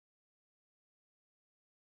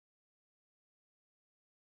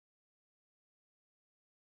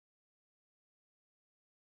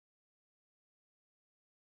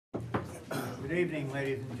Good evening,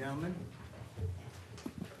 ladies and gentlemen.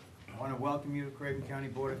 I want to welcome you to Craven County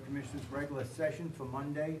Board of Commissioners regular session for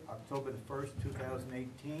Monday, October the 1st,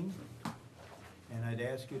 2018. And I'd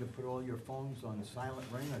ask you to put all your phones on silent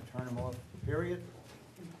ring or turn them off, period.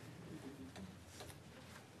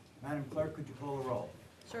 Madam Clerk, could you call the roll?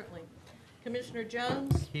 Certainly. Commissioner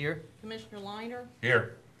Jones? Here. Commissioner Liner?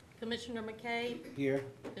 Here. Commissioner McCabe? Here.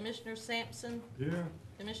 Commissioner Sampson? Here.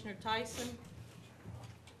 Commissioner Tyson?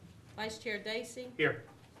 Vice Chair Dacey? Here.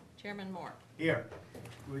 Chairman Moore? Here.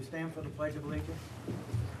 Will we stand for the Pledge of Allegiance?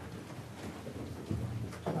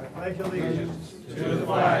 I pledge allegiance To the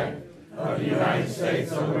flag of the United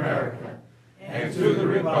States of America and to the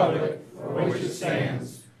republic for which it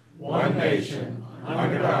stands, one nation,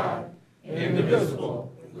 under God,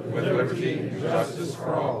 indivisible, with liberty and justice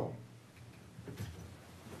for all.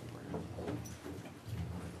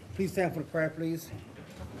 Please stand for the prayer, please.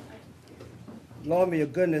 Lord, may your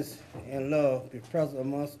goodness and love be present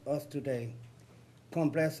amongst us today. Come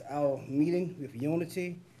bless our meeting with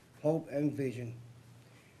unity, hope, and vision.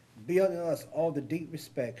 Build in us all the deep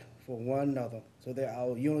respect for one another so that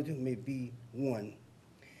our unity may be one.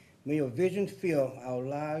 May your vision fill our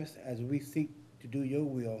lives as we seek to do your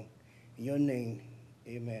will. In your name,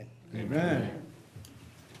 amen. Amen.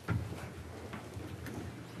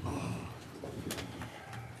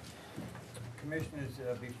 Commissioners,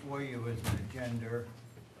 before you is an agenda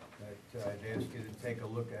that I'd ask you to take a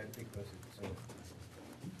look at because it's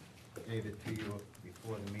gave it to you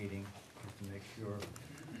before the meeting, just to make sure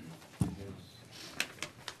there's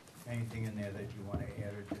anything in there that you want to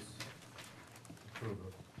add or disapprove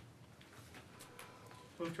of.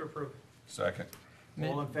 Move to approve. Second.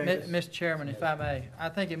 All in favor? Mr. Chairman, if I may, I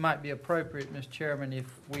think it might be appropriate, Mr. Chairman,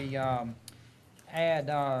 if we add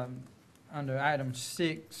under item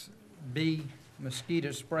 6B,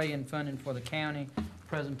 mosquito spray and funding for the county,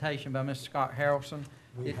 presentation by Mr. Scott Harrelson.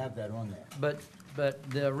 We have that on there. But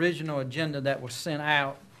the original agenda that was sent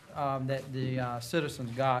out, that the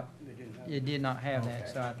citizens got, it did not have that,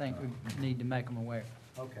 Okay. so I think we need to make them aware.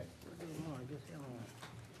 Okay.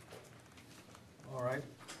 All right.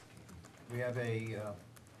 We have a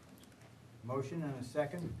motion and a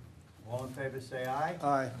second. All in favor say aye.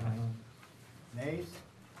 Aye. Nays?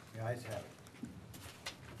 The ayes have it.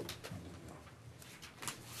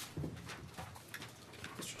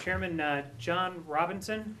 Mr. Chairman, John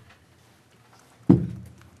Robinson.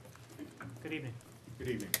 Good evening. Good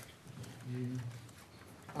evening.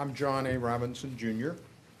 I'm John A. Robinson, Jr.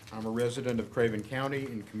 I'm a resident of Craven County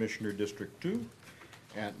in Commissioner District 2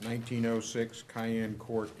 at 1906 Cayenne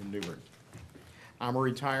Court in Newbern. I'm a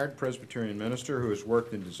retired Presbyterian minister who has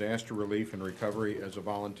worked in disaster relief and recovery as a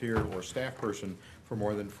volunteer or staff person for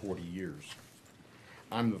more than 40 years.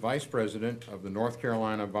 I'm the Vice President of the North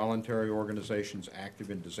Carolina Voluntary Organizations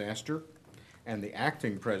Active in Disaster and the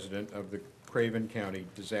Acting President of the Craven County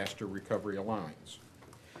Disaster Recovery Alliance.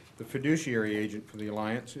 The fiduciary agent for the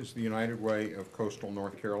Alliance is the United Way of Coastal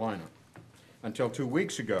North Carolina. Until 2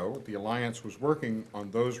 weeks ago, the Alliance was working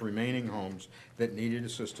on those remaining homes that needed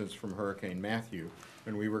assistance from Hurricane Matthew,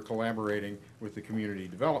 and we were collaborating with the Community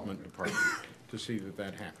Development Department to see that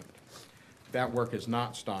that happened. That work has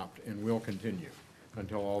not stopped and will continue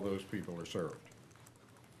until all those people are served.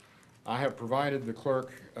 I have provided the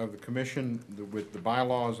clerk of the commission with the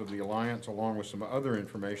bylaws of the Alliance along with some other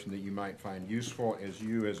information that you might find useful as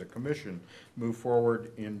you as a commission move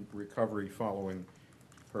forward in recovery following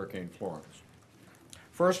Hurricane Florence.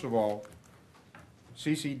 First of all,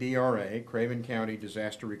 CCDRA, Craven County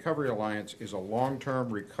Disaster Recovery Alliance, is a long-term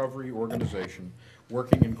recovery organization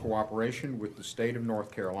working in cooperation with the state of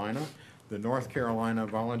North Carolina, the North Carolina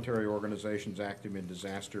Voluntary Organizations Active in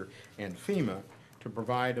Disaster, and FEMA to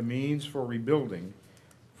provide a means for rebuilding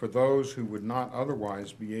for those who would not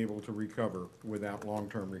otherwise be able to recover without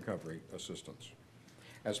long-term recovery assistance.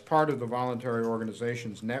 As part of the voluntary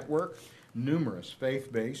organizations network, numerous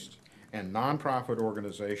faith-based and nonprofit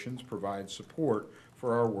organizations provide support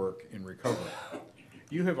for our work in recovery.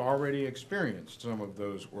 You have already experienced some of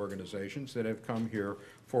those organizations that have come here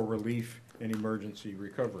for relief and emergency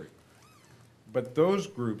recovery. But those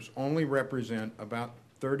groups only represent about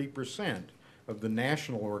 30% of the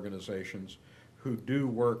national organizations who do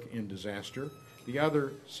work in disaster. The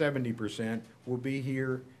other 70% will be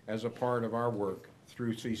here as a part of our work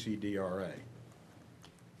through CCDRA.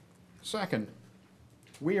 Second,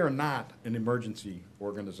 we are not an emergency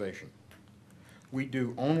organization. We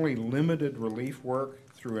do only limited relief work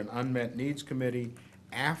through an unmet needs committee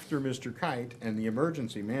after Mr. Kite and the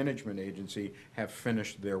Emergency Management Agency have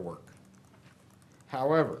finished their work.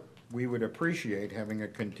 However, we would appreciate having a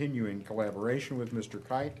continuing collaboration with Mr.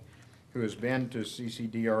 Kite who has been to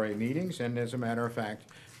CCDRA meetings and, as a matter of fact,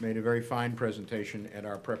 made a very fine presentation at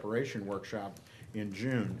our preparation workshop in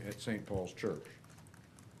June at St. Paul's Church.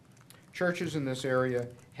 Churches in this area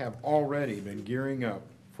have already been gearing up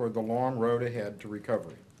for the long road ahead to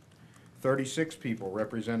recovery. 36 people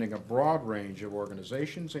representing a broad range of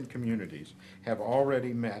organizations and communities have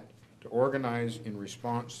already met to organize in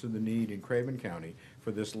response to the need in Craven County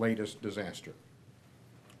for this latest disaster.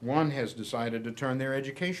 One has decided to turn their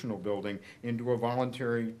educational building into a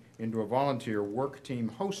volunteer work team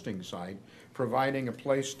hosting site, providing a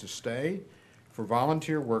place to stay for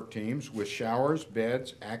volunteer work teams with showers,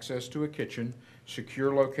 beds, access to a kitchen,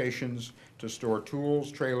 secure locations to store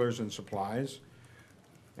tools, trailers, and supplies,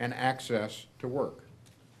 and access to work.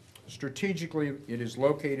 Strategically, it is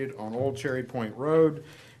located on Old Cherry Point Road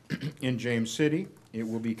in James City. It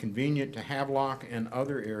will be convenient to Havelock and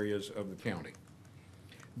other areas of the county.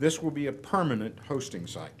 This will be a permanent hosting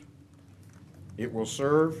site. It will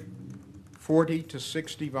serve 40 to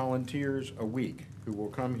 60 volunteers a week who will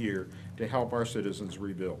come here to help our citizens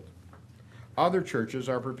rebuild. Other churches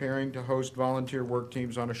are preparing to host volunteer work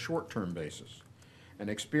teams on a short-term basis. An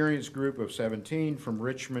experienced group of 17 from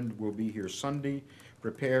Richmond will be here Sunday,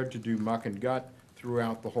 prepared to do muck and gut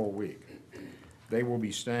throughout the whole week. They will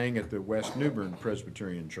be staying at the West Newbern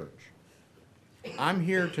Presbyterian Church. I'm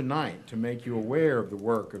here tonight to make you aware of the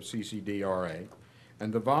work of CCDRA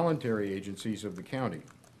and the voluntary agencies of the county,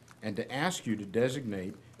 and to ask you to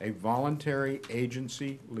designate a voluntary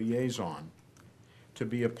agency liaison to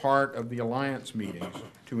be a part of the Alliance meetings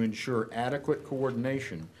to ensure adequate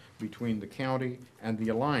coordination between the county and the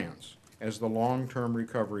Alliance as the long-term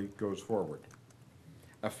recovery goes forward.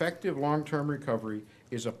 Effective long-term recovery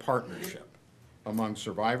is a partnership among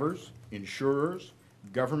survivors, insurers,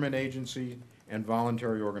 government agencies, and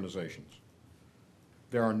voluntary organizations.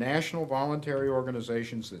 There are national voluntary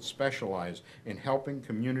organizations that specialize in helping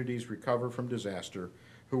communities recover from disaster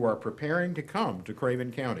who are preparing to come to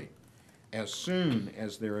Craven County as soon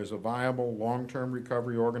as there is a viable long-term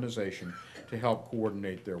recovery organization to help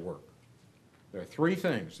coordinate their work. There are three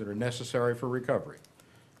things that are necessary for recovery: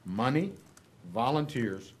 money,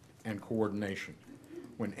 volunteers, and coordination.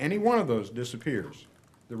 When any one of those disappears,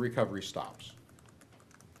 the recovery stops.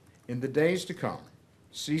 In the days to come,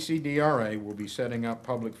 CCDRA will be setting up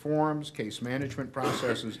public forums, case management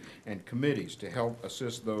processes, and committees to help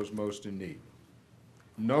assist those most in need.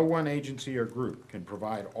 No one agency or group can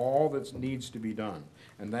provide all that needs to be done,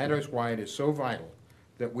 and that is why it is so vital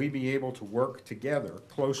that we be able to work together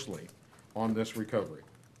closely on this recovery.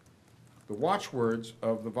 The watchwords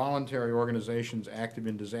of the voluntary organizations active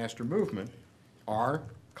in disaster movement are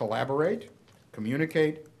collaborate,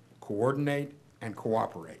 communicate, coordinate, and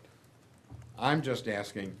cooperate. I'm just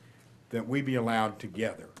asking that we be allowed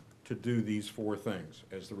together to do these four things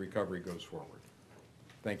as the recovery goes forward.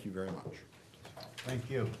 Thank you very much. Thank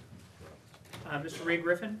you. Mr. Ray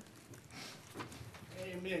Griffin?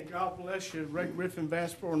 Amen. God bless you. Ray Griffin,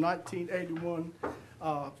 Vanceboro, 1981,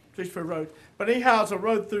 Fishburne Road. But anyhow, as I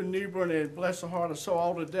rode through Newbern, and bless the heart, I saw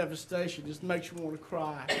all the devastation. Just makes you want to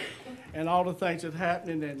cry. And all the things that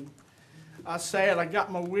happening. And I said I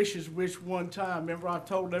got my wishes wished one time. Remember, I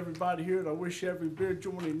told everybody here that I wish every beer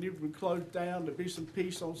joint in Newbern closed down, to be some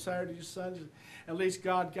peace on Saturdays and Sundays. At least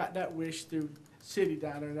God got that wish through city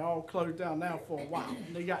down there. They're all closed down now for a while,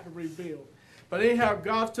 and they got to rebuild. But anyhow,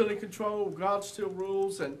 God's still in control, God still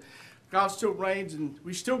rules, and God still reigns, and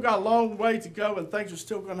we still got a long way to go, and things are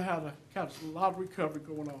still going to have a lot of recovery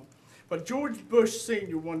going on. But George Bush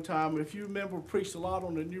Sr. one time, if you remember, preached a lot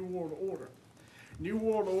on the New World Order. New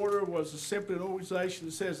World Order was simply an organization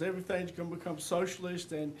that says everything's going to become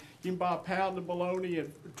socialist, and you can buy a pound of bologna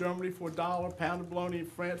in Germany for $1, a pound of bologna in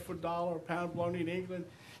France for $1, a pound of bologna in England,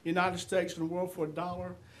 United States, and the world for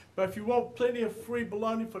 $1. But if you want plenty of free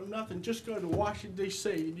bologna for nothing, just go to Washington,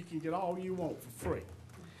 D.C., and you can get all you want for free.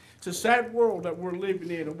 It's a sad world that we're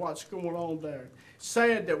living in and what's going on there.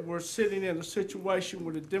 Sad that we're sitting in a situation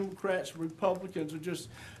where the Democrats and Republicans are just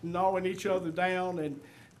gnawing each other down, and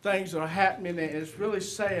things are happening, and it's really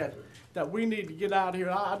sad that we need to get out of here.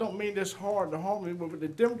 I don't mean this hard to harm me, but the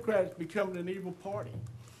Democrats becoming an evil party.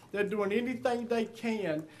 They're doing anything they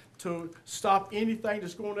can to stop anything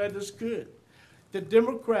that's going on that's good. The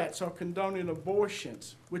Democrats are condoning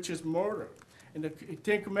abortions, which is murder. And the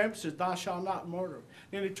Ten Commandments says, thou shalt not murder.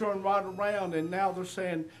 Then they turn right around, and now they're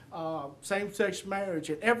saying same-sex marriage.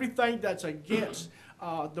 And everything that's against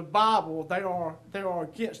the Bible, they are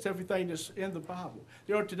against everything that's in the Bible.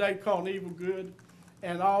 They are today calling evil good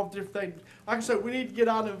and all different things. Like I said, we need to get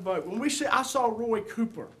out and vote. When I saw Roy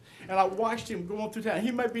Cooper, and I watched him going through town.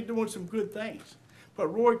 He may be doing some good things, but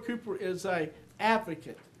Roy Cooper is an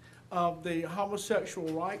advocate of the homosexual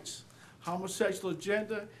rights, homosexual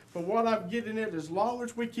agenda. But what I'm getting at, as long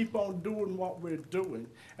as we keep on doing what we're doing,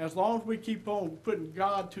 as long as we keep on putting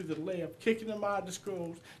God to the left, kicking them out of the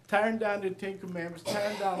schools, tearing down the Ten Commandments,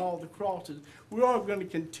 tearing down all the crosses, we are going to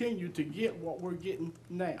continue to get what we're getting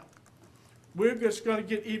now. We're just going to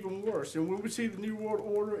get even worse. And when we see the New World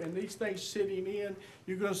Order and these things sitting in,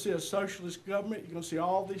 you're going to see a socialist government. You're going to see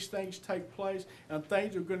all these things take place, and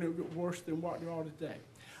things are going to get worse than what they are today.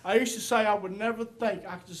 I used to say I would never think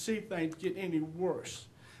I could see things get any worse.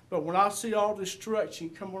 But when I see all destruction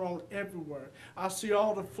coming on everywhere, I see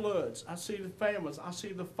all the floods, I see the famines, I see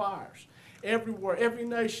the fires. Everywhere, every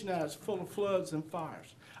nation now is full of floods and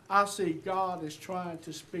fires. I see God is trying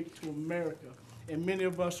to speak to America, and many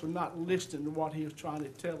of us are not listening to what he is trying to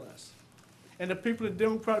tell us. And the people of the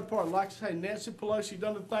Democratic Party, like I say, Nancy Pelosi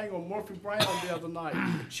done a thing on Murphy Brown the other night.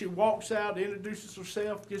 She walks out, introduces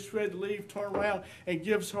herself, gets ready to leave, turn around, and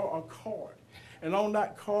gives her a card. And on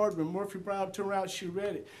that card, when Murphy Brown turned around, she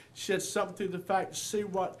read it. She said something to the fact to see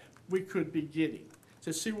what we could be getting,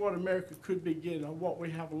 to see what America could be getting or what we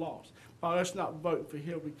have lost by us not voting for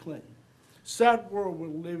Hillary Clinton. Sad world we're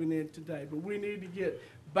living in today, but we need to get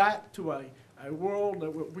back to a world that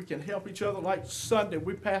we can help each other. Like Sunday,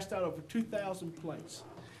 we passed out over 2,000 plates.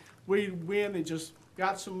 We went and just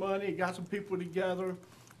got some money, got some people together,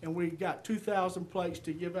 and we got 2,000 plates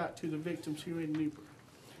to give out to the victims here in Newburgh.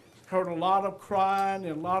 Heard a lot of crying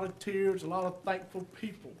and a lot of tears, a lot of thankful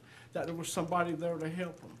people that there was somebody there to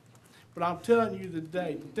help them. But I'm telling you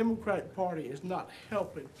today, the Democratic Party is not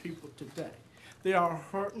helping people today. They are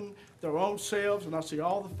hurting their own selves, and I see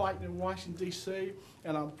all the fighting in Washington, D.C.,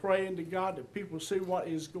 and I'm praying to God that people see what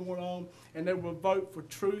is going on, and they will vote for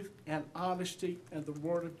truth and honesty and the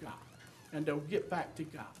Word of God, and they'll get back to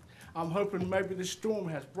God. I'm hoping maybe this storm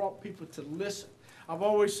has brought people to listen. I've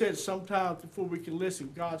always said sometimes before we can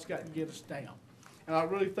listen, God's got to get us down. And I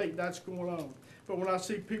really think that's going on. But when I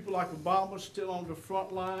see people like Obama still on the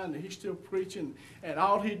front line, and he's still preaching, and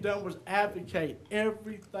all he done was advocate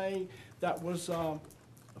everything that was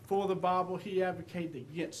for the Bible, he advocated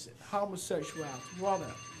against it. Homosexuality,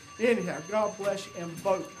 whatever. Anyhow, God bless you, and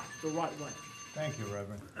vote the right way. Thank you,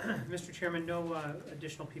 Reverend. Mr. Chairman, no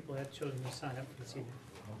additional people have chosen to sign up for this evening.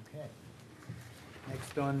 Okay.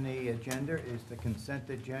 Next on the agenda is the consent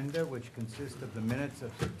agenda, which consists of the minutes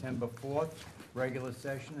of September 4th, regular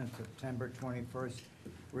session, and September 21st,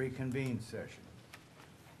 reconvened session.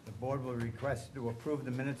 The board will request to approve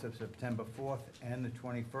the minutes of September 4th and the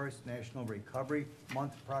 21st, National Recovery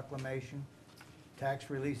Month proclamation, tax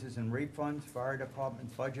releases and refunds, fire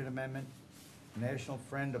department budget amendment, National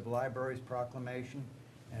Friend of Libraries proclamation,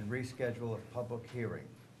 and reschedule of public hearing.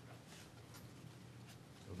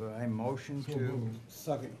 So do I motion to?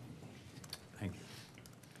 Second. Thank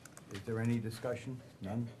you. Is there any discussion?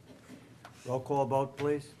 None? Roll call vote,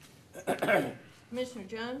 please. Commissioner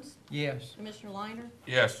Jones? Yes. Commissioner Liner?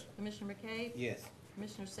 Yes. Commissioner McCabe? Yes.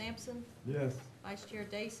 Commissioner Sampson? Yes. Vice Chair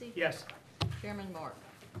Dacey? Yes. Chairman Mark?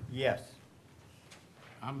 Yes.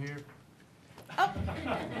 I'm here. Oh,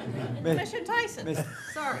 Commissioner Tyson, Miss-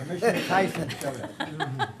 sorry. Commissioner Tyson showed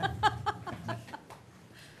up.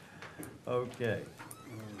 Okay.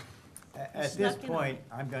 At this Snuck in. point,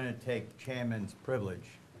 I'm going to take chairman's privilege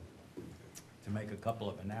to make a couple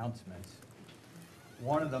of announcements.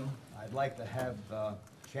 One of them, I'd like to have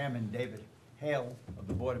Chairman David Hale of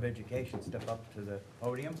the Board of Education step up to the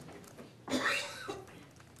podium.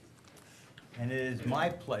 And it is my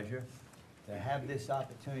pleasure to have this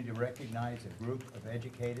opportunity to recognize a group of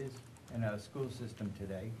educators in our school system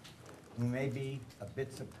today who may be a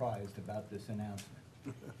bit surprised about this announcement.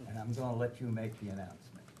 And I'm going to let you make the announcement.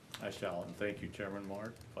 I shall, and thank you, Chairman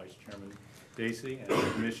Mark, Vice Chairman Dacey, and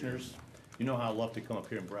the commissioners. You know how I love to come up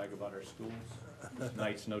here and brag about our schools.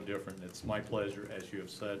 Tonight's no different. It's my pleasure, as you have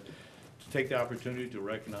said, to take the opportunity to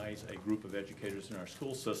recognize a group of educators in our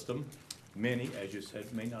school system. Many, as you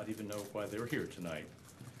said, may not even know why they're here tonight.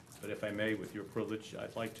 But if I may, with your privilege,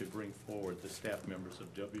 I'd like to bring forward the staff members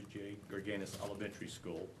of W.J. Garganis Elementary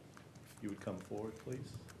School. If you would come forward,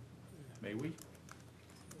 please. May we?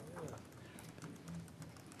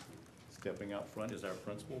 Stepping out front is our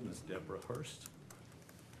principal, Ms. Deborah Hurst.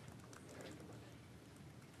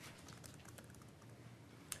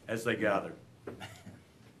 As they gather.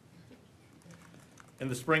 In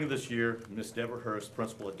the spring of this year, Ms. Deborah Hurst,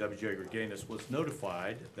 principal at W.J. Garganis, was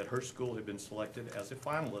notified that her school had been selected as a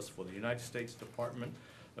finalist for the United States Department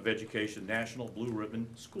of Education National Blue Ribbon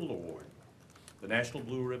School Award. The National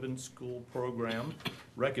Blue Ribbon School Program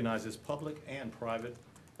recognizes public and private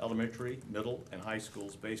elementary, middle, and high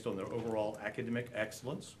schools based on their overall academic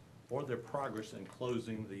excellence, or their progress in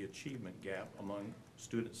closing the achievement gap among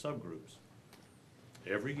student subgroups.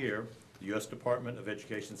 Every year, the U.S. Department of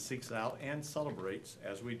Education seeks out and celebrates,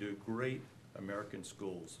 as we do, great American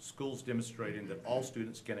schools, schools demonstrating that all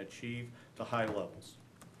students can achieve to high levels.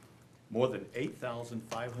 More than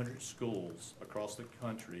 8,500 schools across the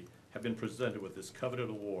country have been presented with this coveted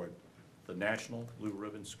award. The National Blue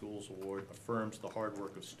Ribbon Schools Award affirms the hard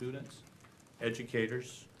work of students,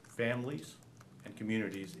 educators, families, and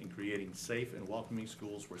communities in creating safe and welcoming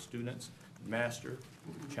schools where students master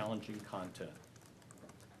challenging content.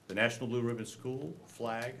 The National Blue Ribbon School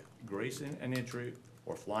flag, gracing an entry,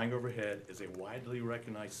 or flying overhead is a widely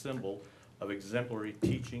recognized symbol of exemplary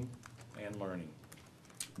teaching and learning.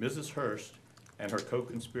 Mrs. Hurst and her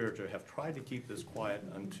co-conspirator have tried to keep this quiet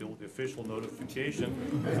until the official notification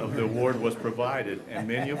of the award was provided, and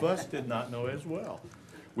many of us did not know as well.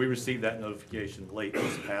 We received that notification late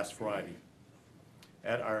this past Friday.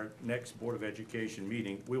 At our next Board of Education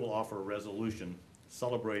meeting, we will offer a resolution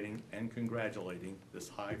celebrating and congratulating this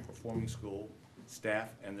high-performing school, staff,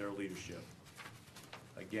 and their leadership.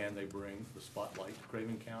 Again, they bring the spotlight to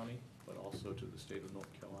Craven County, but also to the state of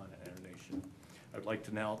North Carolina and our nation. I'd like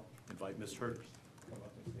to now invite Ms. Hurst. Come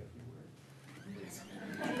up and say a few words.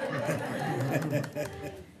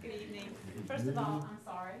 Good evening. First of all, I'm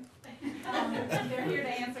sorry. They're here to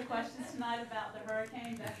answer questions tonight about the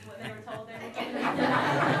hurricane. That's what they were told they were going to do.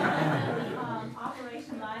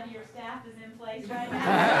 Operation Lie to Your Staff is in place right now.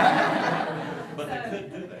 But they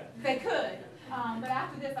could do that. They could. But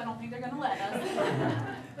after this, I don't think they're going to let us.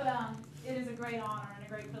 But it is a great honor and a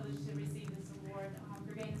great privilege to receive this award.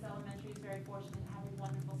 Gaines Elementary is very fortunate to have a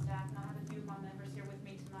wonderful staff, and I have a few of my members here with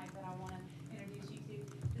me tonight that I want to introduce you to.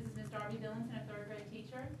 This is Ms. Darby Billington, a 3rd grade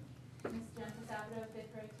teacher, Ms. Jennifer Sabato, a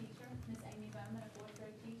 5th grade teacher, Ms. Amy Bowman, a 4th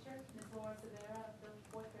grade teacher, Ms. Laura Severa, a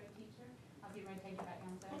 4th grade teacher. I'll get ready to take you back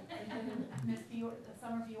down, so. Ms.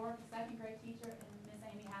 Summer Bjork, a 2nd grade teacher, and Ms.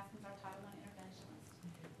 Amy Haskins, our Title I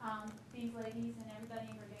interventionist. These ladies and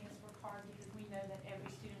everybody in Gaines work hard because we know that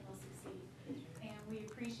every student will succeed, and we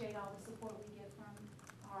appreciate all the support we get from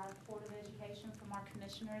our Board of Education, from our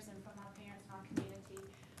commissioners, and from our parents and our community.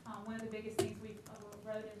 One of the biggest things we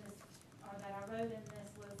wrote in this, or that I wrote in this,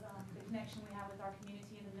 was the connection we have with our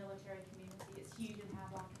community and the military community. It's huge in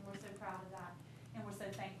Havelock, and we're so proud of that, and we're so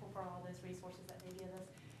thankful for all those resources that they give us.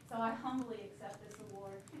 So I humbly accept this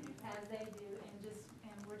award, as they do,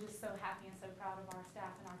 and we're just so happy and so proud of our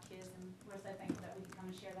staff and our kids, and we're so thankful that we can come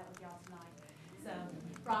and share that with y'all tonight. So,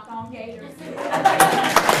 rock on, Gators.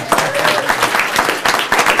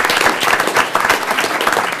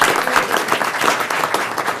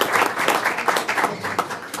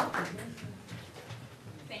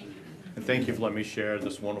 And thank you for letting me share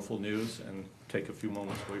this wonderful news and take a few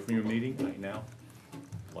moments away from your meeting. I now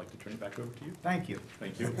would like to turn it back over to you. Thank you.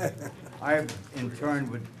 Thank you. I, in turn,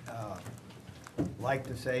 would like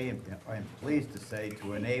to say, and I'm pleased to say,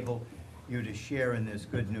 to enable you to share in this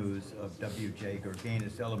good news of W.J.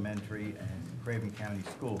 Gurganus Elementary and Craven County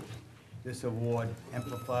Schools. This award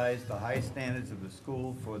amplifies the high standards of the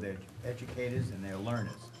school for their educators and their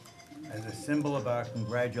learners. As a symbol of our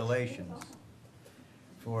congratulations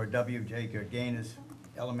for W.J. Gurganus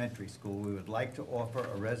Elementary School, we would like to offer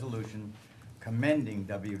a resolution commending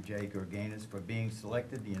W.J. Gurganus for being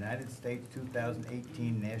selected the United States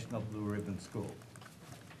 2018 National Blue Ribbon School.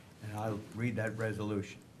 And I'll read that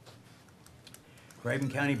resolution.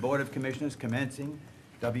 Craven County Board of Commissioners commencing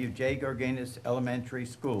W.J. Gurganus Elementary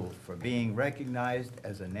School for being recognized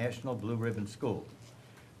as a National Blue Ribbon School.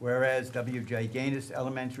 Whereas W.J. Gurganus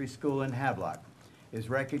Elementary School in Havelock is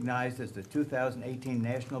recognized as the 2018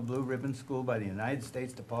 National Blue Ribbon School by the United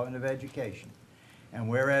States Department of Education. And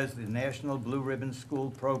whereas the National Blue Ribbon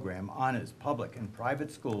School program honors public and private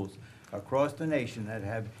schools across the nation that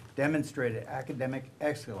have demonstrated academic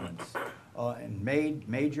excellence and made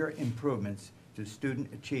major improvements to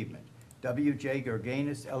student achievement. W.J.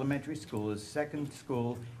 Gurganus Elementary School is second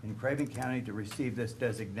school in Craven County to receive this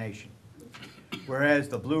designation. Whereas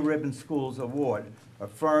the Blue Ribbon Schools Award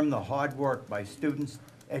affirm the hard work by students,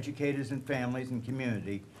 educators, and families and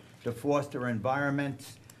community to foster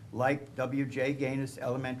environments like W.J. Gurganus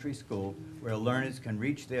Elementary School, where learners can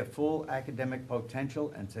reach their full academic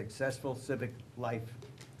potential and successful civic life.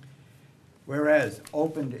 Whereas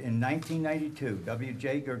opened in 1992,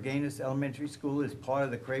 W.J. Gurganus Elementary School is part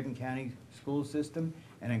of the Craven County school system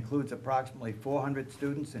and includes approximately 400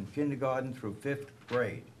 students in kindergarten through 5th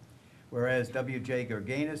grade. Whereas W.J.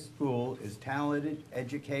 Gurganus School is talented,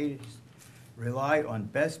 educators rely on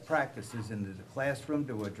best practices in the classroom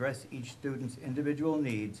to address each student's individual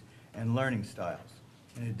needs and learning styles.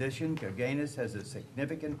 In addition, Garganus has a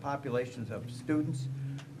significant population of students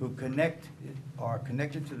who are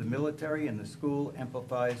connected to the military, and the school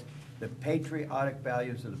amplifies the patriotic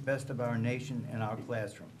values of the best of our nation in our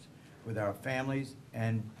classrooms, with our families,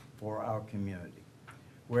 and for our community.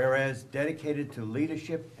 Whereas dedicated to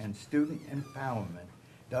leadership and student empowerment,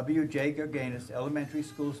 W.J. Garganus Elementary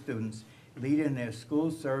School students lead in their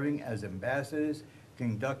schools, serving as ambassadors,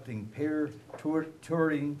 conducting peer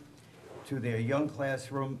touring to their young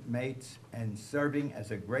classroom mates, and serving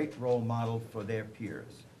as a great role model for their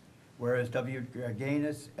peers. Whereas W.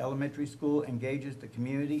 Garganus Elementary School engages the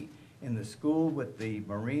community in the school with the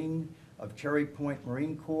Marine of Cherry Point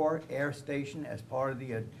Marine Corps Air Station as part of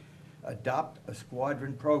the Adopt a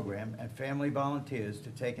Squadron program, and family volunteers to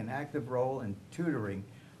take an active role in tutoring,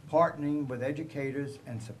 partnering with educators,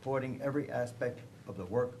 and supporting every aspect of the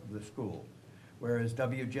work of the school. Whereas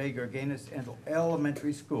W.J. Garganus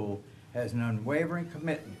Elementary School has an unwavering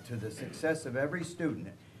commitment to the success of every student,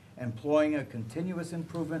 employing a continuous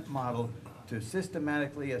improvement model to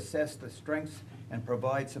systematically assess the strengths and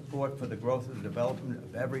provide support for the growth and development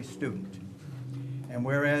of every student. And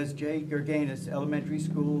whereas J. Garganus Elementary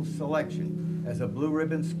School's selection as a Blue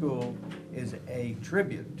Ribbon School is a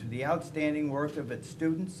tribute to the outstanding work of its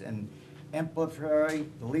students and amplify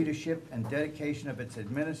the leadership and dedication of its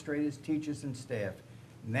administrators, teachers, and staff,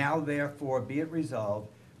 now therefore be it resolved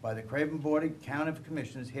by the Craven Board of County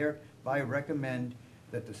Commissioners hereby recommend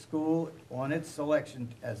that the school on its selection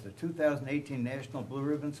as the 2018 National Blue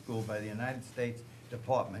Ribbon School by the United States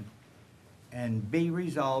Department, and be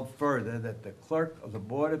resolved further that the clerk of the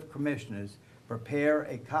Board of Commissioners prepare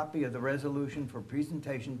a copy of the resolution for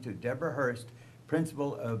presentation to Deborah Hurst,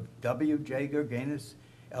 principal of W.J. Garganus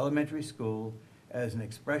Elementary School, as an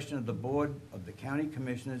expression of the Board of the County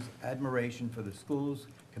Commissioners' admiration for the school's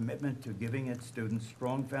commitment to giving its students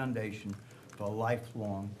strong foundation for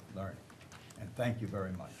lifelong learning. And thank you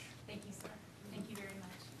very much. Thank you, sir. Thank you very much.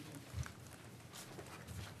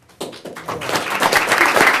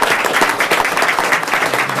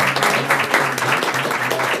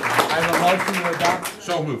 I have a motion to adopt.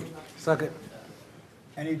 So moved. Second.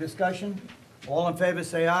 Any discussion? All in favor,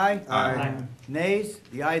 say aye. Aye. Nays?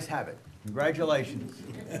 The ayes have it. Congratulations.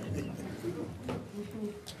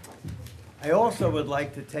 I also would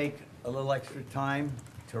like to take a little extra time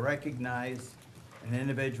to recognize an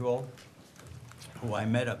individual who I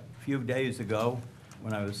met a few days ago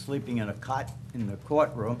when I was sleeping in a cot in the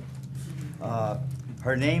courtroom.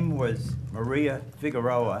 Her name was Maria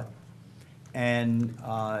Figueroa, and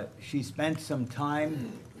she spent some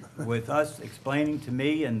time with us explaining to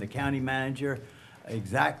me and the county manager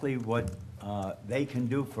exactly what they can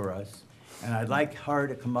do for us. And I'd like her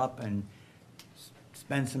to come up and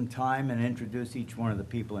spend some time and introduce each one of the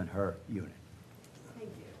people in her unit. Thank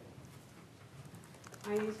you.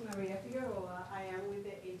 My name is Maria Figueroa. I am with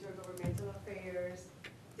the Intergovernmental Affairs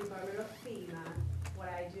Department of FEMA. What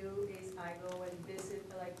I do is I go and visit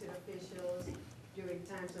elected officials during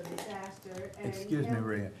times of disaster. And Excuse me,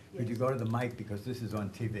 Maria, could you Yes. go to the mic because this is on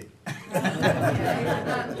TV?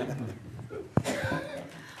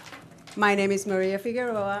 My name is Maria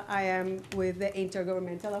Figueroa. I am with the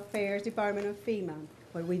Intergovernmental Affairs Department of FEMA.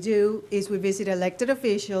 What we do is we visit elected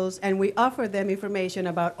officials and we offer them information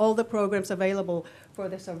about all the programs available for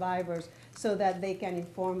the survivors so that they can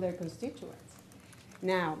inform their constituents.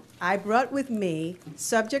 Now, I brought with me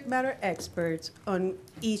subject matter experts on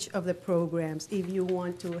each of the programs. If you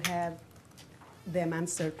want to have them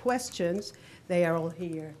answer questions, they are all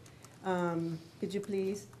here. Could you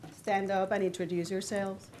please stand up and introduce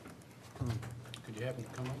yourselves? Could you have them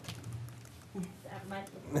come up?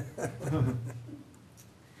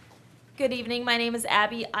 Good evening, my name is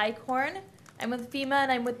Abby Eichhorn. I'm with FEMA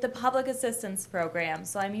and I'm with the Public Assistance Program.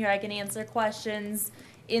 So I'm here, I can answer questions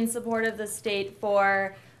in support of the state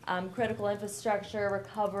for critical infrastructure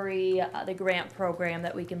recovery, the grant program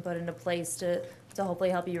that we can put into place to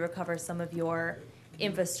hopefully help you recover some of your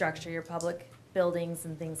infrastructure, your public buildings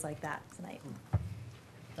and things like that tonight.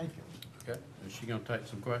 Thank you. Okay, is she gonna take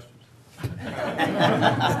some questions?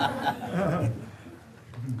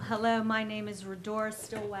 Hello, my name is Redora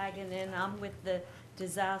Stillwagon, and I'm with the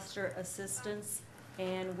Disaster Assistance,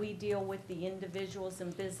 and we deal with the individuals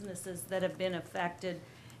and businesses that have been affected.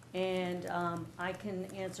 And I can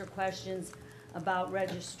answer questions about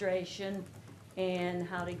registration and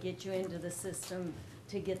how to get you into the system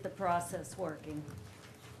to get the process working.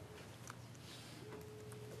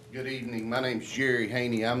 Good evening. My name's Jerry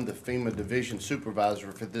Haney. I'm the FEMA Division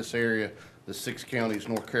Supervisor for this area, the 6 counties,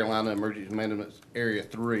 North Carolina Emergency Management Area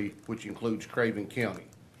 3, which includes Craven County.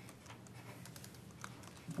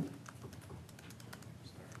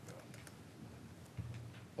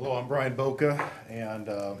 Hello, I'm Brian Boca, and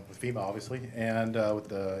with FEMA, obviously, and with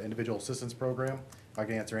the Individual Assistance Program. I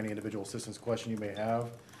can answer any individual assistance question you may have.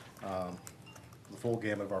 The full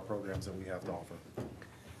gamut of our programs that we have to offer.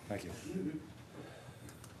 Thank you.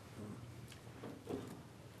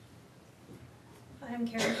 I'm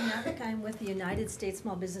Karen Knappich. I'm with the United States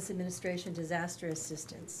Small Business Administration Disaster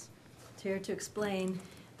Assistance. Here to explain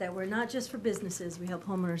that we're not just for businesses, we help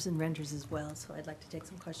homeowners and renters as well. So I'd like to take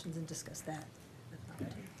some questions and discuss that.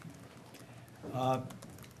 Mr.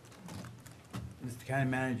 County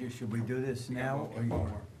Manager, should we do this now? Or you-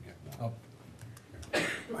 Oh,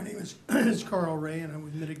 My name is Carl Ray, and I'm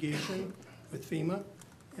with mitigation with FEMA,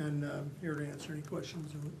 and I'm here to answer any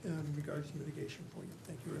questions in regards to mitigation for you.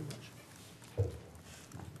 Thank you very much.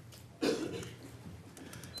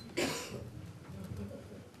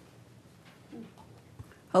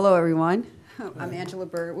 Hello, everyone. I'm Angela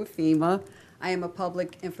Bird with FEMA. I am a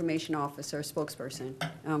public information officer, spokesperson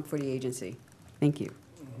for the agency. Thank you.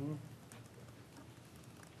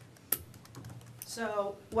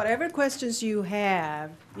 So whatever questions you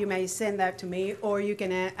have, you may send that to me, or you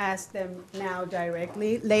can ask them now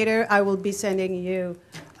directly. Later, I will be sending you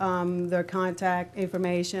their contact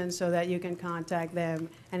information so that you can contact them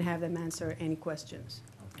and have them answer any questions.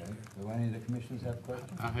 okay. Do any of the commissioners have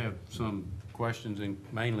questions? I have some questions and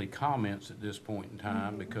mainly comments at this point in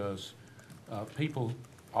time because people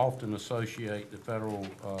often associate the federal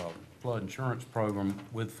flood insurance program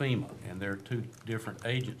with FEMA, and they're two different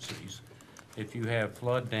agencies. If you have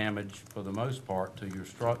flood damage, for the most part, to your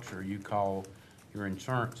structure, you call your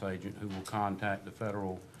insurance agent, who will contact the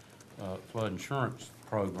federal flood insurance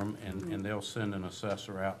program, and they'll send an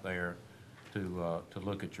assessor out there to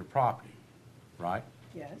look at your property, right?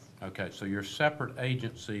 Yes. Okay, so you're separate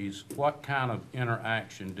agencies. What kind of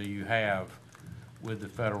interaction do you have with the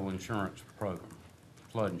federal insurance program,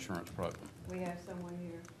 flood insurance program? We have someone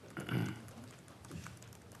here.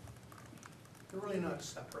 They're really not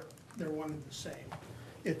separate. They're one and the same.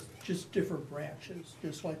 It's just different branches,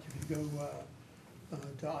 just like if you go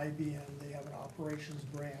to IBM, they have an operations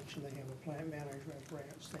branch and they have a plant management branch,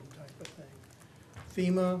 same type of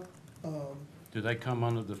thing. FEMA, Do they come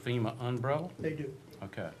under the FEMA umbrella? they do.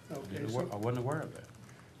 Okay. Okay, I wasn't aware of that.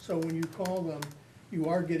 So when you call them, you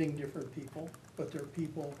are getting different people, but they're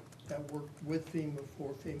people that work with FEMA,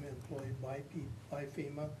 for FEMA, employed by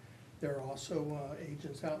FEMA. There are also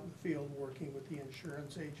agents out in the field working with the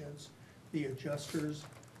insurance agents, the adjusters.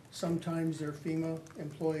 Sometimes they're FEMA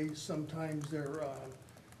employees, sometimes they're,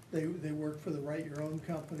 they work for the Write Your Own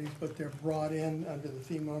companies, but they're brought in under the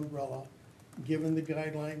FEMA umbrella, given the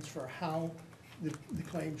guidelines for how the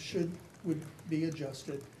claim would be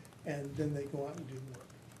adjusted, and then they go out and do the work.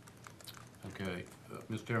 Okay.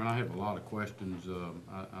 Mr. Chairman, I have a lot of questions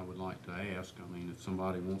I would like to ask. I mean, if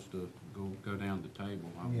somebody wants to go down the table,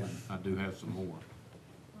 I do have some more.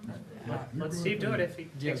 Let Steve do it if he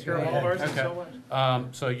Yeah, takes care of all of ours and Okay. so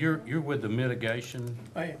what. So you're with the mitigation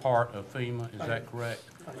I am. part of FEMA, is I that am. correct?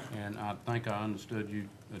 I am. And I think I understood you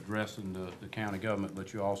addressing the county government,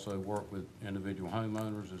 but you also work with individual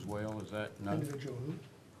homeowners as well, is that? No? Individual who?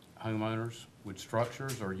 Homeowners with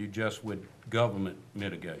structures, or are you just with government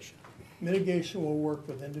mitigation? Mitigation will work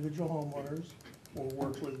with individual homeowners, will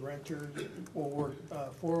work with renters, will work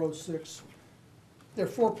 406. There are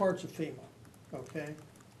 4 parts of FEMA, okay?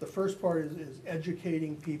 The first part is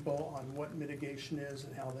educating people on what mitigation is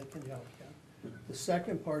and how they can help them. The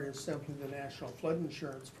second part is simply the National Flood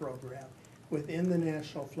Insurance Program. Within the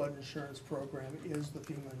National Flood Insurance Program is the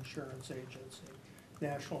FEMA Insurance Agency.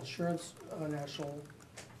 National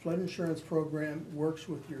Flood Insurance Program works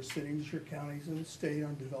with your cities, your counties, and the state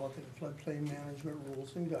on developing floodplain management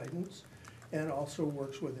rules and guidance, and also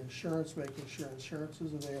works with insurance, making sure insurance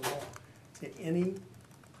is available to any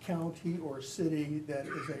county or city that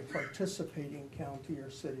is a participating county or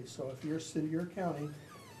city. So if your city or county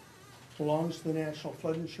belongs to the National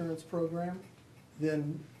Flood Insurance Program,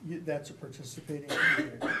 then that's a participating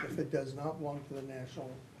community. If it does not belong to the National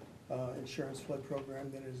Insurance Flood Program,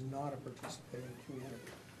 then it is not a participating community.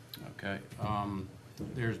 Okay.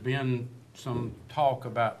 There's been some talk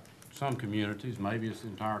about some communities, maybe it's the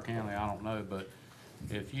entire county, I don't know, but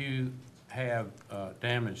if you have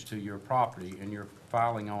damage to your property and you're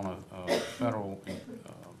filing on a federal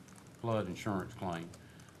flood insurance claim,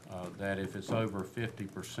 that if it's over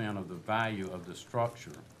 50% of the value of the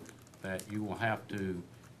structure, that you will have to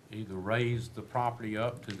either raise the property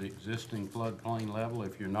up to the existing floodplain level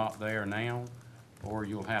if you're not there now, or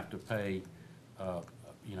you'll have to pay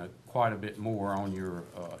quite a bit more on your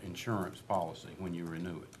insurance policy when you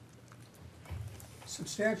renew it.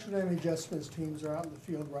 Substantial damage adjustments teams are out in the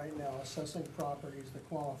field right now assessing properties that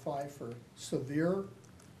qualify for severe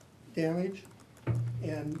damage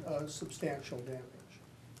and substantial damage.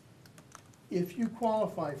 If you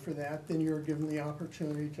qualify for that, then you're given the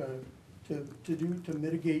opportunity to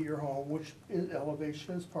mitigate your home, which is,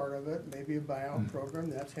 elevation is part of it, maybe a buyout program,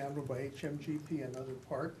 that's handled by HMGP, another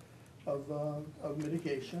part of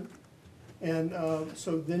mitigation. And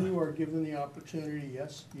so then you are given the opportunity,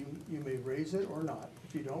 yes, you may raise it or not.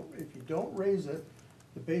 If you don't raise it,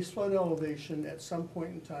 the base flood elevation at some point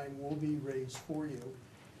in time will be raised for you.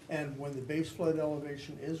 And when the base flood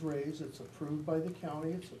elevation is raised, it's approved by the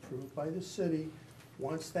county, it's approved by the city.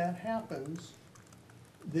 Once that happens,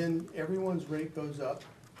 then everyone's rate goes up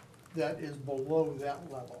that is below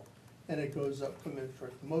that level, and it goes up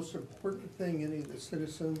commensurate. The most important thing any of the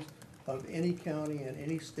citizens of any county and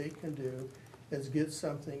any state can do is get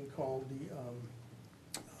something called the,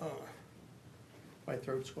 my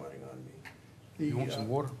throat's going on me. You want some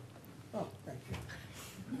water? Oh, thank you.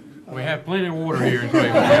 We have plenty of water here in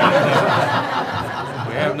Craven. We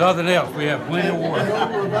have nothing else. We have plenty of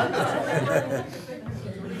water.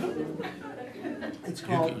 It's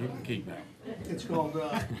called. You can keep that. It's called,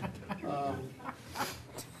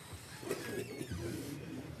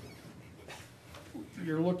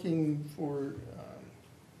 you're looking for,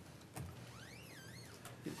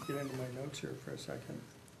 get into my notes here for a second.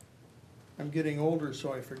 I'm getting older,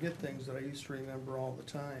 so I forget things that I used to remember all the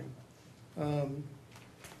time.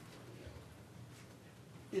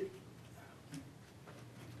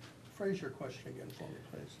 Phrase your question again for me,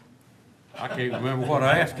 please. I can't remember what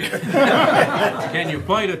I asked you. Can you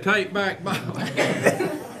play the tape back by?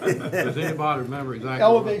 Does anybody remember exactly?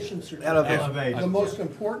 Elevation certificate. Elevation. The most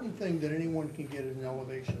important thing that anyone can get is an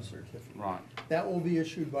elevation certificate. Right. That will be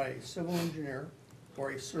issued by a civil engineer or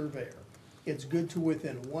a surveyor. It's good to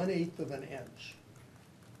within 1/8 of an inch.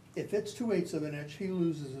 If it's 2/8 of an inch, he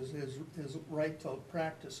loses his right to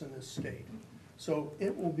practice in this state. So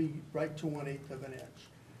it will be right to 1/8 of an inch.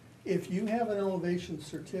 If you have an elevation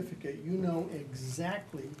certificate, you know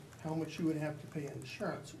exactly how much you would have to pay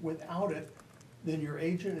insurance. Without it, then your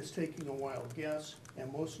agent is taking a wild guess,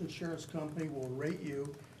 and most insurance company will rate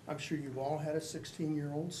you. I'm sure you've all had a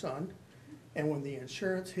 16-year-old son, and when the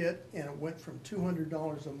insurance hit and it went from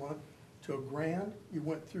 $200 a month to $1,000, you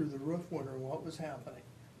went through the roof wondering what was happening.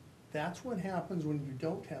 That's what happens when you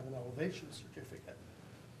don't have an elevation certificate.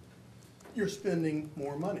 You're spending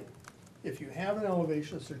more money. If you have an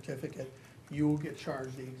elevation certificate, you will get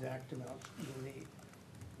charged the exact amount you need.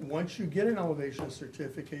 Once you get an elevation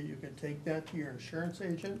certificate, you can take that to your insurance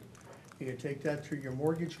agent, you can take that to your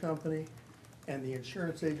mortgage company, and the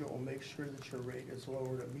insurance agent will make sure that your rate is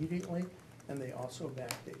lowered immediately, and they also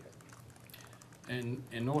backdate it. And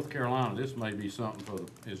in North Carolina, this may be something for,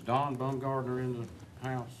 is Don Bumgardner in the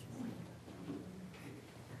house?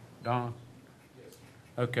 Don?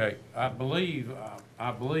 Okay, I believe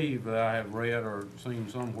that I have read or seen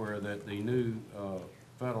somewhere that the new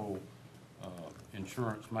federal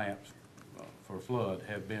insurance maps for flood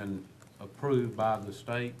have been approved by the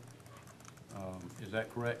state. Is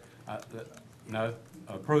that correct? No,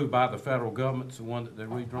 approved by the federal government's the one that they're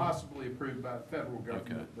redrawn? Possibly approved by the federal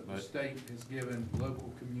government, Okay, but the state has given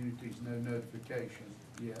local communities no notification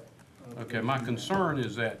yet. Okay, my concern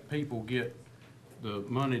is that people get the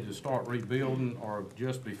money to start rebuilding or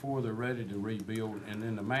just before they're ready to rebuild, and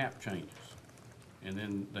then the map changes. And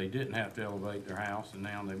then they didn't have to elevate their house, and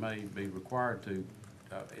now they may be required to.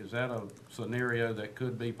 Is that a scenario that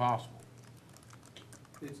could be possible?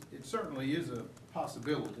 It certainly is a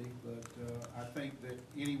possibility, but I think that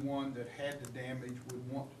anyone that had the damage would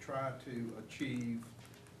want to try to achieve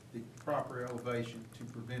the proper elevation to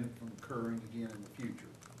prevent it from occurring again in the future.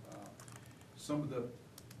 Some of the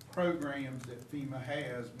programs that FEMA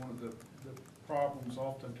has, one of the problems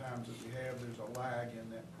oftentimes that we have, there's a lag in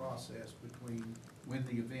that process between when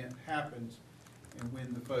the event happens and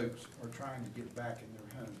when the folks are trying to get back in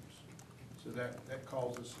their homes. So that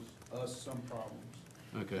causes us some problems.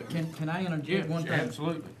 Okay. Can I interject one thing?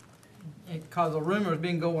 Absolutely. Because a rumor has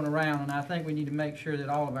been going around, and I think we need to make sure that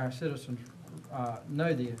all of our citizens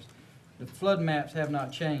know this. The flood maps have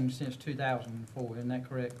not changed since 2004, isn't that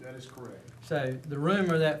correct? That is correct. So the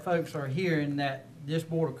rumor that folks are hearing that this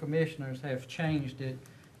Board of Commissioners have changed it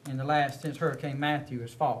in the last, since Hurricane Matthew,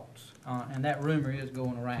 is false. And that rumor is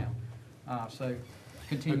going around. So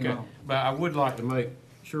continue Okay, on. but I would like to make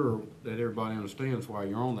sure that everybody understands why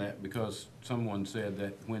you're on that, because someone said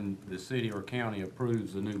that when the city or county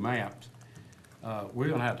approves the new maps, we're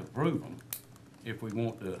gonna have to approve them if we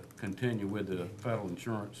want to continue with the federal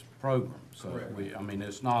insurance program. So Correct. I mean,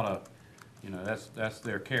 it's not a, you know, that's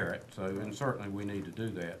their carrot, so, and certainly we need to do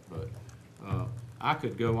that, but, I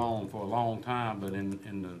could go on for a long time, but and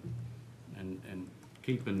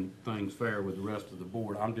keeping things fair with the rest of the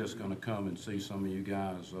board, I'm just gonna come and see some of you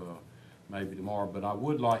guys, maybe tomorrow. But I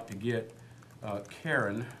would like to get,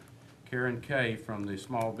 Karen Kay from the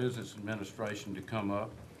Small Business Administration to come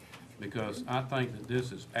up, because I think that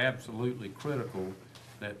this is absolutely critical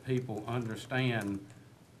that people understand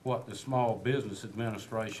what the Small Business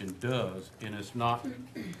Administration does, and it's not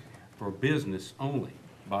for business only,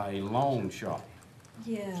 by a long shot.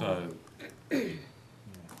 Yeah. So,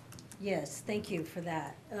 Yes, thank you for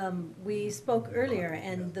that. We spoke earlier,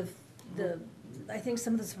 and I think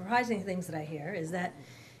some of the surprising things that I hear is that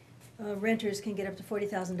renters can get up to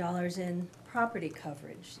 $40,000 in property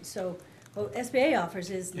coverage. So what SBA offers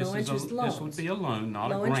is low-interest loans. this would be a loan, not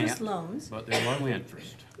a grant. Low-interest loans. But they're low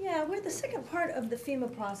interest. Yeah, we're the second part of the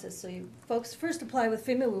FEMA process. So you folks first apply with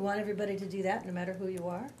FEMA. We want everybody to do that, no matter who you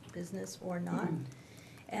are, business or not.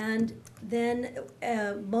 And then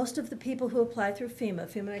most of the people who apply through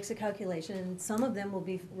FEMA makes a calculation, and some of them will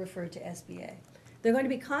be referred to SBA. They're going to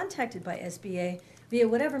be contacted by SBA via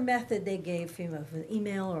whatever method they gave FEMA, an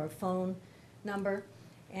email or a phone number.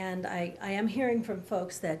 And I am hearing from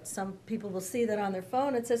folks that some people will see that on their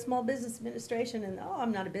phone, it says Small Business Administration, and oh,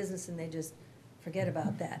 I'm not a business, and they just forget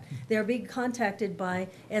about that. They're being contacted by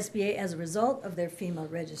SBA as a result of their FEMA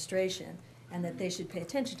registration, and that they should pay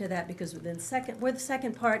attention to that, because we're the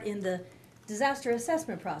second part in the disaster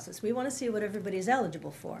assessment process. We want to see what everybody's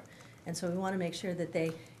eligible for. And so we want to make sure that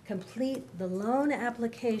they complete the loan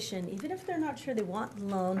application, even if they're not sure they want the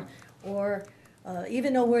loan or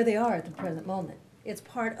even know where they are at the present moment. It's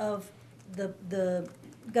part of the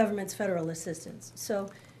government's federal assistance. So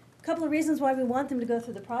a couple of reasons why we want them to go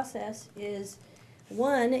through the process is,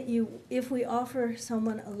 one, if we offer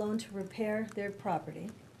someone a loan to repair their property,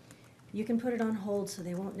 you can put it on hold so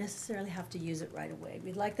they won't necessarily have to use it right away.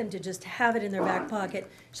 We'd like them to just have it in their back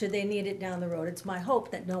pocket should they need it down the road. It's my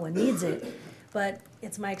hope that no one needs it, but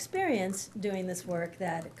it's my experience doing this work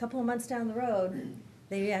that a couple of months down the road,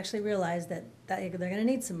 they actually realize that they're gonna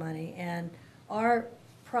need some money, and our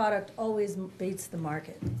product always beats the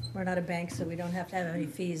market. We're not a bank, so we don't have to have any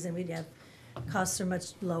fees, and costs are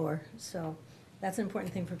much lower, so that's an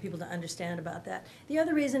important thing for people to understand about that. The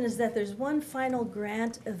other reason is that there's one final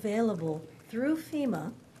grant available through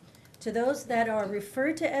FEMA to those that are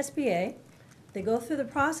referred to SBA. They go through the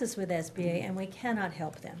process with SBA, and we cannot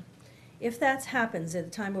help them. If that happens at a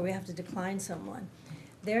time where we have to decline someone,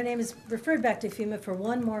 their name is referred back to FEMA for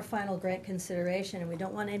one more final grant consideration, and we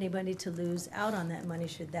don't want anybody to lose out on that money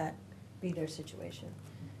should that be their situation.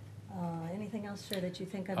 Anything else, sir, that you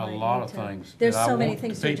think I might need to? A lot of things. There's so many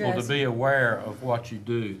things to address. People to be aware of what you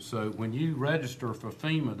do. So when you register for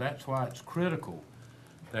FEMA, that's why it's critical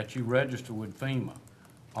that you register with FEMA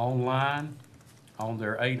online, on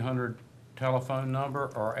their 800 telephone number,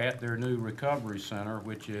 or at their new recovery center,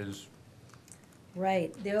 which is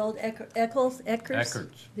Right, the old Eckarts.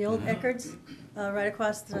 The old Eckarts, right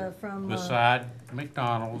across from. beside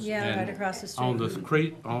McDonald's. Yeah, and right across the street. On the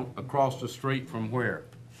street, across the street from where?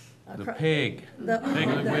 The pig. The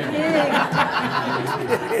Piggly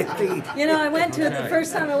pig. You know, the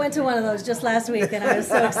first time I went to one of those just last week, and I was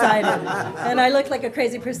so excited. And I looked like a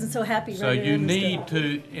crazy person, so happy. So you need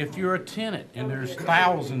to, if you're a tenant, and there's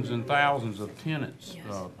thousands and thousands of tenants,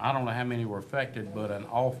 I don't know how many were affected, but an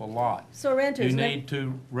awful lot. So renters. You need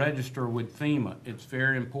to register with FEMA. It's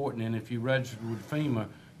very important, and if you register with FEMA,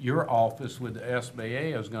 your office with the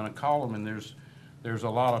SBA is gonna call them, and there's a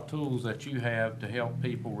lot of tools that you have to help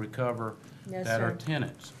people recover that are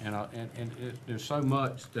tenants. And there's so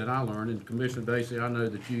much that I learned, and Commissioner Dacey, I know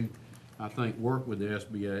that you, I think, work with the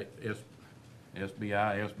SBA,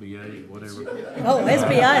 whatever. Oh,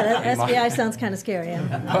 SBI, SBI sounds kind of scary.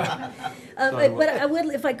 Yeah. But I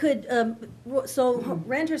would, if I could, so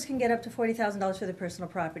renters can get up to $40,000 for their personal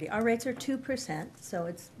property. Our rates are 2%, so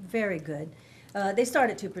it's very good. They start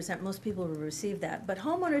at 2%. Most people will receive that. But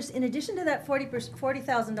homeowners, in addition to that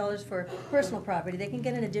 $40,000 for personal property, they can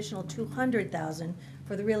get an additional $200,000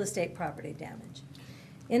 for the real estate property damage.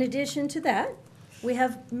 In addition to that, we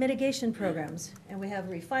have mitigation programs, and we have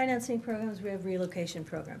refinancing programs, we have relocation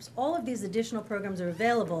programs. All of these additional programs are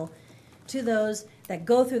available to those that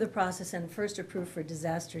go through the process and first approved for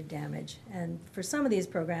disaster damage. And for some of these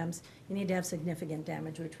programs, you need to have significant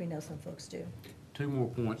damage, which we know some folks do. 2 more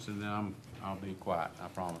points, and then I'll be quiet, I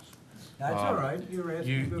promise. That's all right, you're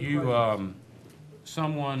asking good questions.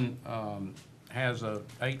 Someone has a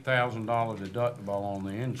 $8,000 deductible on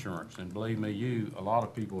the insurance, and believe me, a lot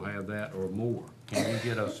of people have that or more. Can you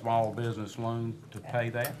get a small business loan to pay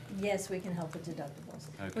that? Yes, we can help with deductibles.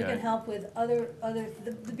 Okay. We can help with other,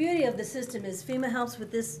 the beauty of the system is FEMA helps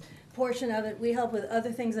with this portion of it, we help with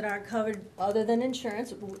other things that aren't covered other than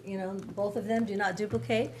insurance. You know, both of them do not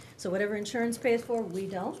duplicate, so whatever insurance pays for, we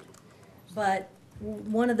don't. But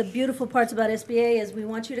one of the beautiful parts about SBA is we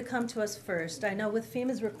want you to come to us first. I know with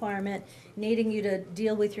FEMA's requirement, needing you to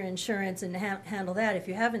deal with your insurance and handle that if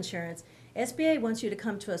you have insurance, SBA wants you to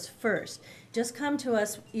come to us first. Just come to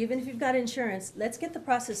us, even if you've got insurance, let's get the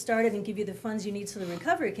process started and give you the funds you need so the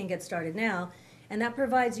recovery can get started now. And that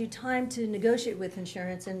provides you time to negotiate with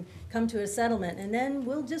insurance and come to a settlement. And then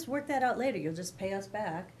we'll just work that out later. You'll just pay us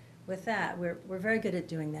back with that. We're very good at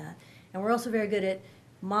doing that. And we're also very good at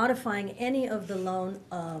modifying any of the loan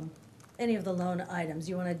items.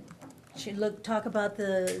 You want to talk about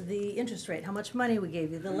the interest rate, how much money we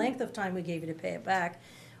gave you, the length of time we gave you to pay it back,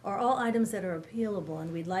 are all items that are appealable,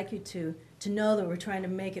 and we'd like you to know that we're trying to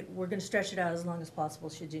make it, we're going to stretch it out as long as possible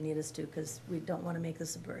should you need us to, because we don't want to make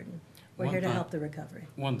this a burden. We're here to help the recovery.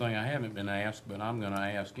 One thing I haven't been asked, but I'm going to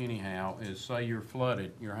ask anyhow, is say you're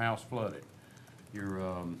flooded, your house flooded.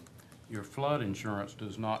 Your flood insurance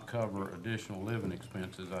does not cover additional living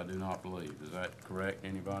expenses, I do not believe. Is that correct,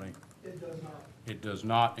 anybody? It does not. It does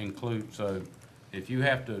not include, so if you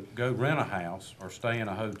have to go rent a house or stay in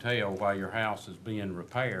a hotel while your house is being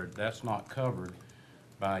repaired, that's not covered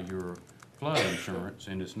by your flood insurance,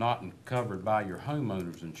 and it's not covered by your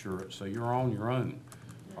homeowner's insurance, so you're on your own.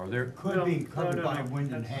 Are there? Could be covered by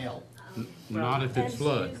wind and hail. Not if it's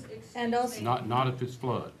flood. And also, Not if it's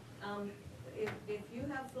flood. If you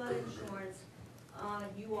have flood insurance,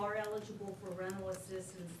 you are eligible for rental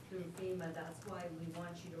assistance through FEMA. That's why we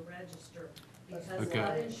want you to register. Because Okay.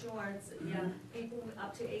 flood insurance, yeah, people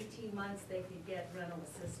up to 18 months, they could get rental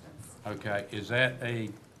assistance. Okay, is that a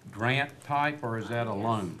grant type or is that a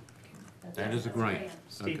loan? That is a grant.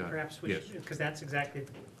 Steve, Okay. perhaps, Yes. because that's exactly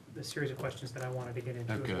the series of questions that I wanted to get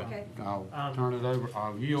into as Okay, well. I'll turn it over,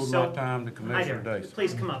 I'll yield So- my time to Commissioner Hi there. Dace.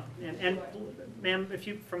 Please come up. And ma'am, if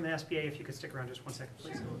you, from the SBA, if you could stick around just 1 second,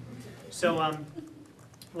 please. So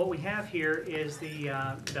what we have here is the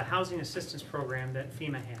housing assistance program that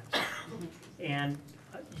FEMA has. And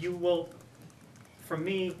you will, from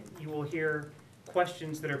me, you will hear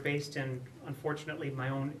questions that are based in, unfortunately, my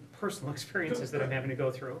own personal experiences that I'm having to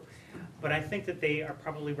go through. But I think that they are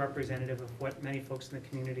probably representative of what many folks in the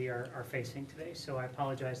community are facing today. So I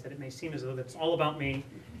apologize that it may seem as though that's all about me.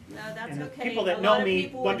 No, that's And the okay. people that A know lot of me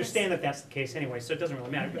people understand that that's the case anyway, so it doesn't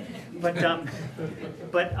really matter.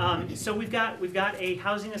 So we've got a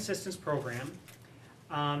housing assistance program.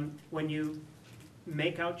 When you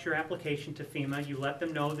make out your application to FEMA, you let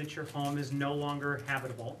them know that your home is no longer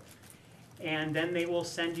habitable. And then they will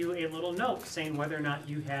send you a little note saying whether or not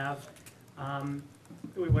you have,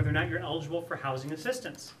 whether or not you're eligible for housing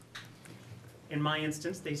assistance. In my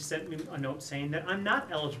instance, they sent me a note saying that I'm not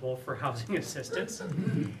eligible for housing assistance.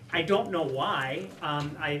 I don't know why.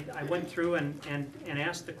 I went through and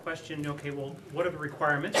asked the question, okay, well, what are the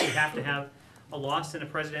requirements? You have to have a loss in a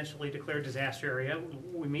presidentially declared disaster area.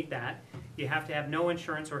 We meet that. You have to have no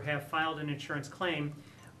insurance or have filed an insurance claim,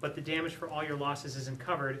 but the damage for all your losses isn't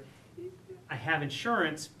covered. I have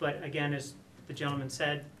insurance, but again, as the gentleman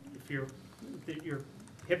said, if you're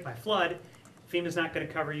hit by flood, FEMA's not going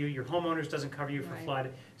to cover you, your homeowners doesn't cover you for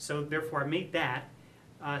flood, so therefore I meet that.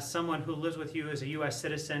 Someone who lives with you is a U.S.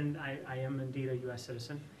 citizen, I am indeed a U.S.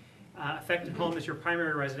 citizen. Affected home is your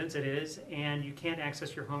primary residence, it is, and you can't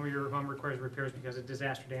access your home or your home requires repairs because of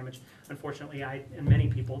disaster damage. Unfortunately, I and many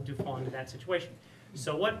people do fall into that situation.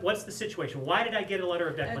 So what's the situation? Why did I get a letter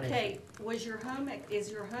of declination? Okay, is your home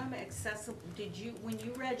accessible, when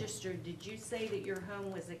you registered, did you say that your home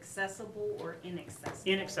was accessible or inaccessible?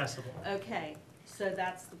 Inaccessible. Okay, so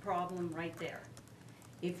that's the problem right there.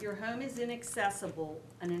 If your home is inaccessible,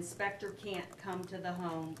 an inspector can't come to the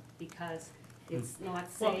home because it's not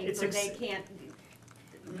safe, or they can't,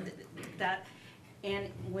 and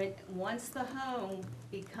once the home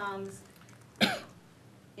becomes,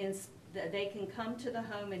 they can come to the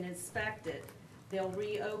home and inspect it. They'll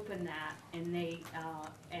reopen that, and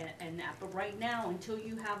but right now, until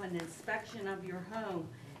you have an inspection of your home,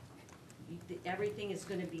 everything is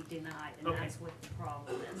going to be denied, and that's what the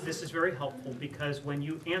problem is. This is very helpful because when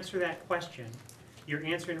you answer that question, you're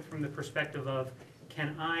answering it from the perspective of,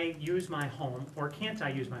 can I use my home or can't I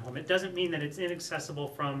use my home? It doesn't mean that it's inaccessible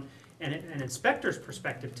from an inspector's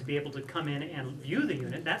perspective to be able to come in and view the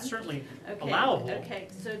unit. That's certainly allowable. Okay,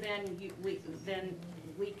 so then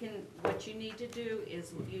we can, what you need to do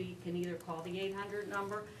is you can either call the 800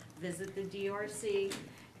 number, visit the DRC,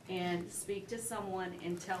 and speak to someone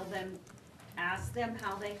and tell them, ask them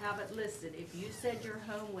how they have it listed. If you said your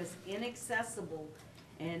home was inaccessible,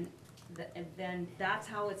 and then that's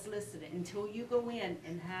how it's listed. Until you go in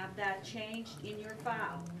and have that changed in your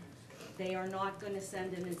file, they are not gonna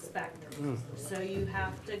send an inspector. So you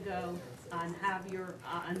have to go and have your,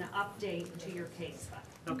 an update to your case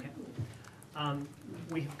file. Okay.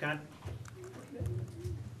 We've got,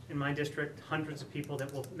 in my district, hundreds of people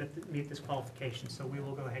that will meet this qualification, so we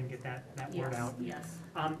will go ahead and get that word out. Yes.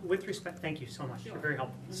 With respect, thank you so much, you're very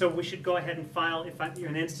helpful. So we should go ahead and file, if you're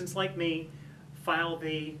in an instance like me, file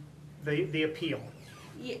the appeal.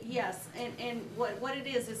 Yes, and what it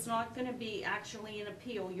is, it's not gonna be actually an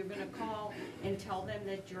appeal. You're gonna call and tell them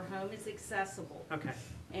that your home is accessible. Okay.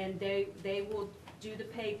 And they will do the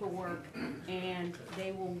paperwork, and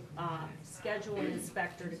they will schedule an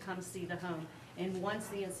inspector to come see the home. And once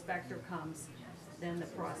the inspector comes, then the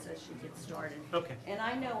process should get started. Okay. And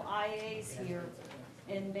I know IA's here,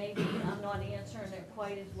 and maybe I'm not answering it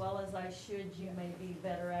quite as well as I should. You may be a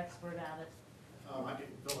better expert at it. I can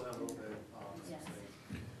fill it out a little bit. Yes.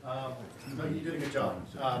 No, you did a good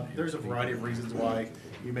job. There's a variety of reasons why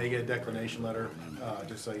you may get a declination letter,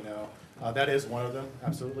 just so you know. That is one of them,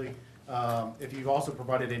 absolutely. If you've also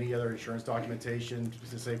provided any other insurance documentation,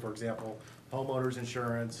 to say, for example, homeowner's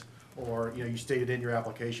insurance, or you stated in your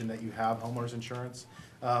application that you have homeowner's insurance,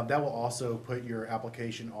 that will also put your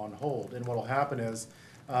application on hold. And what will happen is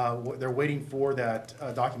they're waiting for that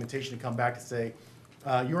documentation to come back to say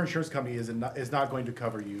your insurance company is not going to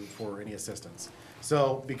cover you for any assistance.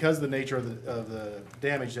 So because of the nature of the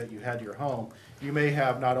damage that you had to your home, you may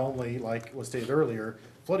have not only, like was stated earlier,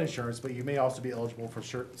 flood insurance, but you may also be eligible for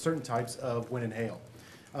certain types of wind and hail,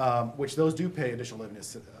 which those do pay additional living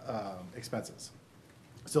expenses.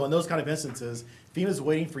 So in those kind of instances, FEMA's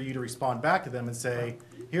waiting for you to respond back to them and say,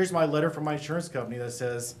 here's my letter from my insurance company that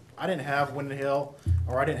says I didn't have wind and hail,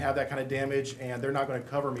 or I didn't have that kind of damage, and they're not going to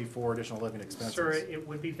cover me for additional living expenses. Sir, it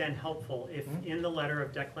would be then helpful if in the letter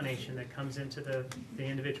of declination that comes into the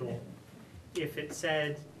individual, if it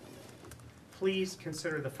said, please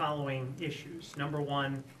consider the following issues. Number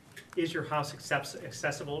one, is your house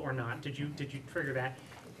accessible or not? Did you trigger that?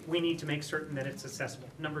 We need to make certain that it's accessible.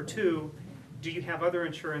 Number two, do you have other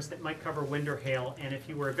insurance that might cover wind or hail? And if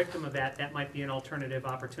you were a victim of that, that might be an alternative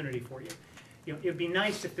opportunity for you. It would be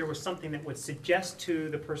nice if there was something that would suggest to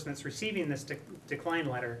the person that's receiving this decline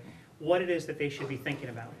letter what it is that they should be thinking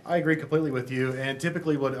about. I agree completely with you, and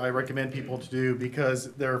typically what I recommend people to do,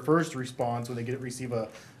 because their first response when they receive a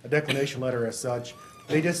declination letter as such,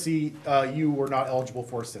 they just see you were not eligible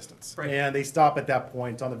for assistance. Right. And they stop at that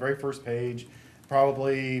point. It's on the very first page,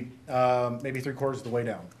 probably maybe 3/4 of the way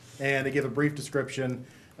down. And they give a brief description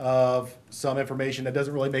of some information that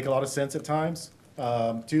doesn't really make a lot of sense at times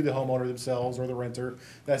to the homeowner themselves or the renter,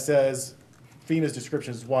 that says FEMA's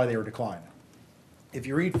description is why they were declined. If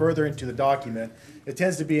you read further into the document, it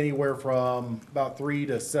tends to be anywhere from about 3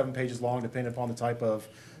 to 7 pages long, depending upon the type of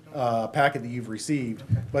packet that you've received,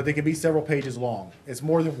 but they can be several pages long. It's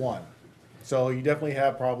more than one. So you definitely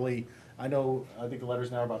have probably, I think the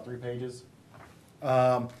letters now are about 3 pages.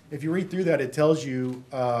 If you read through that, it tells you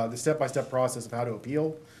the step-by-step process of how to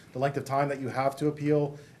appeal, the length of time that you have to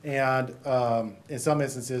appeal, and in some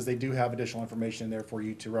instances, they do have additional information in there for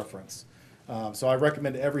you to reference. So I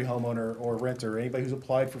recommend every homeowner or renter, anybody who's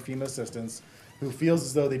applied for FEMA assistance, who feels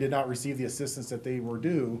as though they did not receive the assistance that they were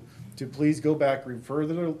due, to please go back, refer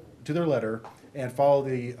to their letter, and follow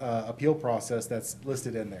the appeal process that's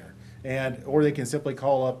listed in there. Or they can simply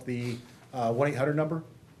call up the 1-800 number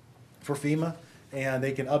for FEMA, and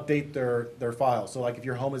they can update their file. So like if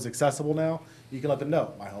your home is accessible now, you can let them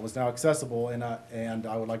know, my home is now accessible and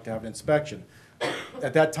I would like to have an inspection.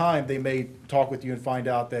 At that time, they may talk with you and find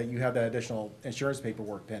out that you have that additional insurance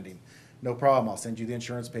paperwork pending. No problem, I'll send you the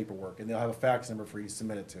insurance paperwork, and they'll have a fax number for you to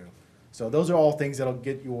submit it to. So those are all things that'll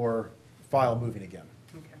get your file moving again.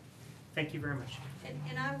 Okay, thank you very much.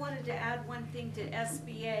 And I wanted to add one thing to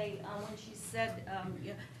SBA, when she said,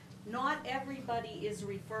 not everybody is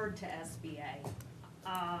referred to SBA.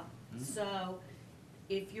 So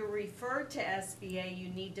if you're referred to SBA, you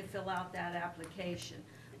need to fill out that application.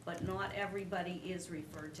 But not everybody is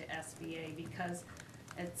referred to SBA, because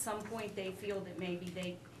at some point they feel that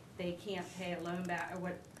maybe they can't pay a loan back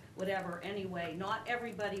or whatever. Anyway, not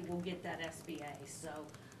everybody will get that SBA. So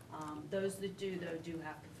those that do, though, do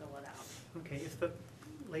have to fill it out. Okay, if the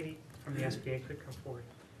lady from the SBA could come forward.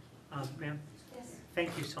 Ma'am? Yes.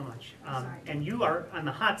 Thank you so much. Sorry. And you are on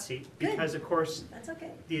the hot seat because, of course, That's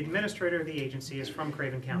okay. the administrator of the agency is from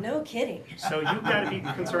Craven County. No kidding. So you've got to be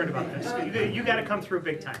concerned about this. You got to come through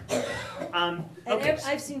big time. Okay.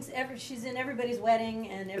 I've seen she's in everybody's wedding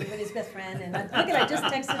and everybody's best friend, and I just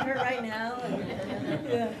texted her right now. And,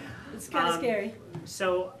 yeah, it's kind of scary.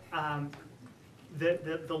 So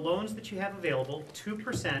the loans that you have available,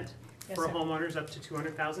 2% Yes, for sir. homeowners up to They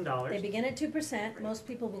 $200,000. begin at 2%. Most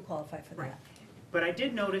people will qualify for that. But I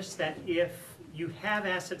did notice that if you have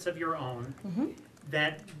assets of your own, Mhm.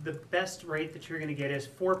 that the best rate that you're gonna get is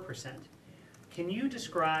 4%. Can you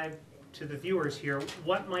describe to the viewers here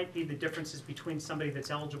what might be the differences between somebody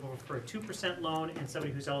that's eligible for a 2% loan and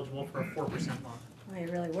somebody who's eligible for a 4% loan? Oh,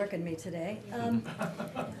 you're really working me today.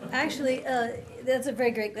 Actually, that's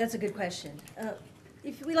a good question.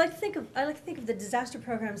 If we like to think of, I like to think of the disaster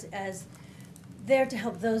programs as there to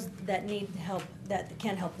help those that need help, that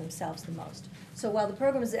can help themselves the most. So while the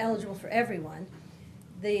program is eligible for everyone,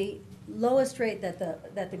 the lowest rate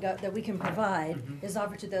that we can provide is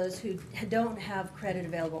offered to those who don't have credit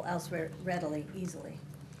available elsewhere readily, easily.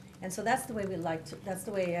 And so that's the way that's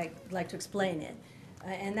the way I like to explain it.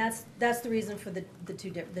 And that's the reason for the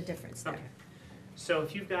difference there. Okay. So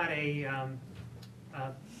if you've got a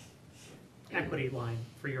equity line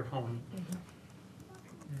for your home,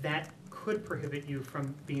 that could prohibit you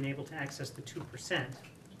from being able to access the 2%.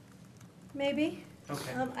 Maybe.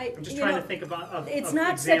 Okay. I'm just trying to think of It's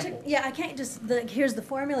not examples. such a, yeah, I can't just, here's the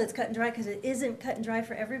formula, it's cut and dry, because it isn't cut and dry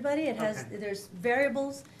for everybody. It has, Okay. there's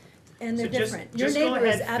variables, and they're So just- different. just Your go neighbor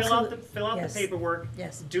is ahead, absolutely. fill out the paperwork.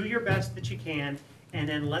 Yes. Do your best that you can, and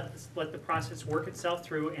then let the process work itself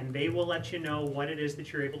through, and they will let you know what it is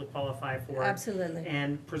that you're able to qualify for. Absolutely.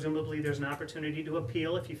 And presumably, there's an opportunity to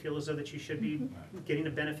appeal if you feel as though that you should be getting the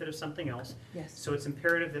benefit of something else. Yes. So it's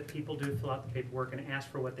imperative that people do fill out the paperwork and ask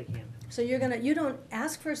for what they can. So you don't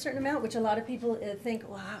ask for a certain amount, which a lot of people think,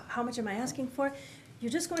 well, how much am I asking for? You're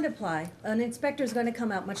just going to apply. An inspector is going to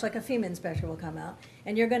come out, much like a FEMA inspector will come out,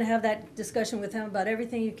 and you're going to have that discussion with them about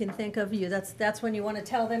everything you can think of. That's when you want to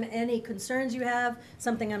tell them any concerns you have,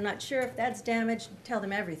 something I'm not sure if that's damaged, tell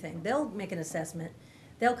them everything. They'll make an assessment.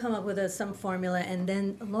 They'll come up with some formula, and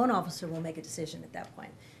then a loan officer will make a decision at that point.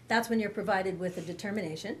 That's when you're provided with a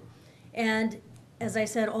determination. And as I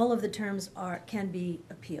said, all of the terms can be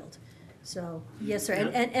appealed. So, yes, sir.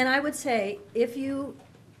 And I would say, if you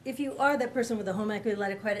are that person with a home equity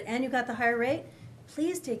line of credit and you got the higher rate,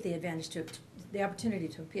 please take the the opportunity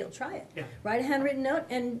to appeal. Try it. Yeah. Write a handwritten note,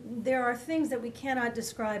 and there are things that we cannot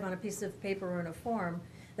describe on a piece of paper or in a form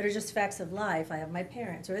that are just facts of life. I have my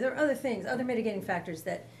parents, or there are other things, other mitigating factors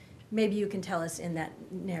that maybe you can tell us in that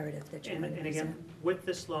narrative that you're going to And again, with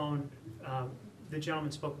this loan, the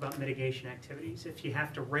gentleman spoke about mitigation activities. If you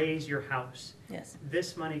have to raise your house, Yes.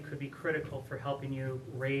 this money could be critical for helping you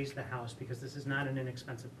raise the house, because this is not an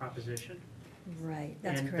inexpensive proposition. Right,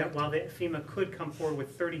 that's And correct. that while the FEMA could come forward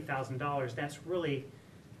with $30,000, that's really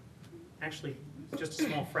actually just a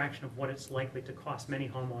small fraction of what it's likely to cost many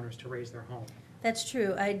homeowners to raise their home. That's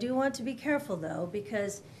true. I do want to be careful, though,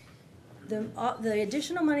 because the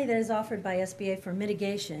additional money that is offered by SBA for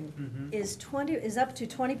mitigation is up to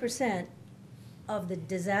 20% of the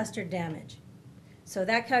disaster damage. So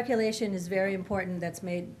that calculation is very important. That's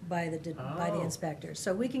made by the inspector.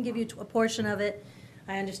 So we can give you a portion of it.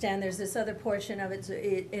 I understand there's this other portion of it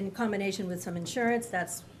in combination with some insurance.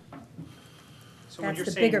 That's So when you're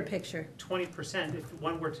the saying bigger picture. 20%, if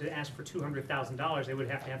one were to ask for $200,000, they would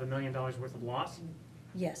have to have $1 million worth of loss?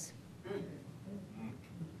 Yes.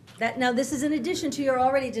 Now, this is in addition to your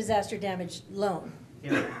already disaster damage loan.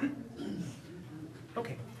 Yeah.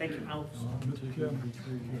 Okay, thank you. I'll.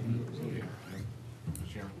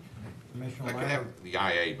 Commissioner I can Lamb? have the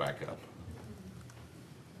IA back up.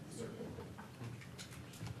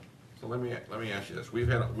 So let me ask you this. We've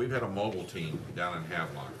had a mobile team down in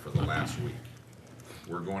Havelock for the last week.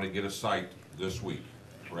 We're going to get a site this week,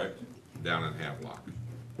 correct? Down in Havelock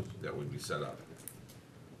that would be set up.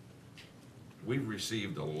 We've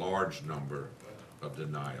received a large number of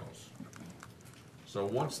denials. So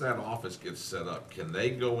once that office gets set up, can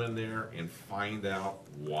they go in there and find out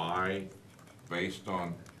why, based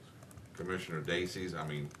on Commissioner Dacey's,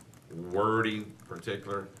 wording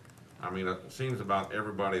particular? It seems about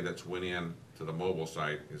everybody that's went in to the mobile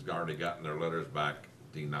site has already gotten their letters back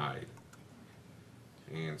denied.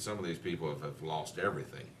 And some of these people have lost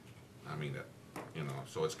everything.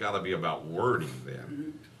 So it's gotta be about wording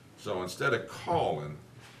then. So instead of calling,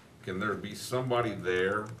 can there be somebody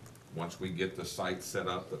there, once we get the site set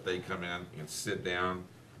up, that they come in and sit down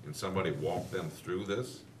and somebody walk them through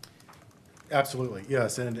this? Absolutely,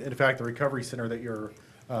 yes, and in fact, the recovery center that you're,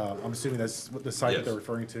 I'm assuming that's what the site that they're Yes.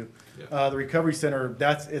 referring to. Yeah. The recovery center,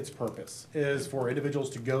 that's its purpose, is for individuals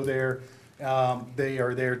to go there. They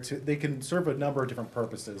are there they can serve a number of different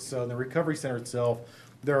purposes. So in the recovery center itself,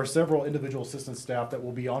 there are several individual assistance staff that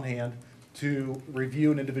will be on hand to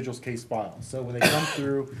review an individual's case file. So when they come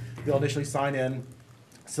through, they'll initially sign in,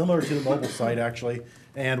 similar to the mobile site actually,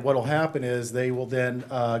 and what will happen is they will then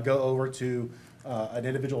go over to an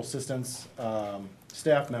individual assistance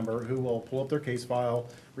staff member who will pull up their case file,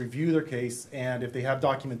 review their case, and if they have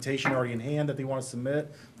documentation already in hand that they want to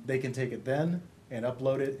submit, they can take it then and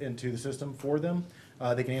upload it into the system for them.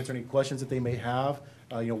 They can answer any questions that they may have.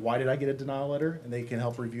 Why did I get a denial letter? And they can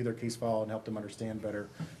help review their case file and help them understand better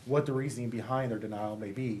what the reasoning behind their denial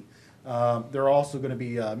may be. There are also going to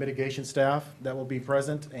be mitigation staff that will be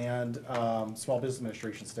present and small business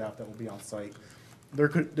administration staff that will be on site. There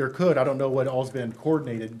could, I don't know what all's been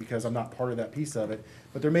coordinated because I'm not part of that piece of it,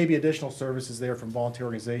 but there may be additional services there from volunteer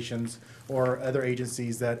organizations or other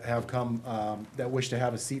agencies that have come, that wish to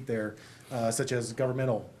have a seat there, such as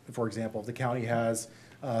governmental, for example. If the county has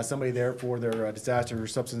somebody there for their disaster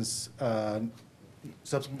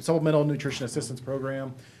supplemental nutrition assistance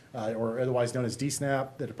program, or otherwise known as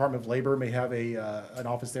DSNAP, the Department of Labor may have an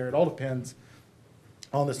office there. It all depends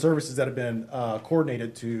on the services that have been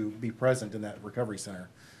coordinated to be present in that recovery center.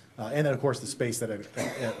 And then, of course, the space that it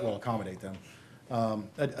will accommodate them.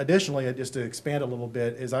 Additionally, just to expand a little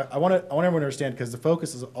bit, is I want everyone to understand, because the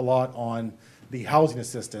focus is a lot on the housing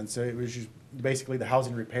assistance, which is basically the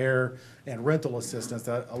housing repair and rental assistance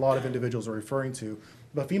that a lot of individuals are referring to.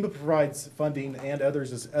 But FEMA provides funding and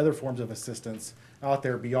other forms of assistance out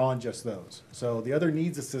there beyond just those. So the other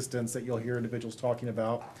needs assistance that you'll hear individuals talking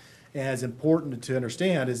about, and it's important to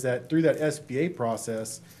understand, is that through that SBA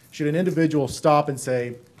process, should an individual stop and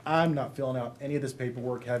say, I'm not filling out any of this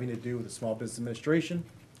paperwork having to do with the Small Business Administration,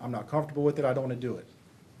 I'm not comfortable with it, I don't want to do it.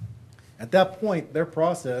 At that point, their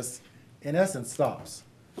process, in essence, stops.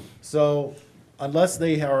 So unless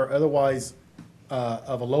they are otherwise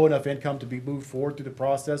of a low enough income to be moved forward through the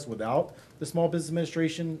process without the Small Business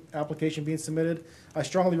Administration application being submitted, I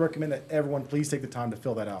strongly recommend that everyone please take the time to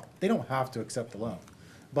fill that out. They don't have to accept the loan,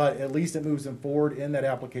 but at least it moves them forward in that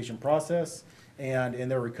application process and in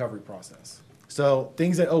their recovery process. So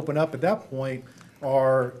things that open up at that point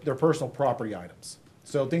are their personal property items.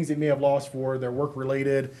 So things they may have lost for their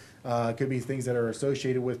work-related, could be things that are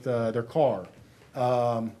associated with their car.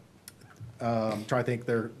 Trying to think,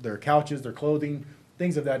 their couches, their clothing,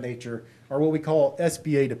 things of that nature are what we call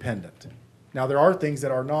SBA dependent. Now, there are things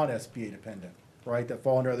that are non-SBA dependent, right, that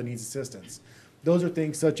fall under other needs assistance. Those are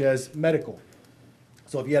things such as medical.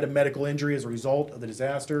 So if you had a medical injury as a result of the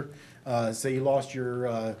disaster, say you lost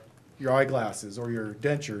your eyeglasses or your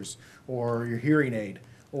dentures or your hearing aid,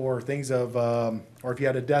 or things of, or if you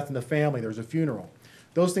had a death in the family, there's a funeral.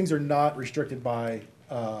 Those things are not restricted by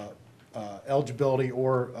eligibility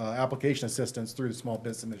or application assistance through the Small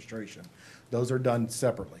Business Administration. Those are done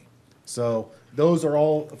separately. So those are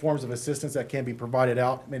all forms of assistance that can be provided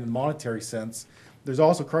out in a monetary sense. There's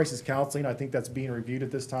also crisis counseling. I think that's being reviewed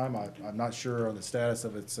at this time. I'm not sure on the status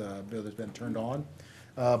of its bill that's been turned on.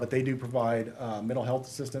 But they do provide mental health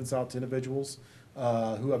assistance out to individuals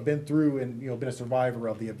who have been through and been a survivor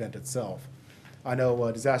of the event itself. I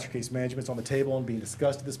know disaster case management's on the table and being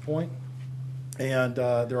discussed at this point. And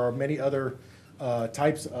there are many other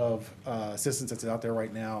types of assistance that's out there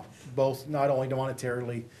right now, both not only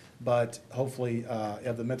monetarily, but hopefully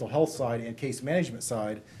of the mental health side and case management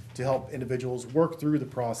side to help individuals work through the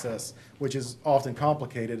process, which is often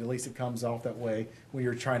complicated. At least it comes off that way when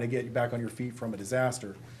you're trying to get back on your feet from a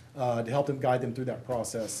disaster, to help them guide them through that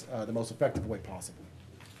process the most effective way possible.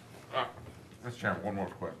 Mr. Chairman, one more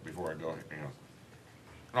question before I go.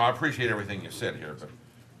 No, I appreciate everything you said here, but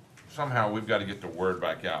somehow we've got to get the word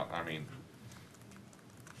back out. I mean,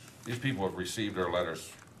 these people have received their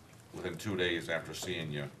letters within 2 days after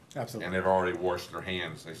seeing you. Absolutely. And they've already washed their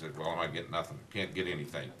hands. They said, well, I might get nothing, can't get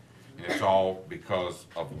anything. And it's all because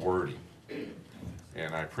of wording.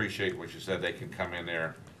 And I appreciate what you said. They can come in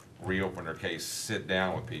there, reopen their case, sit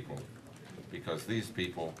down with people, because these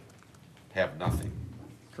people have nothing.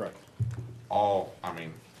 Correct.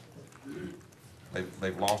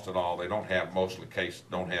 They've lost it all. They don't have, most of the case,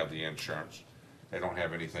 don't have the insurance. They don't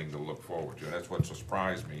have anything to look forward to. And that's what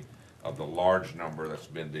surprised me of the large number that's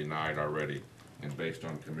been denied already. And based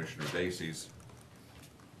on Commissioner Dacey's,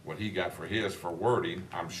 what he got for his for wording,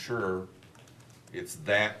 I'm sure it's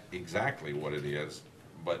that exactly what it is,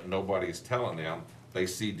 but nobody's telling them. They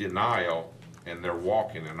see denial and they're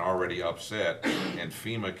walking and already upset, and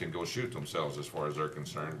FEMA can go shoot themselves as far as they're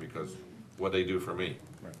concerned, because what they do for me,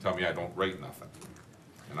 tell me I don't rate nothing,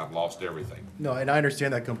 and I've lost everything. No, and I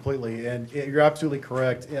understand that completely, and you're absolutely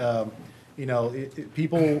correct.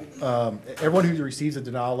 People, everyone who receives a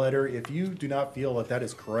denial letter, if you do not feel that that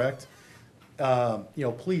is correct,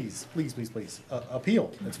 please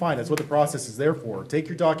appeal. It's fine. That's what the process is there for. Take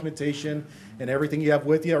your documentation and everything you have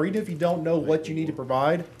with you, or even if you don't know what you need to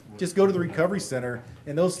provide, just go to the recovery center,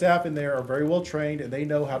 and those staff in there are very well trained, and they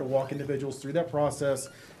know how to walk individuals through that process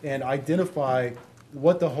and identify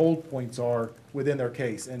what the hold points are within their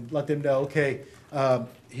case, and let them know, okay,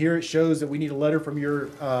 here it shows that we need a letter from your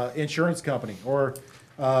insurance company, or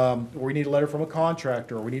we need a letter from a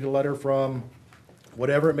contractor, or we need a letter from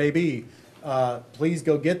whatever it may be. Please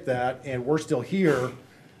go get that, and we're still here.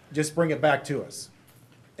 Just bring it back to us.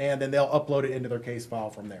 And then they'll upload it into their case file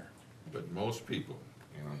from there. But most people,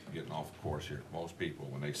 and I'm getting off course here, most people,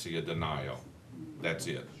 when they see a denial, that's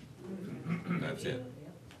it. That's it.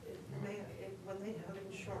 When they have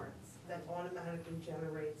insurance, that automatically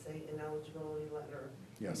generates an ineligibility letter.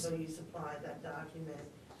 Yes. So you supply that document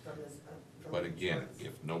from this. But again,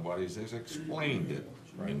 if nobody's has explained it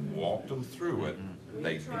and walked them through it,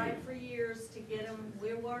 they We've tried for years to get them,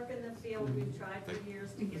 we're working the field, we've tried for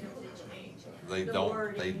years to get them to change. They the don't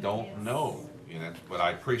wording. know. You know, but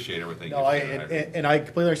I appreciate everything. No, you said. and I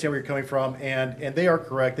completely understand where you're coming from, and they are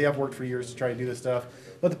correct. They have worked for years to try to do this stuff.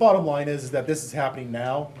 But the bottom line is that this is happening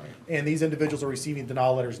now, and these individuals are receiving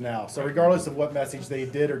denial letters now. So regardless of what message they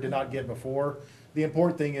did or did not get before, the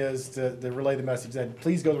important thing is to relay the message that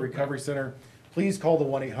please go to the recovery center, please call the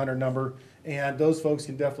 1-800 number, and those folks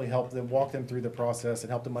can definitely help them, walk them through the process and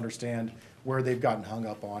help them understand where they've gotten hung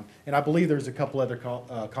up on. And I believe there's a couple other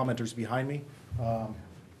commenters behind me.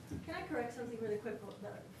 Can I correct something really quick?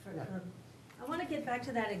 I want to get back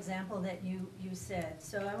to that example that you said.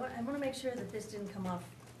 So I want to make sure that this didn't come off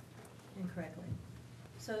incorrectly.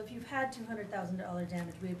 So if you've had $200,000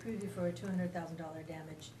 damage, we approve you for a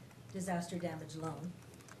 $200,000 disaster damage loan,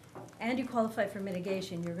 and you qualify for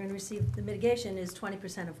mitigation, you're going to receive, the mitigation is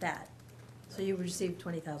 20% of that. So you would receive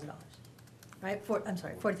 $20,000, right? I'm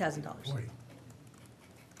sorry, $40,000.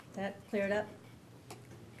 That cleared up?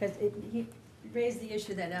 Because he raised the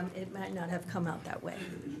issue that it might not have come out that way.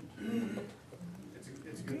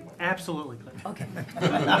 Absolutely. Okay.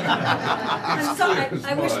 I'm sorry,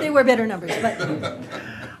 I wish they were better numbers, but.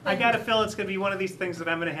 I got to feel it's going to be one of these things that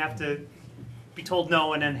I'm going to have to be told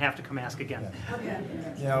no and then have to come ask again. Okay.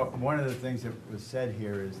 You know, one of the things that was said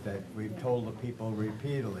here is that we've told the people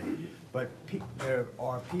repeatedly, but there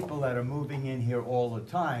are people that are moving in here all the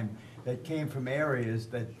time that came from areas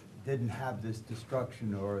that didn't have this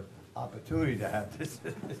destruction or opportunity to have this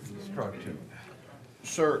destruction.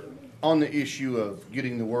 Sir, on the issue of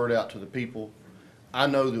getting the word out to the people, I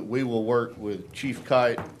know that we will work with Chief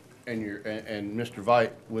Kite and Mr.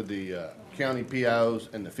 Veit with the county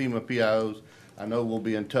PIOs and the FEMA PIOs. I know we'll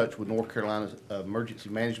be in touch with North Carolina's emergency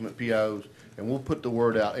management PIOs, and we'll put the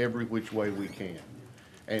word out every which way we can.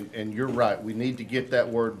 And you're right, we need to get that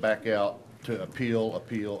word back out to appeal,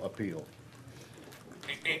 appeal, appeal.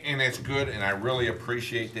 And it's good, and I really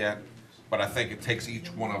appreciate that, but I think it takes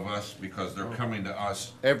each one of us, because they're coming to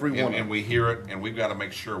us. Every one. And we hear it, and we've got to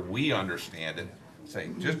make sure we understand it. Say,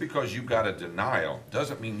 just because you got a denial,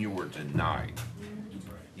 doesn't mean you were denied.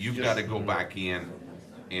 You've got to go back in,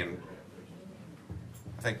 and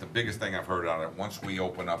I think the biggest thing I've heard on it, once we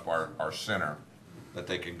open up our center, that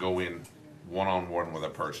they can go in one-on-one with a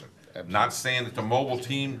person. Not saying that the mobile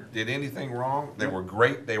team did anything wrong. They were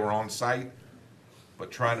great, they were on site, but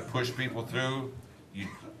trying to push people through,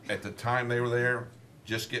 at the time they were there,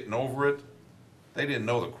 just getting over it, they didn't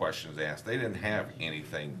know the questions asked. They didn't have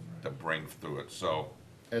anything to bring through it, so.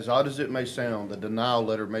 As odd as it may sound, the denial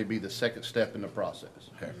letter may be the second step in the process.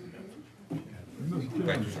 Okay.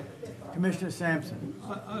 Thank you. Commissioner Sampson.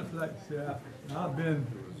 I'd like to say, I've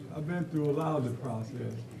been through a lot of the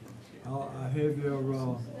process. I had their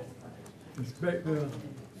inspector.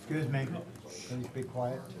 Excuse me, please be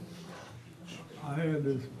quiet. I had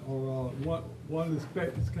this, one of the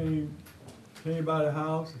inspectors came by the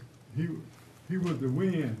house. He was the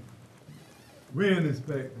wind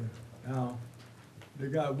inspector. Now, they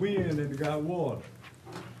got wind and they got water.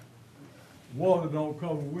 Water don't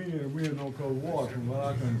cover wind, and wind don't cover water, from what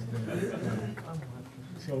I can understand.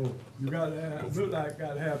 So you gotta have, look like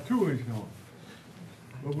gotta have two insurance.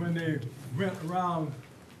 But when they went around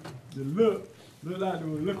to look like they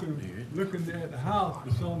were looking at the house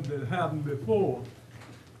for something that happened before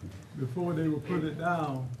they would put it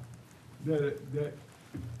down, that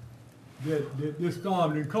this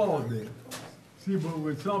storm didn't cause that. See, but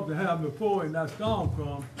when something happened before and that storm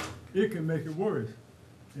comes, it can make it worse.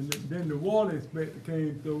 And then the water inspector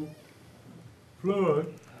came through,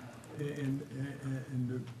 flood, and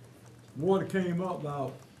the water came up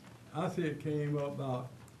about, I say it came up about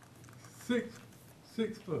six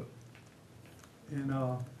foot. And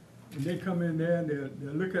they come in there and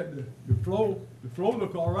they look at the flow. The flow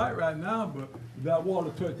look all right now, but if that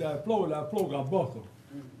water touched that flow got buckled.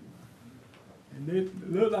 And they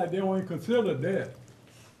look like they don't even consider that.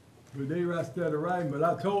 but they rest that right. But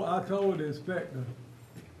I told the inspector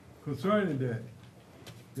concerning that,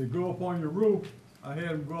 they go up on your roof. I had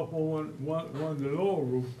them go up on one of the lower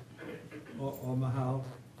roofs of my house,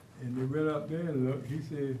 and they went up there and looked. He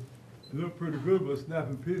said, it looked pretty good, but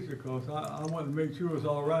snapping picture, cause I want to make sure it's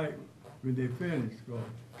all right when they finish. Cause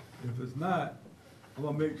if it's not, I'm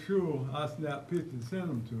gonna make sure I snap pictures and send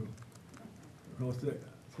them to them.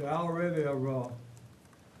 Because I already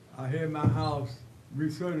I had my house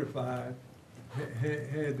recertified,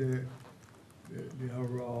 had the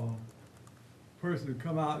person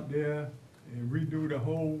come out there and redo the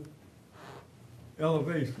whole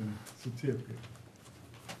elevation certificate.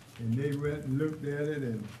 And they went and looked at it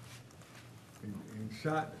and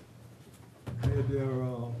shot, had their,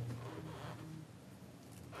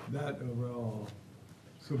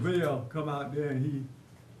 surveyor come out there and he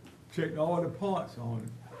checked all the parts on it.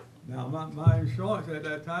 Now, my insurance at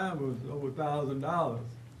that time was over $1,000.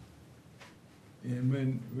 And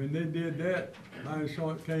when they did that, my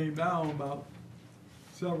insurance came down about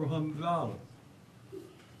several $100s.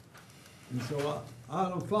 And so I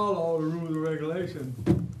don't follow all the rules and regulations.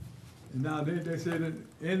 And now they say that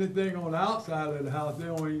anything on the outside of the house, they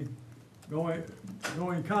don't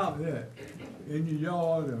even count that. In your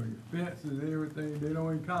yard or your fences and everything, they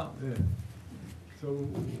don't even count that. So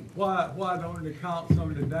why don't they count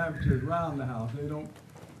some of the damages around the house? They don't,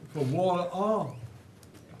 for water or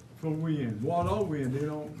for wind. Water or wind, they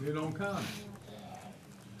don't count it.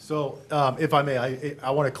 So, if I may,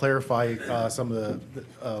 I want to clarify some of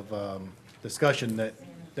the discussion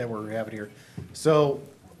that we're having here. So,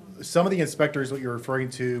 some of the inspectors, what you're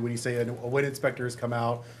referring to when you say a wind inspector has come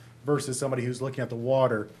out versus somebody who's looking at the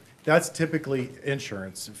water, that's typically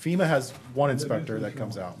insurance. FEMA has one inspector that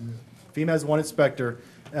comes out. FEMA has one inspector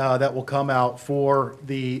that will come out for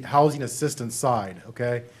the housing assistance side,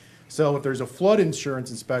 okay? So if there's a flood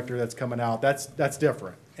insurance inspector that's coming out, that's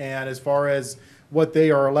different. And as far as what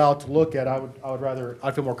they are allowed to look at,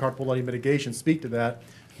 I feel more comfortable letting mitigation speak to that.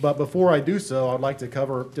 But before I do so, I'd like to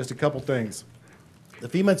cover just a couple things. The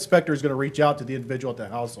FEMA inspector is going to reach out to the individual at the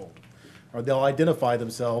household, or they'll identify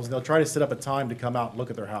themselves, and they'll try to set up a time to come out and look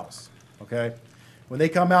at their house, okay? When they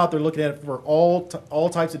come out, they're looking at it for all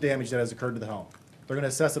types of damage that has occurred to the home. They're going to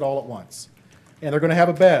assess it all at once. And they're going to have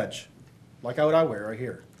a badge, like what I wear right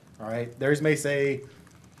here, all right? Theirs may say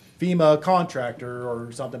FEMA contractor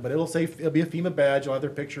or something, but it'll be a FEMA badge. It'll have their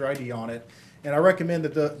picture ID on it. And I recommend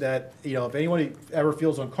that if anyone ever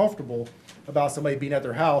feels uncomfortable about somebody being at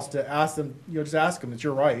their house, to ask them, just ask them, it's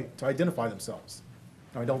your right to identify themselves.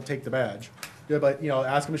 I mean, don't take the badge, but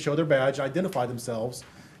ask them to show their badge, identify themselves,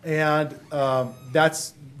 and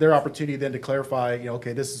that's their opportunity then to clarify,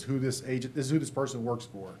 okay, this is who this person works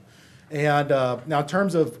for. And now, in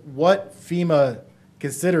terms of what FEMA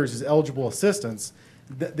considers as eligible assistance,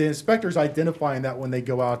 the inspector's identifying that when they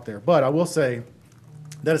go out there. But I will say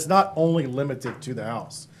that it's not only limited to the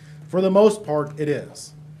house. For the most part, it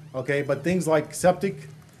is. Okay, but things like septic,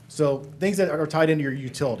 so things that are tied into your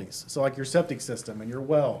utilities, so like your septic system and your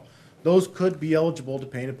well, those could be eligible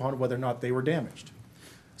depending upon whether or not they were damaged.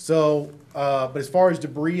 So, but as far as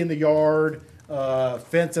debris in the yard,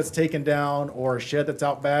 fence that's taken down, or a shed that's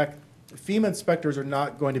out back, FEMA inspectors are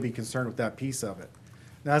not going to be concerned with that piece of it.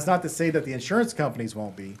 Now, that's not to say that the insurance companies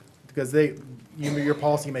won't be, because your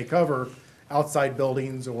policy may cover outside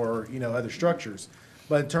buildings or other structures.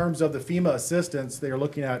 But in terms of the FEMA assistance, they are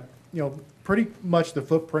looking at pretty much the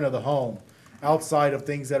footprint of the home outside of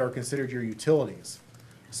things that are considered your utilities.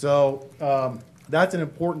 So that's an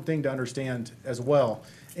important thing to understand as well.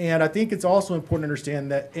 And I think it's also important to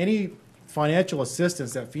understand that any financial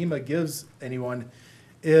assistance that FEMA gives anyone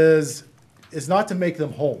is not to make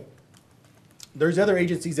them whole. There's other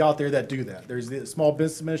agencies out there that do that. There's the Small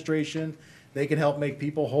Business Administration. They can help make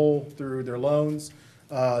people whole through their loans.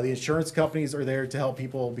 The insurance companies are there to help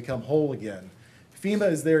people become whole again. FEMA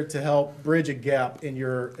is there to help bridge a gap in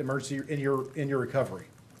your emergency, in your recovery.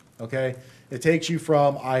 Okay, it takes you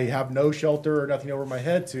from I have no shelter or nothing over my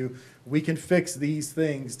head to we can fix these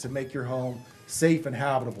things to make your home safe and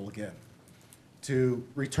habitable again, to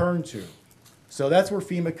return to. So that's where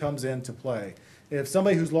FEMA comes into play. If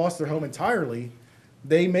somebody who's lost their home entirely,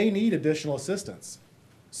 they may need additional assistance.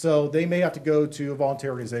 So they may have to go to a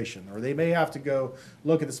voluntary organization, or they may have to go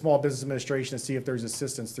look at the Small Business Administration to see if there's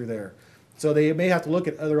assistance through there. So they may have to look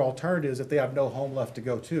at other alternatives if they have no home left to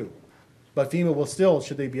go to. But FEMA will still,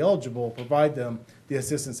 should they be eligible, provide them the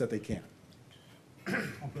assistance that they can.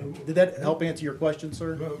 Did that help answer your question,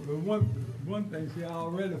 sir? But one thing, see, I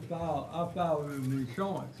filed with the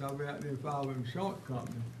insurance. I went out there and filed with the insurance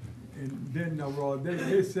company. And then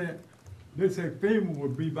they said FEMA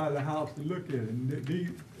would be by the house to look at it. And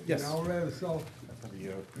Yes. And I already saw, That's gonna be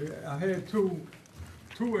you. I had two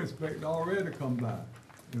inspectors already come by.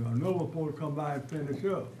 You know, another supposed to come by and finish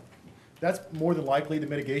up. That's more than likely the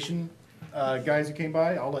mitigation guys who came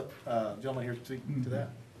by. I'll let gentleman here speak to that.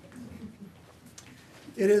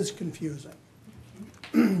 It is confusing.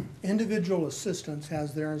 Individual assistance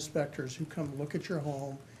has their inspectors who come look at your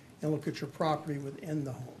home and look at your property within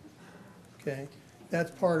the home. Okay?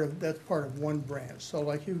 That's part of one branch. So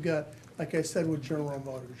like you've got, like I said with General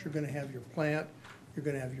Motors, you're gonna have your plant, you're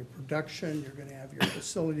gonna have your production, you're gonna have your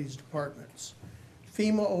facilities departments.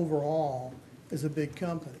 FEMA overall is a big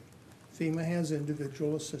company. FEMA has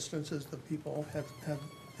individual assistants, as the people have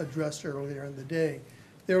addressed earlier in the day.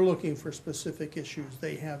 They're looking for specific issues.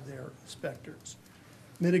 They have their inspectors.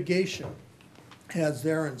 Mitigation has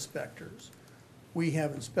their inspectors. We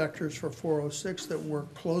have inspectors for 406 that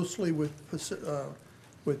work closely with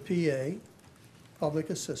PA,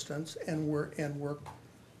 public assistance, and work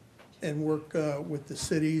with the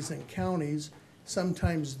cities and counties.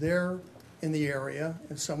 Sometimes they're in the area,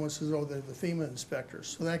 and someone says, oh, they're the FEMA inspectors.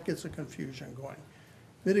 So that gets a confusion going.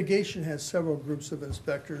 Mitigation has several groups of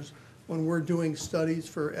inspectors. When we're doing studies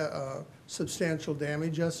for substantial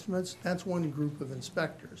damage estimates, that's one group of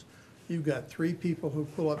inspectors. You've got 3 people who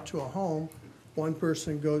pull up to a home. One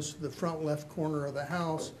person goes to the front left corner of the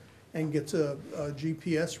house and gets a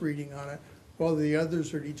GPS reading on it, while the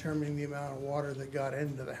others are determining the amount of water that got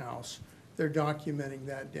into the house. They're documenting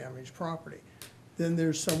that damaged property. Then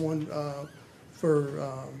there's someone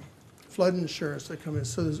for flood insurance that come in.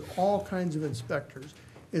 So there's all kinds of inspectors.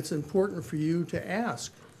 It's important for you to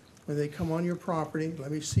ask when they come on your property,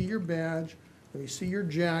 let me see your badge, let me see your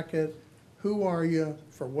jacket, who are you,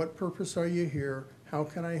 for what purpose are you here, how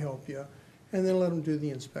can I help you? And then let them do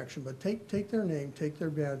the inspection. But take their name, take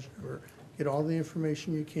their badge number, get all the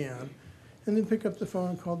information you can, and then pick up the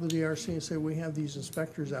phone and call the DRC and say, we have these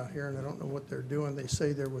inspectors out here and I don't know what they're doing. They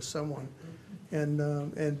say there was someone. And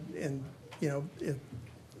you know, if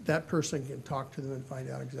that person can talk to them and find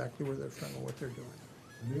out exactly where they're from and what they're doing.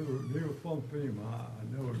 They were from FEMA,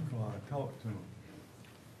 I know it because I talked to them.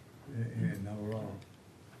 And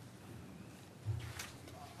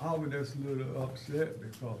I was just a little upset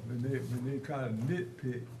because when they try to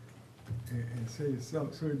nitpick and say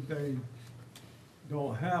some certain things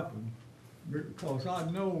don't happen, because I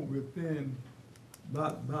know within,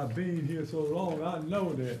 by being here so long, I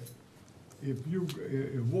know that if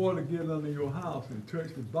water get under your house and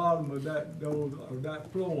touch the bottom of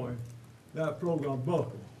that flooring, that floor gonna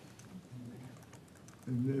buckle.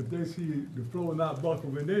 And if they see the floor not buckle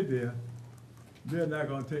when they're there, they're not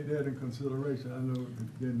gonna take that in consideration. I know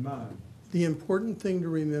they didn't mind. The important thing to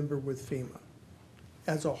remember with FEMA,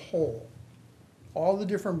 as a whole, all the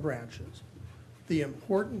different branches, the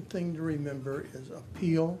important thing to remember is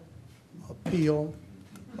appeal, appeal,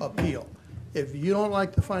 appeal. If you don't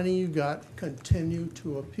like the finding you got, continue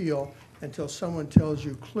to appeal until someone tells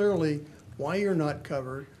you clearly why you're not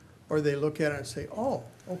covered, or they look at it and say, oh,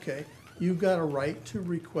 okay, you've got a right to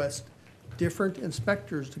request different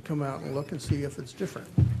inspectors to come out and look and see if it's different.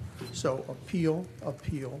 So appeal,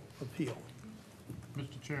 appeal, appeal.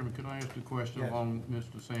 Mr. Chairman, could I ask a question Yes. along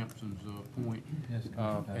Mr. Sampson's point? Yes,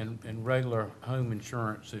 Commissioner. In regular home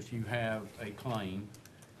insurance, if you have a claim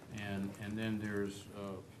and then there's,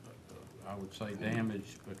 I would say,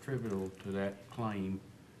 damage attributable to that claim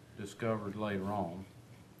discovered later on,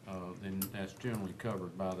 then that's generally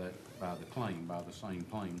covered by the claim, by the same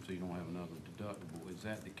claim, so you don't have another deductible. Is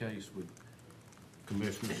that the case with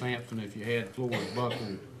Commissioner Sampson? If you had floors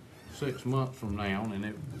buckled 6 months from now and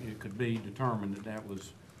it could be determined that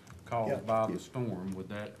was caused by the storm, would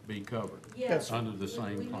that be covered? Yes. Under the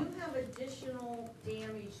same When claim? you have additional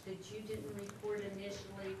damage that you didn't report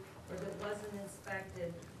initially or that wasn't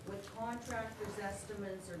inspected, with contractor's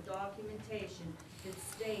estimates or documentation that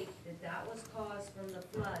state that that was caused from the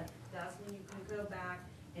flood, that's when you can go back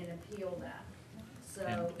and appeal that. So,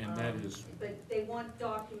 And that is, but they want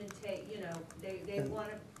they want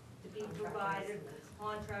it to be provided,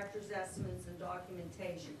 contractor's estimates and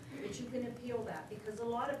documentation. But you can appeal that, because a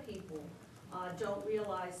lot of people don't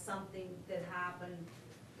realize something that happened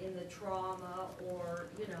in the trauma or,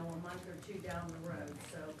 a month or two down the road.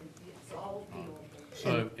 So it's all appealable.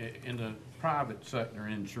 so in the private sector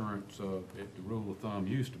insurance, the rule of thumb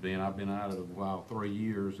used to be, and I've been out of it a while, 3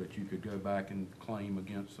 years, that you could go back and claim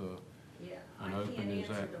against Yeah, an I open. can't Is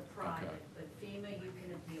answer that the private, okay? but FEMA, you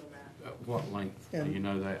can appeal that. What length? Do you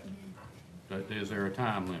know that? Is there a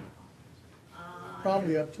time limit?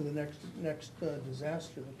 Probably up to the next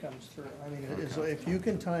disaster that comes through. I mean, if you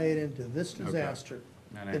can tie it into this disaster,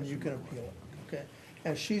 That then you answers can my appeal it, okay?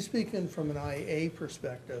 And she's speaking from an IA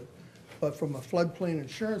perspective. But from a floodplain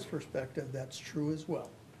insurance perspective, that's true as well.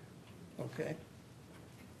 Okay?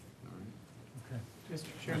 Mr.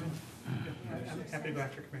 Chairman, I'm happy to go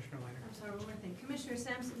after Commissioner Leonard. I'm sorry, one more thing. Commissioner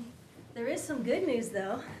Sampson, there is some good news,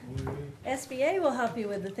 though. SBA will help you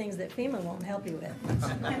with the things that FEMA won't help you with.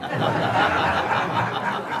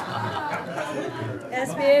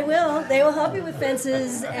 SBA will. They will help you with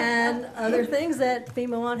fences and other things that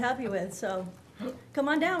FEMA won't help you with, so come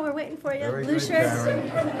on down, we're waiting for you. Very Blue good, shirts.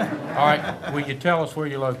 All right, will you tell us where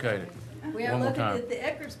you're located? We are One more located time. at the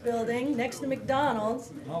Eckert's Building, next to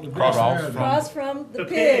McDonald's, Across from. across from the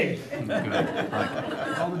pig. Good, thank you.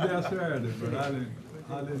 I was there Saturday, but I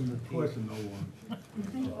didn't question no one.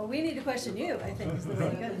 Well, we need to question you, I think, is the way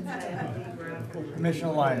to go.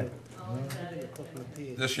 Commissioner Leonard.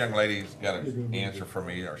 This young lady's got an answer for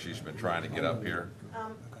me, or she's been trying to get up here.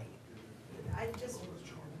 I just,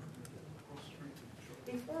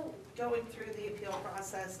 before going through the appeal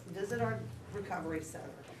process, visit our recovery center,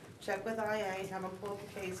 check with IA, have them pull up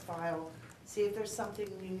the case file, see if there's something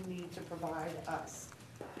you need to provide us.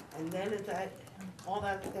 And then if all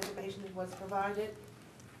that information was provided,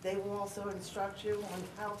 they will also instruct you on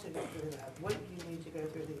how to go through that, what you need to go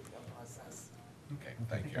through the appeal process. Okay,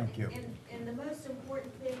 thank you. Thank you. And the most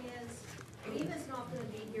important thing is, FEMA's not gonna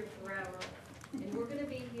be here forever, and we're gonna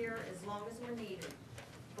be here as long as we're needed.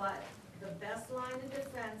 But the best line of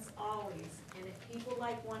defense always, and if people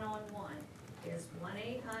like one-on-one, is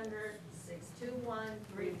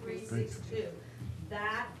 1-800-621-3362.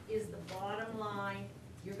 That is the bottom line.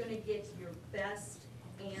 You're gonna get your best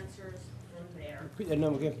answers from there. Repeat that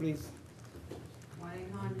number again, please.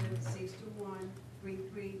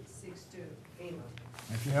 1-800-621-3362.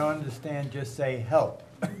 If you don't understand, just say help.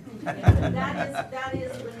 That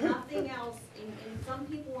is when nothing else, and some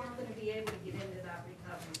people aren't gonna be able to get into that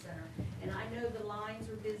recovery center. And I know the lines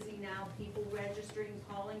are busy now, people registering,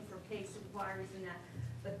 calling for case inquiries and that,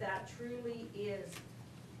 but that truly is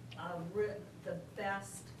the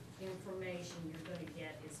best information you're gonna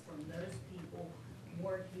get is from those people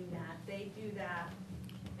working that. They do that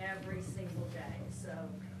every single day, so,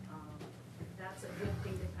 that's a good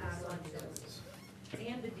thing to pass on to us.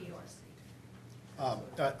 And the DRC.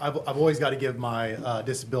 I've always got to give my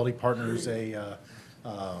disability partners a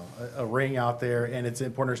ring out there, and it's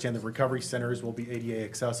important to understand that recovery centers will be ADA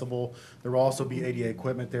accessible. There will also be ADA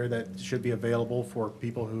equipment there that should be available for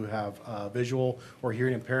people who have visual or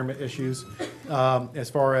hearing impairment issues.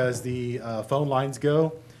 As far as the phone lines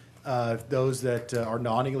go, those that are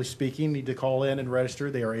non-English speaking need to call in and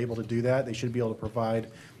register. They are able to do that. They should be able to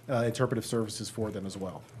provide interpretive services for them as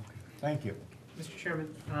well. Thank you. Mr. Chairman,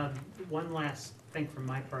 one last thing from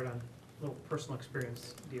my part on a little personal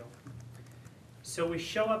experience deal. So we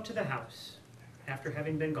show up to the house after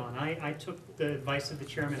having been gone. I took the advice of the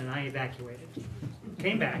chairman and I evacuated.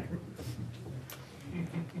 Came back.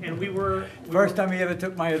 And we were First time he ever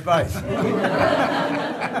took my advice.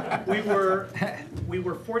 we were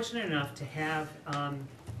fortunate enough to have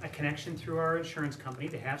a connection through our insurance company,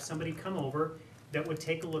 to have somebody come over that would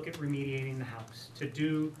take a look at remediating the house,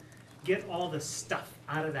 to get all the stuff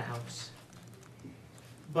out of the house.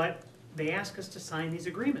 But they ask us to sign these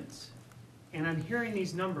agreements. And I'm hearing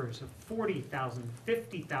these numbers of $40,000,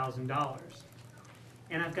 $50,000.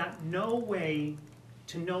 And I've got no way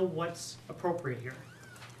to know what's appropriate here.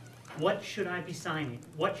 What should I be signing?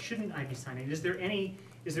 What shouldn't I be signing? Is there any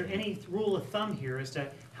rule of thumb here as to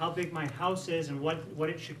how big my house is and what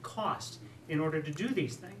it should cost in order to do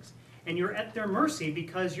these things? And you're at their mercy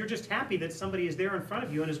because you're just happy that somebody is there in front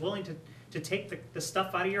of you and is willing to take the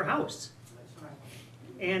stuff out of your house.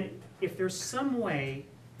 And if there's some way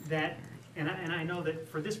that, and I know that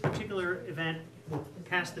for this particular event, we'll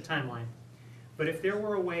pass the timeline, but if there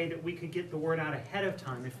were a way that we could get the word out ahead of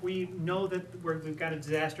time, if we know that we've got a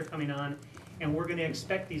disaster coming on, and we're gonna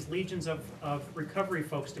expect these legions of recovery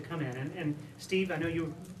folks to come in, and Steve, I know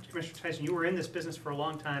you, Commissioner Tyson, you were in this business for a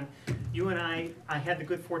long time. You and I had the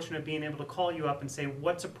good fortune of being able to call you up and say,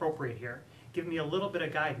 what's appropriate here? Give me a little bit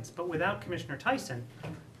of guidance. But without Commissioner Tyson,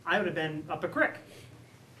 I would have been up a creek.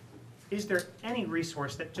 Is there any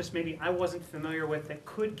resource that just maybe I wasn't familiar with that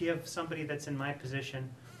could give somebody that's in my position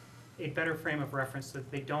a better frame of reference so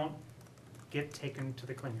that they don't get taken to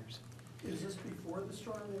the cleaners? Is this before the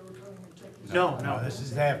storm they were trying to take? No, this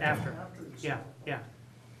is after. After. Yeah.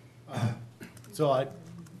 So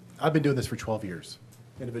I've been doing this for 12 years,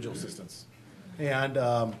 individual assistance. And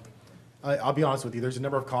I'll be honest with you, there's a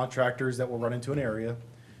number of contractors that will run into an area.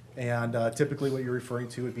 And typically what you're referring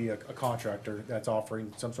to would be a contractor that's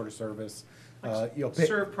offering some sort of service.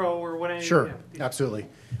 Servpro or whatever. Sure, absolutely.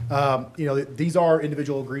 These are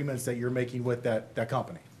individual agreements that you're making with that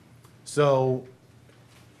company. So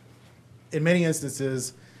in many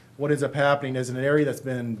instances, what ends up happening is in an area that's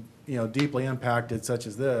been, deeply impacted, such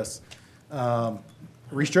as this,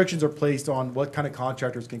 restrictions are placed on what kind of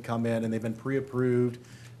contractors can come in, and they've been pre-approved.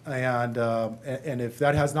 And if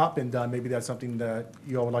that has not been done, maybe that's something that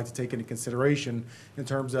you all would like to take into consideration in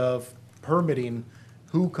terms of permitting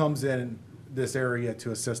who comes in this area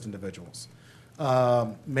to assist individuals.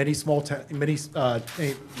 Many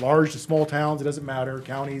large to small towns, it doesn't matter,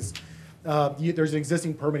 counties, there's an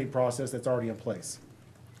existing permitting process that's already in place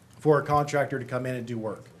for a contractor to come in and do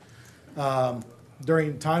work.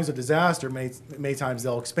 During times of disaster, many times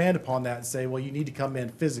they'll expand upon that and say, well, you need to come in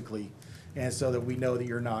physically, and so that we know that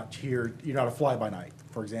you're not here, you're not a fly-by-night,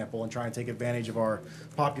 for example, and try and take advantage of our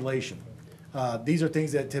population. These are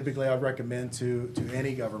things that typically I recommend to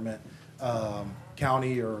any government,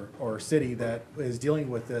 county or city that is dealing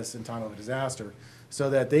with this in time of a disaster,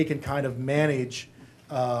 so that they can kind of manage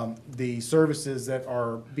the services that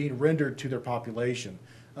are being rendered to their population.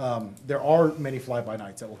 There are many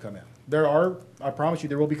fly-by-nights that will come in. I promise you,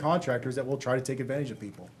 there will be contractors that will try to take advantage of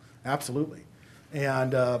people. Absolutely.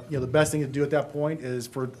 And, the best thing to do at that point is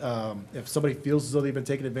if somebody feels as though they've been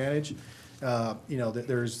taken advantage,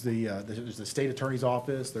 there's the state attorney's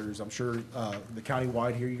office. I'm sure, the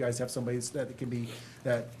county-wide here, you guys have somebody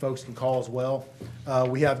that folks can call as well.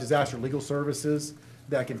 We have disaster legal services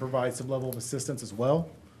that can provide some level of assistance as well.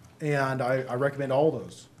 And I recommend all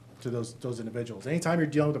those to those individuals. Anytime you're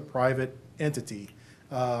dealing with a private entity,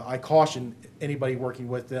 I caution anybody working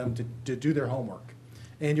with them to do their homework.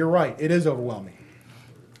 And you're right, it is overwhelming.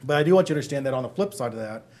 But I do want you to understand that on the flip side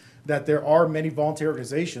of that there are many volunteer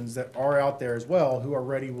organizations that are out there as well who are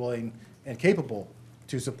ready, willing, and capable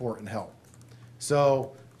to support and help.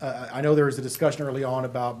 So I know there was a discussion early on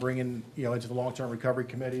about bringing, into the long-term recovery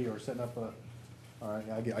committee or setting up all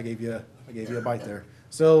right, I gave you a bite there.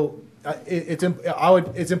 So it's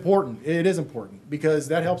important. It is important because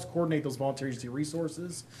that helps coordinate those volunteer agency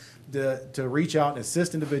resources to reach out and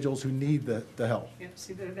assist individuals who need the help. Yeah,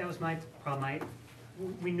 see, that was my problem.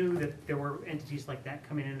 We knew that there were entities like that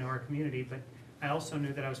coming into our community, but I also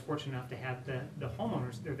knew that I was fortunate enough to have the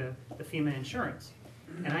homeowners, the FEMA insurance.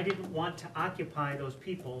 And I didn't want to occupy those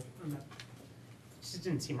people. It just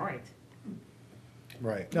didn't seem right.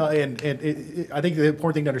 Right. No, and I think the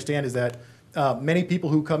important thing to understand is that many people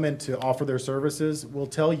who come in to offer their services will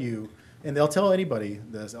tell you, and they'll tell anybody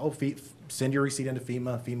this, send your receipt into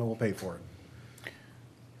FEMA, FEMA will pay for it.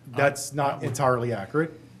 That's not entirely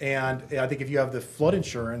accurate. And I think if you have the flood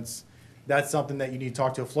insurance, that's something that you need to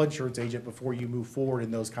talk to a flood insurance agent before you move forward in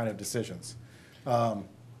those kind of decisions. I'm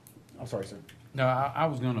sorry, sir. No, I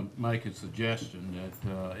was going to make a suggestion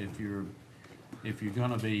that if you're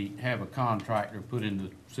going to have a contractor put in the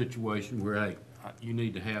situation where, hey, you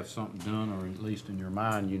need to have something done, or at least in your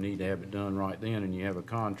mind, you need to have it done right then, and you have a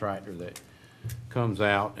contractor that comes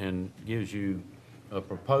out and gives you a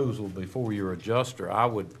proposal before your adjuster, I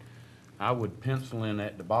would pencil in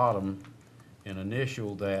at the bottom an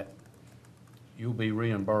initial that you'll be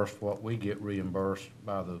reimbursed what we get reimbursed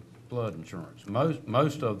by the flood insurance.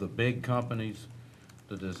 Most of the big companies,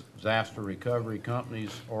 the disaster recovery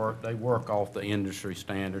companies, they work off the industry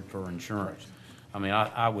standard for insurance. I mean,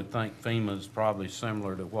 I would think FEMA is probably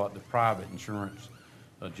similar to what the private insurance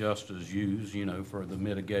adjusters use, for the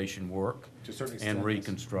mitigation work and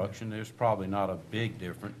reconstruction. There's probably not a big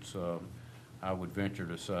difference, I would venture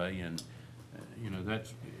to say, and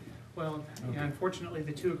that's. Well, yeah, unfortunately,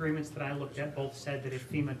 the two agreements that I looked at both said that if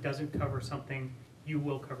FEMA doesn't cover something, you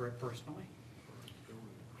will cover it personally.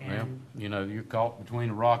 And well, you're caught between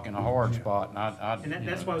a rock and a hard spot, and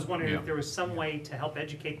that's why I was wondering if there was some way to help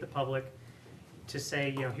educate the public to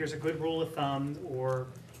say, here's a good rule of thumb, or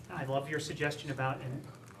I love your suggestion about, and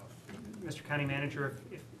Mr. County Manager,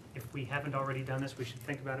 if we haven't already done this, we should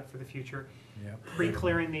think about it for the future. Yep.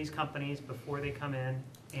 Pre-clearing these companies before they come in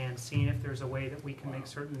and seeing if there's a way that we can make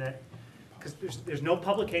certain that, because there's no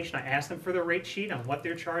publication. I asked them for the rate sheet on what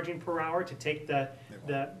they're charging per hour to take the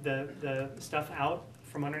stuff out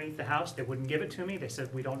from underneath the house. They wouldn't give it to me. They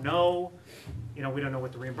said, we don't know. We don't know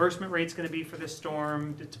what the reimbursement rate's going to be for this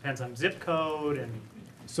storm. It depends on zip code and.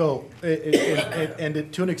 So,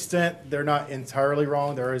 and to an extent, they're not entirely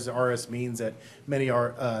wrong. There is RS means that many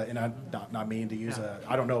are, and I'm not meaning to use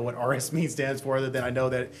I don't know what RS means stands for, other than I know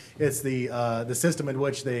that it's the system in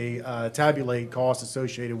which they tabulate costs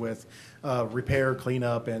associated with repair,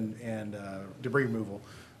 cleanup, and debris removal.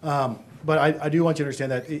 But I do want you to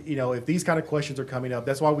understand that, if these kind of questions are coming up,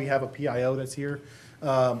 that's why we have a PIO that's here.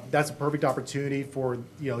 That's a perfect opportunity for,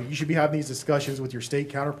 you should be having these discussions with your state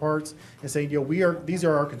counterparts and saying, these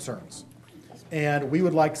are our concerns. And we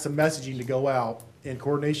would like some messaging to go out in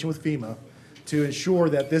coordination with FEMA to ensure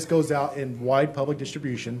that this goes out in wide public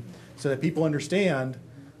distribution so that people understand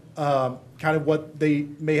kind of what they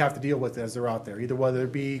may have to deal with as they're out there, either whether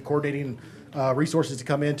it be coordinating resources to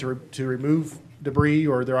come in to remove debris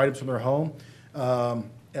or their items from their home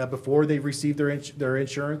before they receive their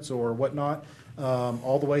insurance or whatnot,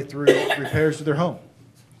 all the way through repairs to their home.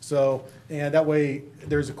 So, and that way,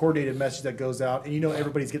 there's a coordinated message that goes out, and you know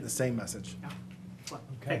everybody's getting the same message. Well,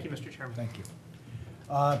 thank you, Mr. Chairman. Thank you.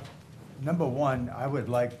 Number one, I would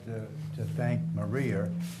like to thank Maria.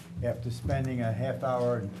 After spending a half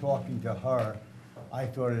hour and talking to her, I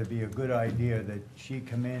thought it'd be a good idea that she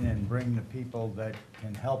come in and bring the people that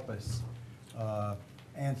can help us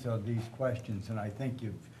answer these questions. And I think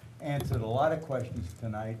you've answered a lot of questions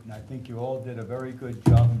tonight, and I think you all did a very good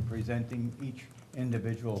job in presenting each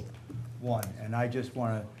individual one. And I just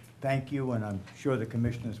want to thank you, and I'm sure the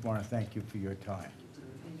commissioners want to thank you for your time.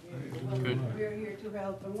 Good. We're here to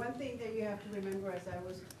help. And one thing that you have to remember, as I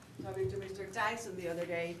was talking to Mr. Tyson the other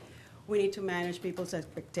day, we need to manage people's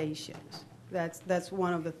expectations. That's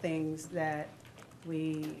one of the things that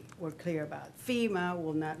we were clear about. FEMA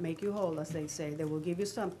will not make you whole, as they say. They will give you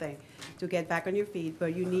something to get back on your feet,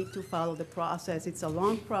 but you need to follow the process. It's a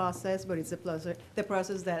long process, but it's the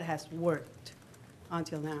process that has worked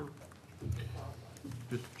until now.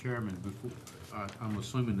 Mr. Chairman, I'm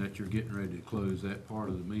assuming that you're getting ready to close that part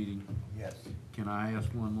of the meeting. Yes. Can I ask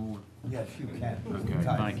one more? Yes, you can. Okay,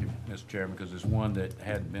 thank you, Mr. Chairman, because it's one that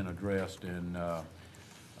hadn't been addressed, and a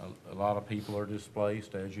lot of people are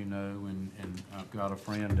displaced, as you know, and I've got a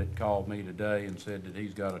friend that called me today and said that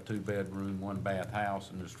he's got a 2-bedroom, 1-bath house,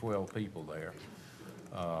 and there's 12 people there.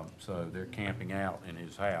 So they're camping out in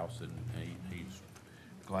his house, and he's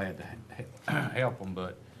glad to help them,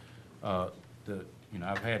 but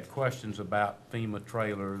I've had questions about FEMA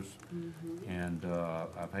trailers, and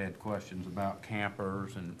I've had questions about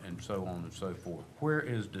campers and so on and so forth. Where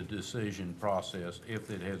is the decision process, if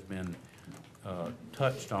it has been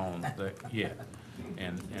touched on yet?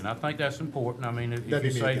 And I think that's important. I mean, if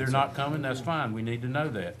you say they're not coming, that's fine. We need to know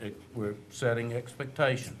that. We're setting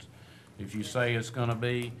expectations. If you say it's going to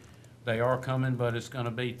be, they are coming, but it's going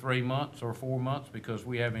to be 3 months or 4 months because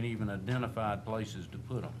we haven't even identified places to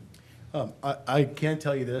put them. I can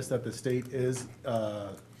tell you this, that the state is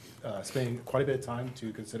spending quite a bit of time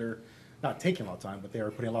to consider, not taking a lot of time, but they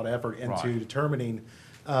are putting a lot of effort into determining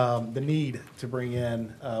the need to bring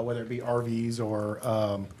in, whether it be RVs or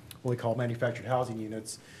what we call manufactured housing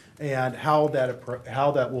units, and how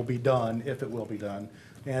that will be done, if it will be done.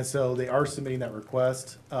 And so they are submitting that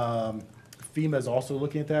request. FEMA is also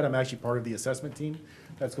looking at that. I'm actually part of the assessment team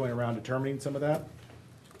that's going around determining some of that.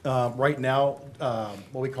 Right now,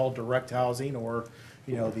 what we call direct housing, or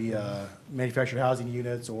the manufactured housing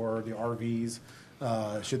units or the RVs,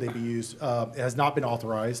 should they be used, it has not been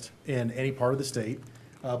authorized in any part of the state,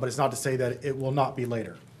 but it's not to say that it will not be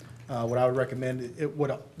later. What I would recommend,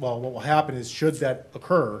 what will happen is, should that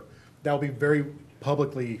occur, that will be very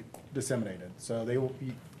publicly disseminated. So they will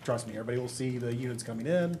be, trust me, everybody will see the units coming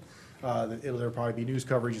in. There'll probably be news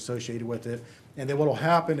coverage associated with it. And then what will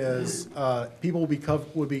happen is people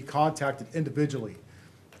will be contacted individually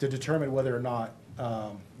to determine whether or not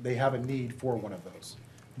they have a need for one of those.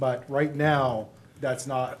 But right now, that's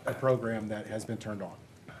not a program that has been turned on.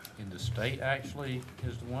 And the state actually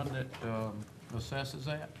is the one that assesses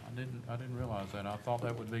that? I didn't realize that. I thought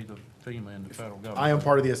that would be the FEMA and the federal government. I am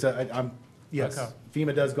part of the yes, Okay.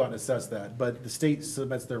 FEMA does go out and assess that, but the state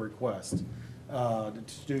submits their request to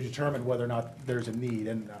determine whether or not there's a need,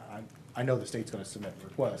 and I know the state's going to submit a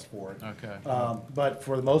request for it. Okay. But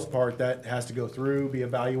for the most part, that has to go through, be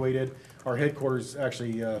evaluated. Our headquarters,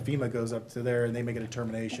 actually, FEMA goes up to there and they make a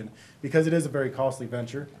determination, because it is a very costly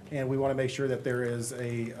venture, and we want to make sure that there is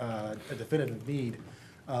a definitive need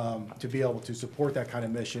to be able to support that kind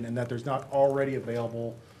of mission, and that there's not already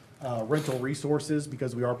available rental resources,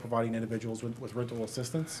 because we are providing individuals with rental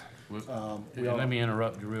assistance. Let me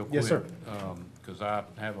interrupt you real quick. Yes, sir. Because I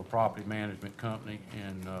have a property management company,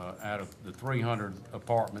 and out of the 300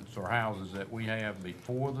 apartments or houses that we have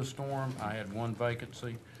before the storm, I had 1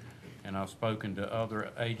 vacancy, and I've spoken to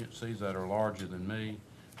other agencies that are larger than me,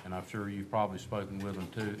 and I'm sure you've probably spoken with them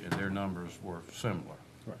too, and their numbers were similar.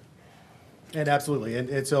 And absolutely,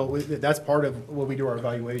 and so that's part of what we do our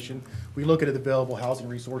evaluation. We look at the available housing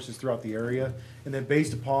resources throughout the area, and then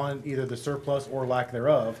based upon either the surplus or lack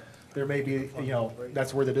thereof, there may be,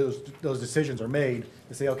 that's where those decisions are made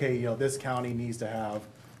to say, okay, this county needs to have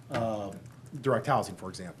direct housing, for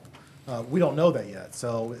example. We don't know that yet,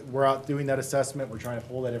 so we're out doing that assessment. We're trying to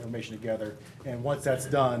pull that information together, and once that's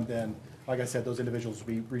done, then like I said, those individuals will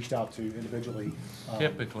be reached out to individually.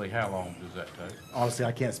 Typically, how long does that take? Honestly,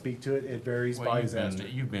 I can't speak to it. It varies Well, by you've been, disaster.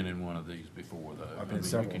 you've been in one of these before, though. I've been I mean,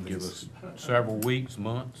 several you of can give these. us several weeks,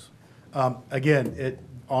 months? Again,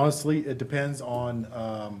 it depends on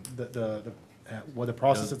what the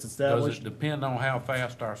process is established. Does it depend on how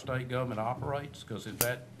fast our state government operates? Because if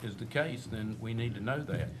that is the case, then we need to know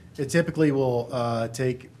that. It typically will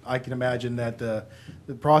take, I can imagine that the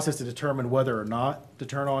process to determine whether or not to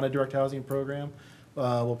turn on a direct housing program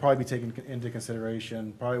will probably be taken into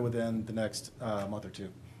consideration probably within the next month or two.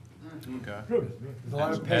 Okay. There's a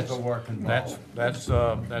lot of paperwork involved.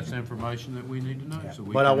 That's information that we need to know, so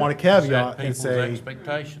we But I can want to set caveat and people's say,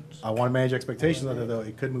 expectations. I want to manage expectations of it, though,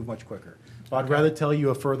 it could move much quicker. So I'd rather tell you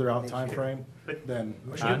a further out time frame But than.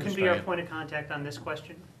 you can be our point of contact on this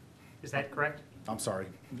question? Is that correct? I'm sorry.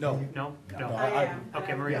 No. No? No, I-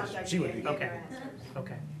 Okay, Maria? She would be. Okay,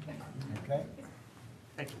 okay. Okay?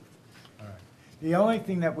 Thank you. All right. The only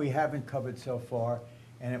thing that we haven't covered so far,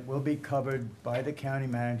 and it will be covered by the county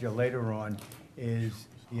manager later on, is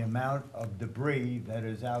the amount of debris that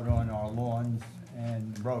is out on our lawns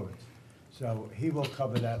and roads. So he will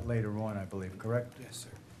cover that later on, I believe, correct? Yes, sir.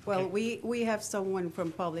 Well, we have someone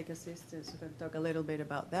from Public Assistance who can talk a little bit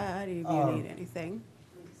about that if you Oh. need anything.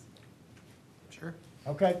 Sure.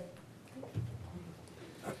 Okay.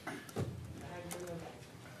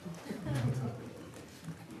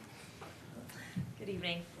 Good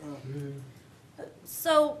evening.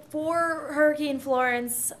 So for Hurricane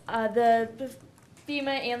Florence, the FEMA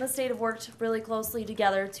and the state have worked really closely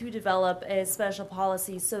together to develop a special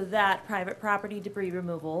policy so that private property debris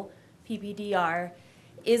removal, PPDR,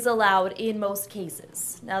 is allowed in most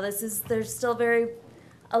cases. Now there's still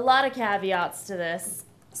a lot of caveats to this.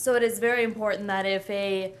 So it is very important that if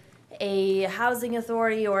a housing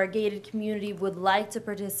authority or a gated community would like to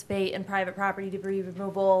participate in private property debris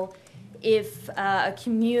removal, if a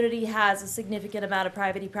community has a significant amount of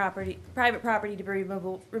private property debris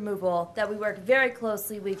removal, that we work very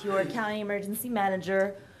closely with your county emergency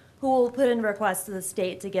manager, who will put in a request to the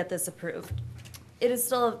state to get this approved. It is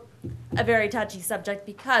still a very touchy subject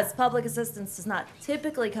because public assistance does not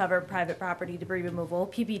typically cover private property debris removal,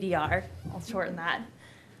 PPDR, I'll shorten that.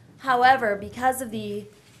 However, because of the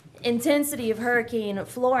intensity of Hurricane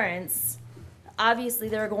Florence, obviously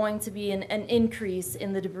there are going to be an increase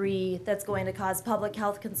in the debris that's going to cause public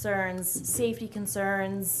health concerns, safety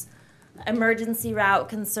concerns, emergency route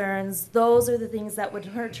concerns. Those are the things that would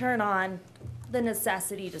turn on the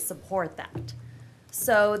necessity to support that.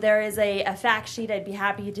 So there is a fact sheet. I'd be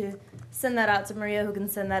happy to send that out to Maria, who can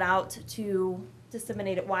send that out to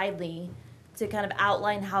disseminate it widely to kind of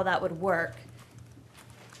outline how that would work.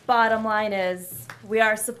 Bottom line is, we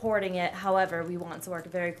are supporting it. However, we want to work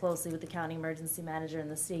very closely with the county emergency manager in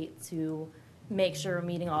the state to make sure we're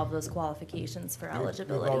meeting all of those qualifications for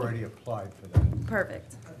eligibility. We've already applied for that.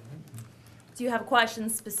 Perfect. Do you have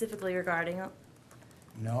questions specifically regarding it?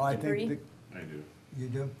 No, I Debris? think, I do. you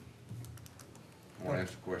do? I want to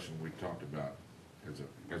ask a question we talked about.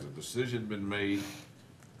 Has a decision been made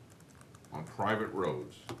on private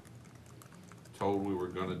roads, told we were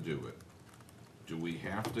gonna do it? Do we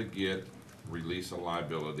have to get release of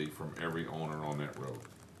liability from every owner on that road?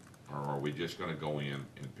 Or are we just gonna go in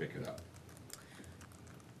and pick it up?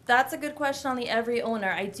 That's a good question on the every owner.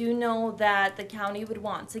 I do know that the county would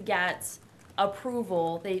want to get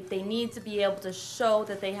approval. They need to be able to show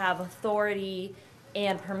that they have authority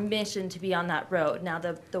and permission to be on that road. Now,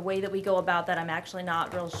 the way that we go about that, I'm actually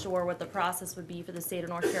not real sure what the process would be for the state of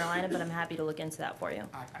North Carolina, but I'm happy to look into that for you.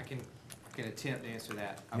 I can attempt to answer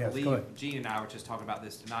that. I Yes, go believe ahead. Gene and I were just talking about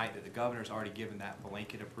this tonight, that the governor's already given that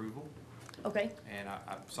blanket approval. Okay. And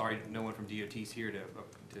I'm sorry, no one from DOT's here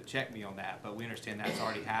to check me on that, but we understand that's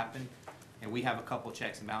already happened. And we have a couple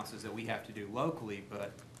checks and balances that we have to do locally,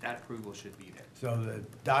 but that approval should be there. So the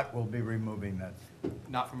DOT will be removing that,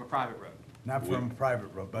 Not from a private road. not from a private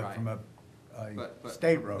road, but Right. from a But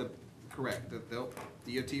state road. Correct.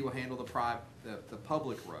 DOT will handle the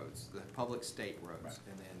public roads, the public state roads,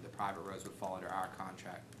 and then the private roads would fall under our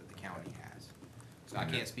contract that the county has. So I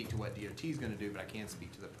can't speak to what DOT is gonna do, but I can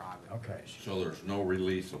speak to the private. Okay. So there's no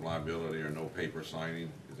release of liability or no paper signing?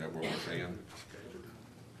 Is that what we're saying?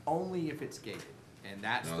 Only if it's gated, and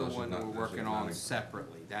that's No, the this is one not- we're this is working not on a-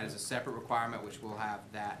 separately. That is a separate requirement, which will have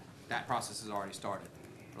that process has already started.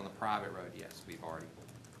 But on the private road, yes, we've already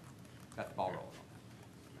got the ball rolling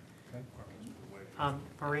on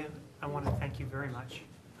that. Maria, I want to thank you very much.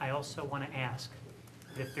 I also want to ask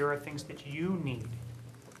that if there are things that you need,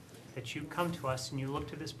 that you come to us and you look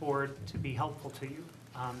to this board to be helpful to you.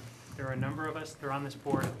 There are a number of us that are on this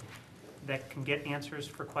board that can get answers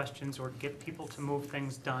for questions or get people to move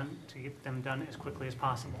things done, to get them done as quickly as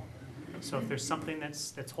possible. So if there's something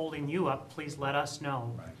that's holding you up, please let us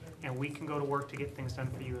know, and we can go to work to get things done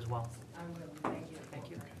for you as well. Thank you.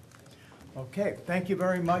 Thank you. Okay, thank you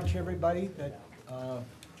very much, everybody, that,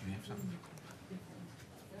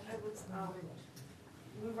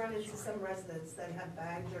 We run into some residents that have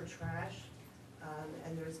bagged their trash,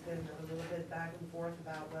 and there's been a little bit back and forth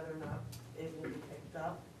about whether or not it will be picked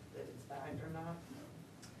up, if it's bagged or not.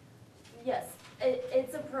 Yes,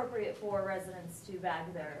 it's appropriate for residents to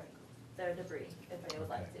bag their debris if they would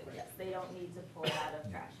like to. Yes, they don't need to pull it out of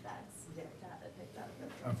trash bags to have it picked up.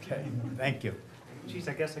 okay, thank you. Geez,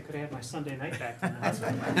 I guess I could have had my Sunday night back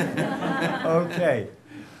tonight. Okay,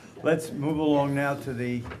 let's move along now to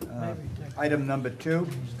the item number 2.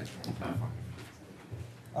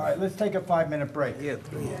 All right, let's take a 5-minute break. Yeah.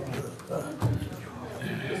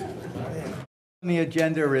 On the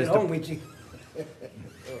agenda is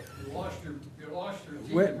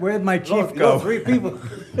where'd my chief go? 3 people.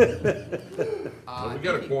 We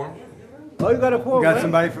got a quorum. Oh, you got a quorum, You got right?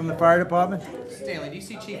 somebody from the fire department? Stanley, do you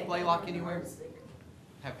see Chief Blaylock anywhere?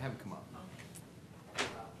 Have him come up.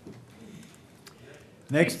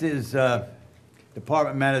 Next is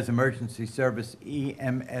Department Matters Emergency Service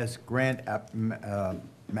EMS Grant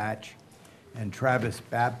Match and Travis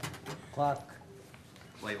Babcock.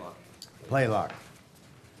 Blaylock.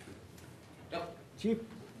 Chief?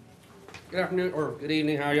 Good afternoon, or good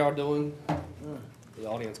evening, how y'all doing? The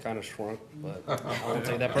audience kind of shrunk, but I won't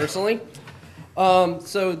take that personally.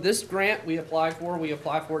 So this grant we apply for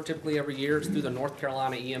it typically every year. It's through the North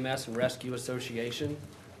Carolina EMS and Rescue Association.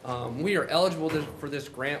 We are eligible for this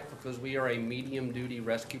grant because we are a medium-duty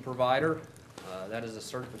rescue provider. That is a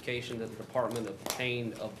certification that the department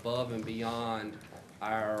obtained above and beyond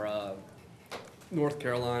our North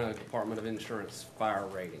Carolina Department of Insurance fire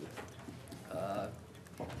rating.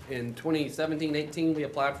 In 2017-18, we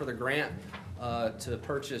applied for the grant to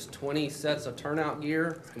purchase 20 sets of turnout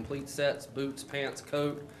gear, complete sets, boots, pants,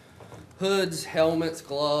 coat, hoods, helmets,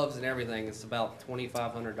 gloves, and everything. It's about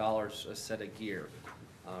 $2,500 a set of gear.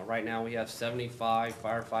 Right now we have 75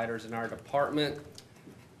 firefighters in our department.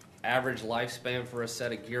 Average lifespan for a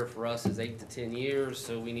set of gear for us is 8 to 10 years,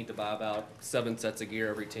 so we need to buy about 7 sets of gear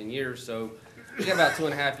every 10 years. So we got about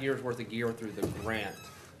 2.5 years worth of gear through the grant.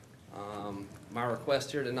 My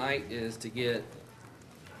request here tonight is to get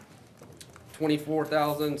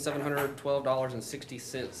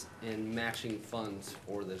 $24,712.60 in matching funds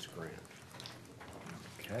for this grant.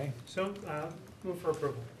 Okay. So, move for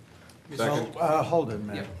approval. Second. Hold it a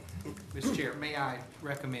minute. Mr. Chair, may I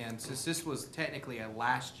recommend, since this was technically a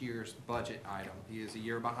last year's budget item, he is a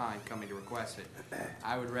year behind coming to request it,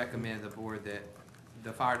 I would recommend the board that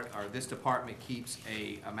the this department keeps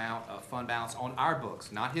a amount of fund balance on our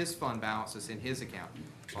books, not his fund balance that's in his account,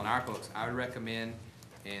 on our books. I would recommend,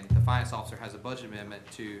 and the finance officer has a budget amendment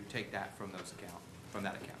to take that from that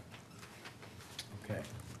account. Okay.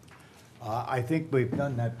 I think we've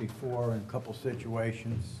done that before in a couple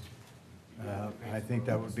situations. I think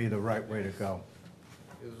that would be the right way to go.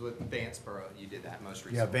 It was with Vanceboro, you did that most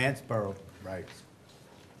Yeah, recently. Vanceboro, right.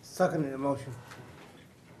 Second the motion.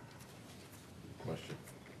 Question.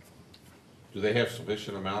 Do they have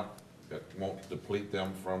sufficient amount that won't deplete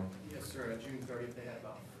them from? Yes, sir. June 30th, they had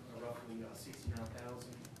about roughly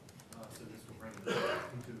 69,000, so this will bring it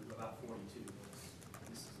into about 42.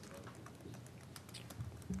 This is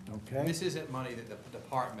Okay. This isn't money that the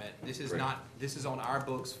department, this is Right. not, this is on our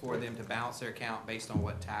books for them to balance their account based on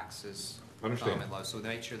what taxes Understand. come and low, so they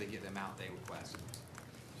make sure they get the amount they request.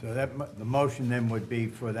 So the motion then would be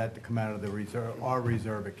for that to come out of the reserve, our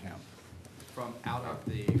reserve account. From out of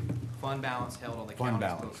the fund balance held on the Fund county's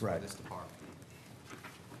balance, books for right. this department.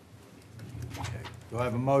 Okay. Do I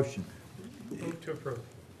have a motion? Move to approve.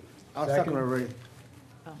 I'll second already.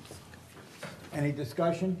 Any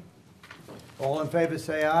discussion? All in favor,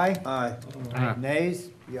 say aye. Aye. Nays?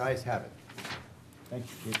 The ayes have it. Thank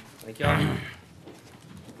you, Chief. Thank y'all.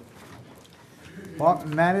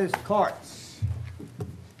 Department Matters, carts.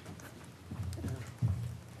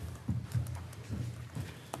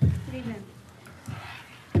 Good evening.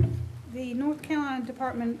 The North Carolina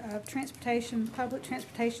Department of Transportation, Public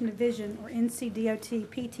Transportation Division, or NCDOT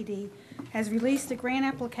PTD, has released the grant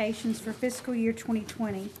applications for fiscal year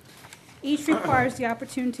 2020. Each requires the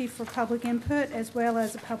opportunity for public input as well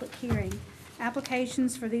as a public hearing.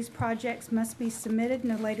 Applications for these projects must be submitted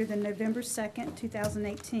no later than November 2nd,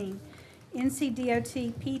 2018.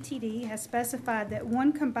 NCDOT PTD has specified that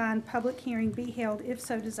one combined public hearing be held if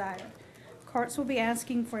so desired. CARTS will be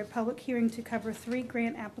asking for a public hearing to cover 3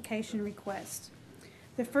 grant application requests.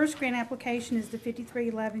 The first grant application is the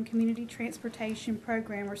 5311 Community Transportation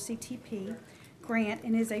Program, or CTP, grant,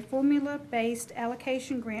 and is a formula-based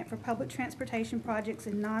allocation grant for public transportation projects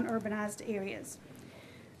in non-urbanized areas.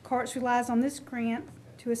 CARTS relies on this grant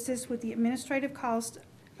to assist with the administrative cost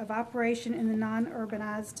of operation in the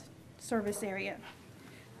non-urbanized service area.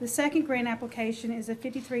 The second grant application is a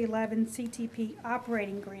 5311 CTP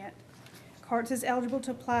operating grant. CARTS is eligible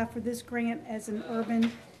to apply for this grant as an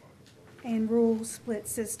urban and rural split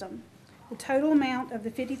system. The total amount of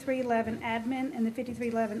the 5311 admin and the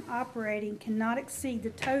 5311 operating cannot exceed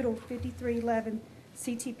the total 5311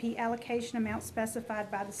 CTP allocation amount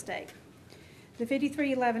specified by the state. The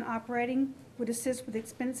 5311 operating would assist with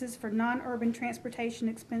expenses for non-urban transportation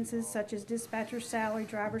expenses such as dispatcher salary,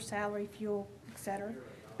 driver salary, fuel, etc.,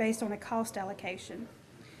 based on a cost allocation.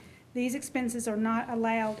 These expenses are not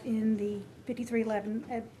allowed in the 5311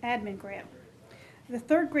 admin grant. The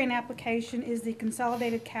third grant application is the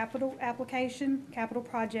consolidated capital application. Capital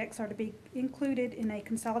projects are to be included in a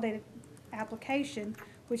consolidated application,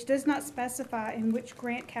 which does not specify in which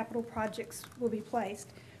grant capital projects will be placed.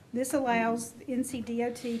 This allows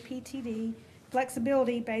NCDOT PTD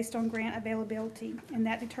flexibility based on grant availability, and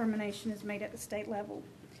that determination is made at the state level.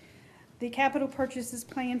 The capital purchases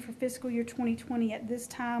planned for fiscal year 2020 at this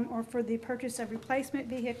time are for the purchase of replacement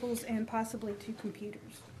vehicles and possibly 2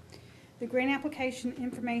 computers. The grant application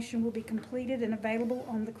information will be completed and available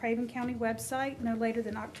on the Craven County website no later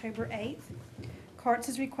than October 8th. CARTS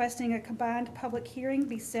is requesting a combined public hearing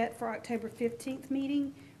be set for October 15th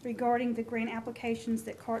meeting regarding the grant applications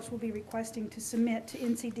that CARTS will be requesting to submit to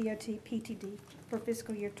NCDOT PTD for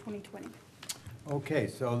fiscal year 2020. Okay,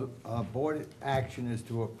 so board action is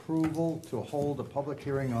to approval to hold a public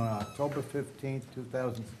hearing on October 15th,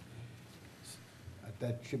 2000.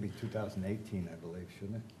 That should be 2018, I believe,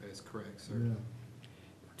 shouldn't it? That is correct, sir. Yeah.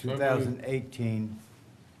 2018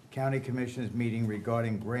 County Commissioners meeting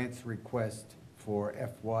regarding grants request for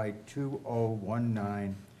FY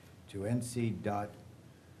 2019 to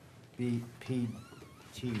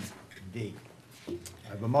NC.BPTD. I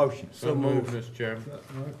have a motion. So moved, Mr. Chairman.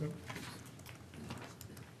 Second.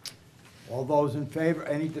 All those in favor,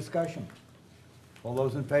 any discussion? All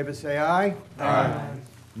those in favor say aye. Aye.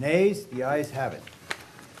 Nays? The ayes have it.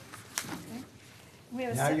 Okay. We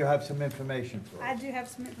have a Now se- you have some information for I us. do have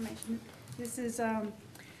some information. This is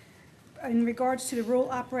in regards to the Rural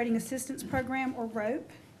Operating Assistance Program, or ROAP,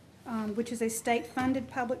 which is a state-funded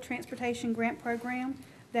public transportation grant program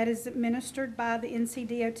that is administered by the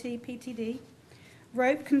NCDOT PTD.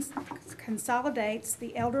 ROAP consolidates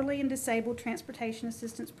the Elderly and Disabled Transportation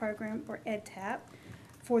Assistance Program, or EDTAP,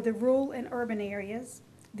 for the rural and urban areas,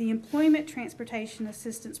 the Employment Transportation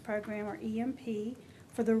Assistance Program, or EMP,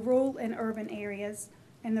 for the rural and urban areas,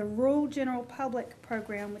 and the Rural General Public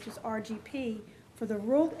Program, which is RGP, for the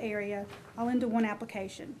rural area, all into one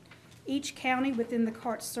application. Each county within the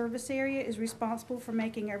CARTS service area is responsible for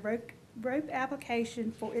making a ROAP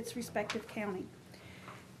application for its respective county.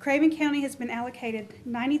 Craven County has been allocated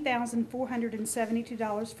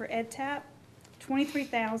 $90,472 for EDTAP,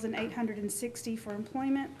 $23,860 for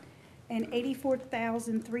employment, and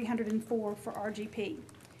 $84,304 for RGP.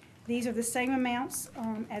 These are the same amounts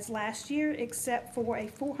as last year, except for a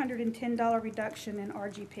 $410 reduction in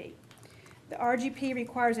RGP. The RGP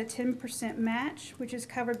requires a 10% match, which is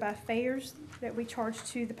covered by fares that we charge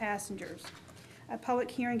to the passengers. A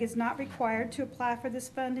public hearing is not required to apply for this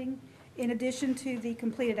funding. In addition to the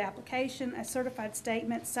completed application, a certified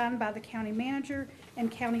statement signed by the county manager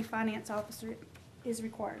and county finance officer is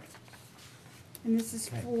required. And this is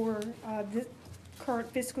for the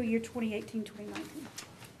current fiscal year 2018-2019.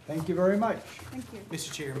 Thank you very much. Thank you.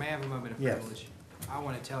 Mr. Chair, may I have a moment of Yes. privilege? I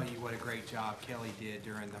want to tell you what a great job Kelly did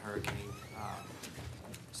during the hurricane.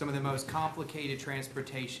 Some of the most complicated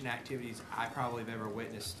transportation activities I probably have ever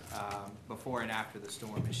witnessed before and after the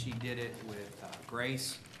storm. And she did it with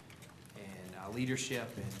grace and leadership,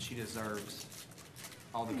 and she deserves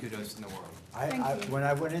all the kudos in the world. When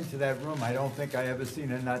I went into that room, I don't think I ever seen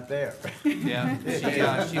her not there. Yeah,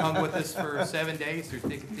 she hung with us for 7 days through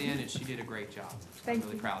thick and thin, and she did a great job. I'm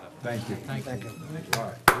really proud of her. Thank you. Thank you. All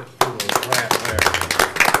right. Let's do a clap there.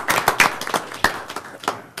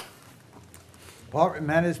 Department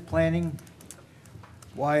Matters Planning,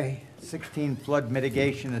 Y16 Flood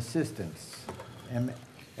Mitigation Assistance,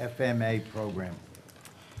 FMA program.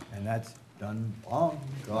 And that's done on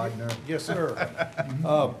Gardner. Yes, sir.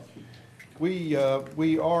 We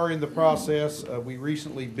are in the process, we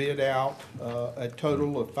recently bid out a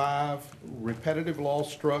total of 5 repetitive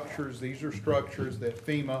loss structures. These are structures that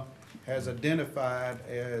FEMA has identified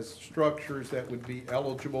as structures that would be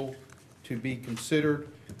eligible to be considered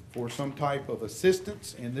for some type of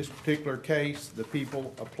assistance. In this particular case, the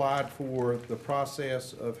people applied for the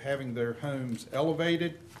process of having their homes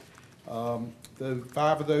elevated. The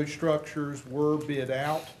 5 of those structures were bid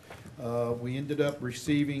out. We ended up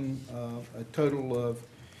receiving a total of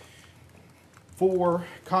 4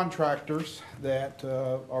 contractors that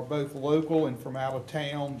are both local and from out of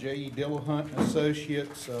town: J.E. Dillahunt and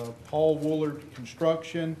Associates, Paul Woolard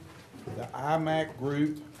Construction, the IMAC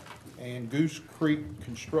Group, and Goose Creek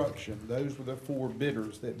Construction. Those were the 4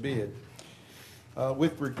 bidders that bid.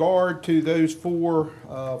 With regard to those 4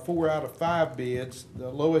 out of 5 bids, the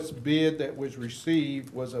lowest bid that was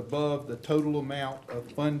received was above the total amount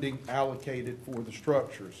of funding allocated for the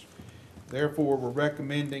structures. Therefore, we're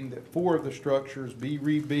recommending that 4 of the structures be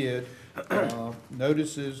rebid.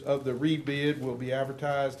 Notices of the rebid will be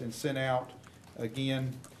advertised and sent out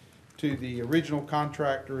again to the original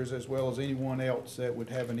contractors as well as anyone else that would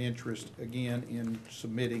have an interest, again, in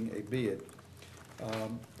submitting a bid.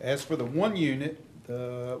 As for the 1 unit,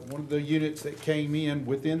 one of the units that came in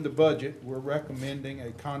within the budget, we're recommending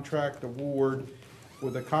a contract award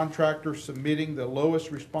with a contractor submitting the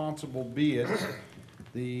lowest responsible bid.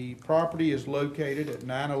 The property is located at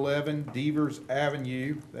 911 Devers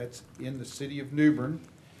Avenue. That's in the city of New Bern.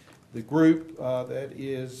 The group that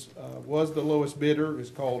was the lowest bidder is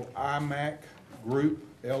called IMAC Group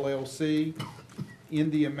LLC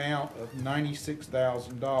in the amount of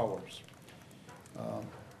 $96,000.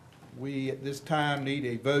 We, at this time, need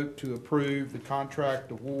a vote to approve the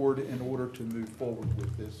contract award in order to move forward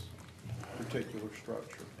with this particular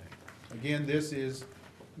structure. Again, this is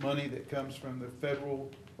money that comes from the Federal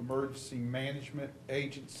Emergency Management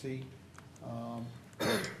Agency,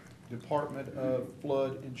 Department of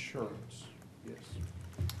Flood Insurance. Yes.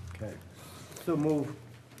 Okay. So move.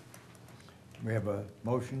 We have a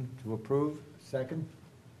motion to approve. Second?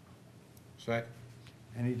 Second.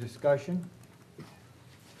 Any discussion?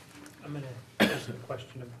 I'm gonna ask a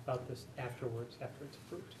question about this afterwards, after it's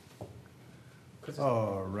approved. 'Cause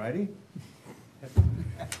All righty. it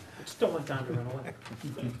still went down to run away.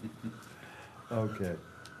 Okay.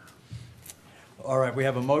 All right, we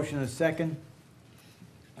have a motion and a second.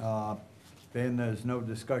 Then there's no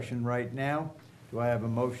discussion right now. Do I have a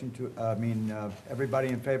motion to, everybody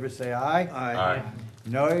in favor say aye? Aye.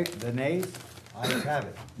 No, the nays? Ayes have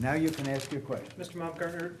it. Now you can ask your question. Mr.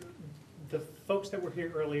 Baumgartner, the folks that were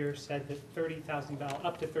here earlier said that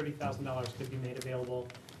up to $30,000 could be made available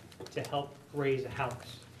to help raise a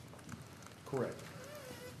house. Correct.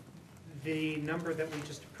 The number that we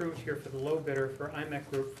just approved here for the low bidder for IMAC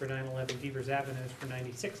Group for 911 Devers Avenue is for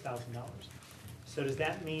 $96,000. So does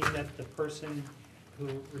that mean that the person who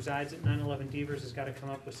resides at 911 Devers has got to come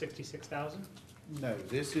up with $66,000? No,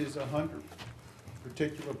 this is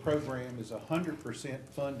particular program is 100%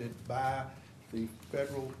 funded by the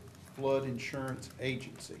Federal Flood Insurance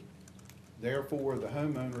Agency. Therefore, the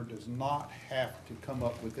homeowner does not have to come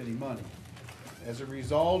up with any money. As a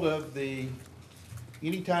result of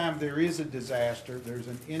anytime there is a disaster, there's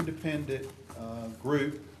an independent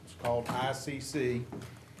group, it's called ICC,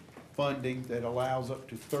 funding that allows up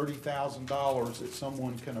to $30,000 that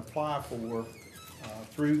someone can apply for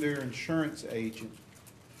through their insurance agent,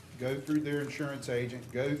 go through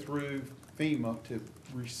FEMA to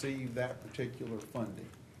receive that particular funding.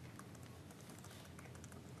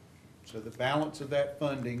 So the balance of that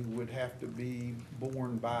funding would have to be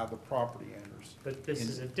borne by the property owners. But this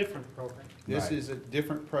is a different program. This is a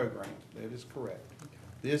different program, that is correct.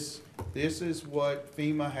 This is what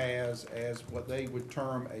FEMA has as what they would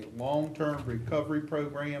term a long-term recovery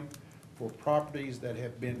program for properties that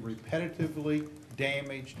have been repetitively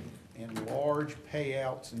damaged and large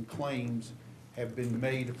payouts and claims have been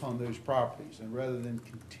made upon those properties. And rather than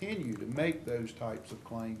continue to make those types of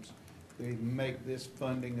claims, they make this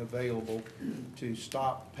funding available to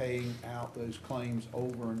stop paying out those claims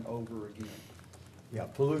over and over again. Yeah,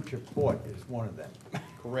 Palucha Court is one of them.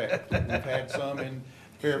 Correct. We've had some in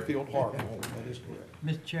Fairfield Harbor. That is correct.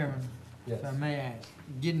 Mr. Chairman, if I may ask,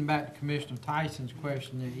 getting back to Commissioner Tyson's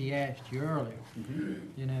question that he asked you earlier,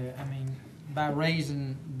 you know, I mean, by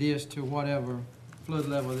raising this to whatever flood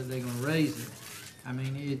level that they're gonna raise it, I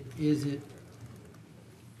mean, is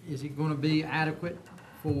it gonna be adequate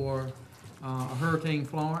for Hurricane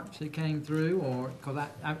Florence that came through, or, because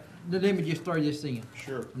let me just throw this in.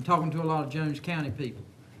 Sure. I'm talking to a lot of Jones County people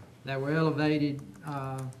that were elevated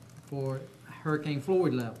for Hurricane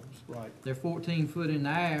Floyd levels. Right. They're 14 foot in the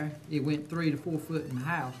air, it went 3 to 4 foot in the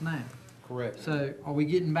house now. Correct. So are we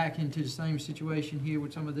getting back into the same situation here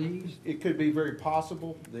with some of these? It could be very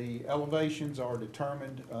possible. The elevations are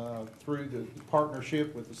determined through the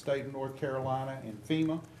partnership with the state of North Carolina and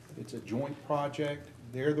FEMA. It's a joint project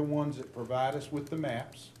They're the ones that provide us with the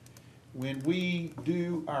maps. When we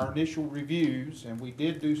do our initial reviews, and we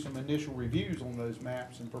did do some initial reviews on those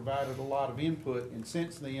maps and provided a lot of input, and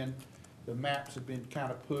since then, the maps have been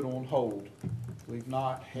kind of put on hold. We've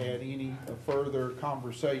not had any further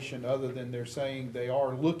conversation other than they're saying they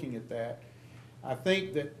are looking at that. I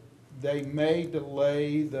think that they may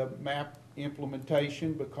delay the map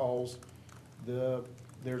implementation because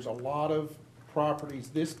there's a lot of properties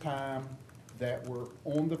this time that were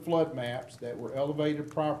on the flood maps, that were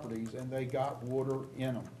elevated properties, and they got water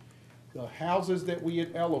in them. The houses that we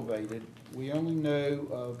had elevated, we only know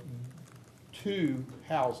of 2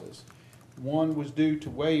 houses. One was due to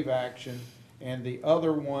wave action, and the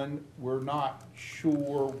other one, we're not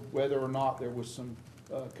sure whether or not there was some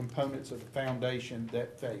components of the foundation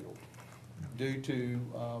that failed due to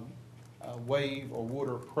a wave or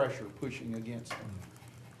water pressure pushing against them.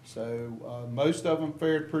 So most of them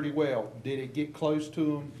fared pretty well. Did it get close to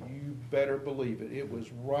them? You better believe it. It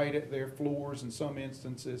was right at their floors in some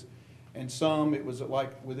instances, and some it was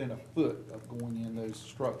like within a foot of going in those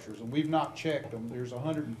structures. And we've not checked them. There's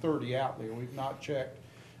 130 out there. We've not checked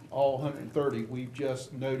all 130. We've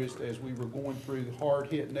just noticed as we were going through the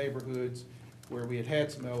hard-hit neighborhoods where we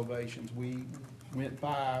had some elevations, we went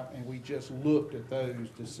by and we just looked at those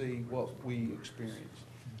to see what we experienced.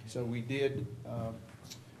 So we did,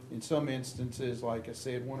 in some instances, like I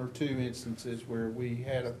said, 1 or 2 instances where we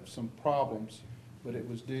had some problems, but it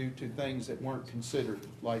was due to things that weren't considered,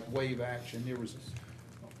 like wave action. There was,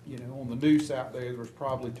 on the noose out there was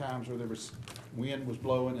probably times where there was, wind was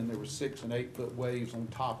blowing and there were 6 and 8 foot waves on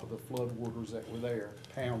top of the flood waters that were there,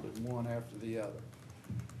 pounded one after the other.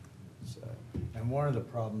 So. And one of the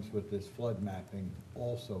problems with this flood mapping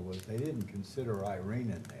also was they didn't consider Irene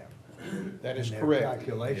in there. That is in their correct.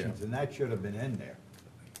 calculations, and that should have been in there.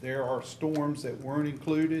 There are storms that weren't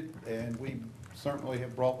included, and we certainly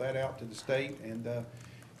have brought that out to the state, and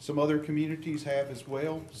some other communities have as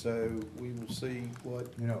well, so we will see what.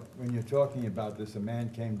 When you're talking about this, a man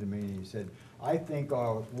came to me and he said, I think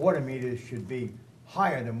our water meters should be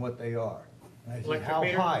higher than what they are. And I said, Electric how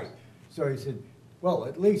meter? high? So he said, well,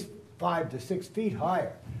 at least 5 to 6 feet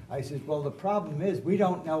higher. I said, well, the problem is, we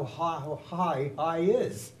don't know how high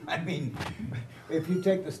is. I mean, if you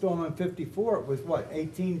take the storm on 54, it was what,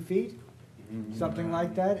 18 feet? Something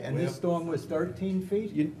like that, and this storm was 13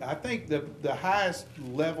 feet? I think the highest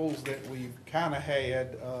levels that we've kind of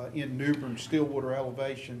had in New Bern Stillwater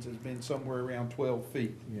elevations has been somewhere around 12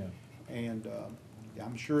 feet. Yeah. And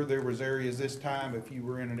I'm sure there was areas this time, if you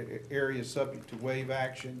were in an area subject to wave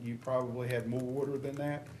action, you probably had more water than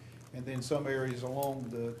that. And then some areas along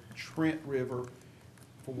the Trent River,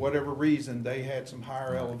 for whatever reason, they had some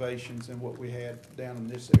higher elevations than what we had down in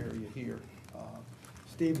this area here.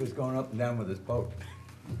 Steve was going up and down with his boat.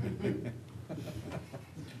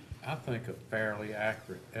 I think a fairly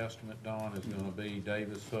accurate estimate, Don, is gonna be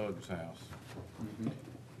Davis Suggs' house.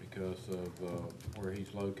 Because of where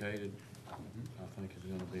he's located, I think it's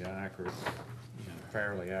gonna be an accurate,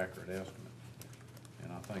 fairly accurate estimate.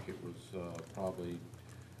 And I think it was probably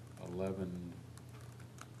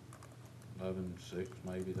 11.6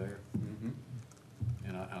 maybe there.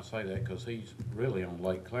 And I say that because he's really on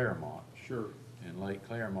Lake Claremont. Sure. And Lake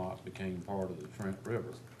Claremont became part of the Trent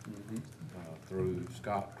River through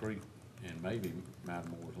Scott Creek and maybe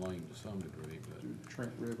Mattermore's Lane to some degree. But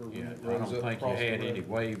Trent River. yeah, I don't think you had any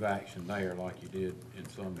wave action there like you did in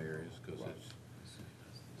some areas because it's.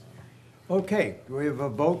 Okay, do we have a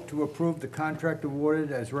vote to approve the contract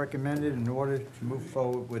awarded as recommended in order to move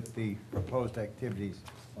forward with the proposed activities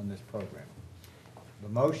on this program? The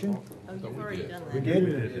motion? Oh, you've already done that. We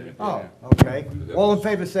did? Oh, okay. All in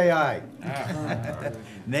favor, say aye.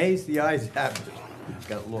 Nays, the ayes have it.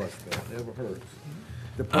 Got lost there. Never hurts.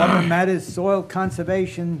 Department matters, soil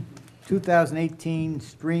conservation, 2018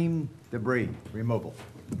 stream debris removal.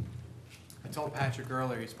 I told Patrick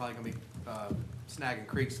earlier he's probably gonna be snagging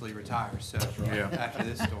creeks till he retires, so Yeah. after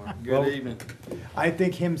this storm. Good evening. I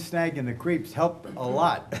think him snagging the creeps helped a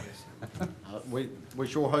lot. We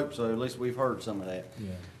sure hope so. At least we've heard some of that.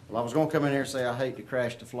 Yeah. Well, I was gonna come in here and say I hate to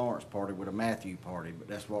crash the Florence party with a Matthew party, but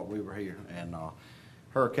that's what we were here. And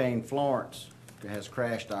Hurricane Florence has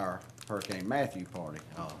crashed our Hurricane Matthew party.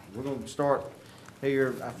 We're gonna start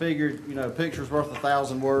here. I figured, picture's worth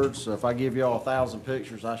 1,000 words, so if I give y'all 1,000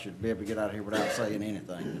 pictures, I should be able to get out of here without saying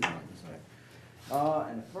anything tonight.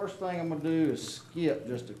 And the first thing I'm gonna do is skip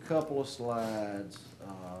just a couple of slides.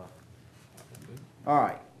 All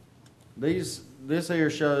right. This here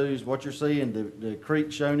shows what you're seeing, the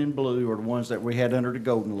creeks shown in blue are the ones that we had under the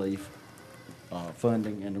Golden Leaf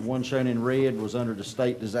funding, and the one shown in red was under the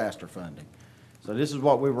state disaster funding. So this is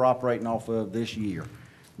what we were operating off of this year.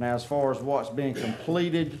 Now, as far as what's been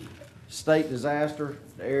completed, state disaster,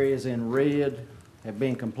 the areas in red have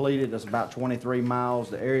been completed. That's about 23 miles.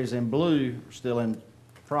 The areas in blue are still in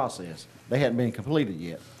process. They hadn't been completed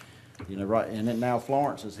yet. You know, right, and then now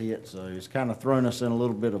Florence has hit, so it's kind of thrown us in a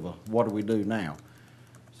little bit of a, what do we do now?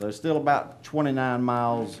 So it's still about 29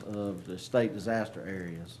 miles of the state disaster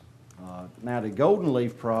areas. Now the Golden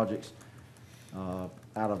Leaf projects, out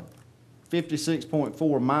of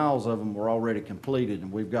 56.4 miles of them were already completed,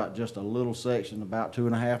 and we've got just a little section about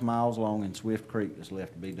 2.5 miles long in Swift Creek that's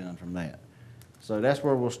left to be done from that. So that's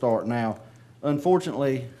where we'll start now.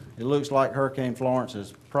 Unfortunately, it looks like Hurricane Florence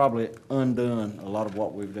has probably undone a lot of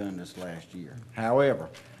what we've done this last year. However,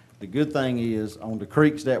 the good thing is on the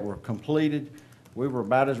creeks that were completed, we were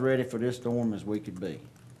about as ready for this storm as we could be.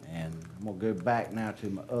 And I'm gonna go back now to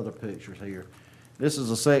my other pictures here. This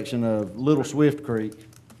is a section of Little Swift Creek,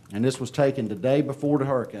 and this was taken the day before the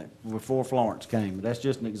hurricane, before Florence came. That's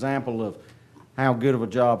just an example of how good of a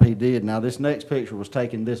job he did. Now, this next picture was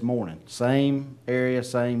taken this morning. Same area,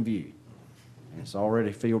 same view. It's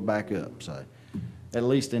already filled back up, so, at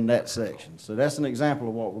least in that section. So that's an example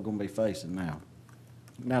of what we're gonna be facing now.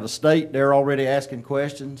 Now, the state, they're already asking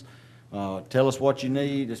questions. Tell us what you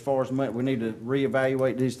need as far as money. We need to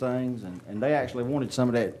reevaluate these things, and they actually wanted some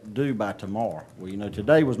of that due by tomorrow. Well, you know,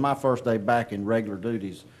 today was my first day back in regular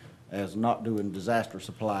duties as not doing disaster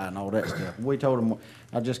supply and all that stuff. And we told them,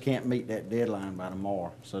 I just can't meet that deadline by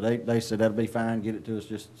tomorrow. So they said, that'll be fine, get it to us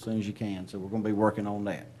just as soon as you can. So we're gonna be working on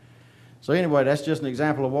that. So anyway, that's just an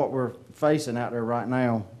example of what we're facing out there right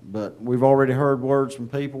now. But we've already heard words from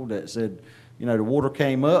people that said, you know, the water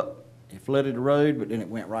came up, it flooded the road, but then it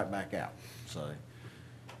went right back out. So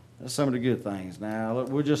that's some of the good things. Now, look,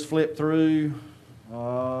 we'll just flip through.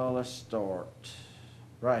 Let's start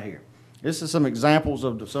right here. This is some examples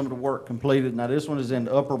of some of the work completed. Now, this one is in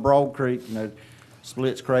Upper Broad Creek, you know,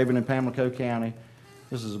 splits Craven and Pamlico County.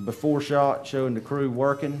 This is a before shot showing the crew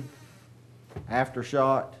working. After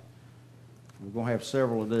shot. We're going to have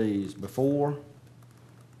several of these, before,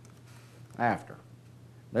 after.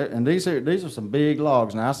 And these are some big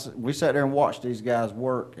logs. Now, we sat there and watched these guys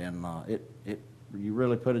work, and you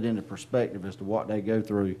really put it into perspective as to what they go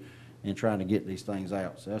through in trying to get these things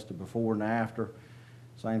out. So that's the before and the after.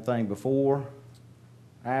 Same thing, before,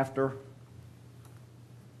 after.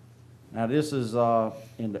 Now, this is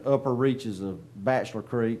in the upper reaches of Bachelor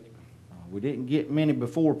Creek. We didn't get many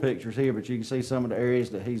before pictures here, but you can see some of the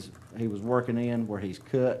areas that he was working in where he's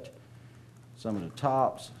cut, some of the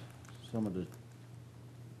tops, some of the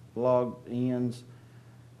log ends.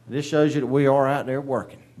 This shows you that we are out there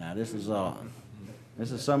working. Now, this is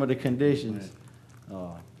some of the conditions.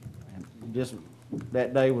 And just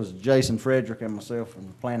that day was Jason Frederick and myself from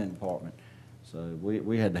the planning department, so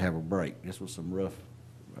we had to have a break. This was it was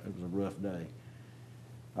a rough day.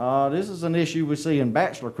 This is an issue we see in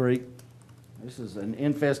Bachelor Creek. This is an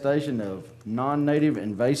infestation of non-native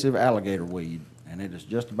invasive alligator weed, and it is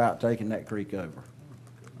just about taking that creek over.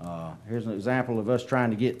 Here's an example of us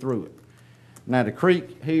trying to get through it. Now, the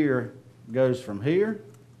creek here goes from here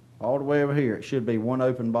all the way over here. It should be one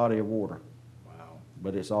open body of water. Wow.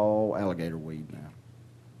 But it's all alligator weed now.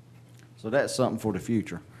 So that's something for the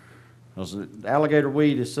future. Because the alligator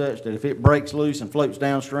weed is such that if it breaks loose and floats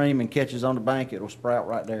downstream and catches on the bank, it'll sprout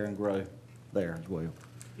right there and grow there as well.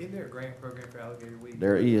 Isn't there a grant program for alligator weed?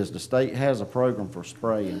 There is. The state has a program for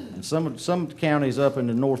spraying. And some counties up in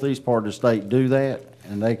the northeast part of the state do that,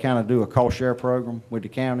 and they kind of do a cost share program with the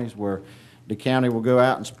counties where the county will go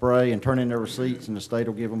out and spray and turn in their receipts, and the state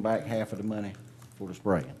will give them back half of the money for the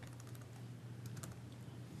spraying.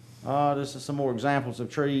 This is some more examples of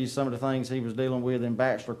trees, some of the things he was dealing with in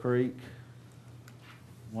Bachelor Creek.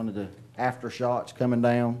 One of the aftershocks coming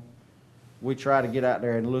down. We try to get out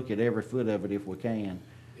there and look at every foot of it if we can.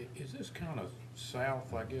 Is this kind of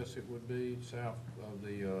south, I guess it would be, south of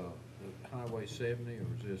the Highway 70, or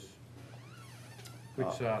is this, which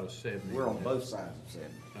side of 70? We're on both sides of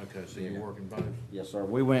 70. Okay, so you're working both? Yes, sir.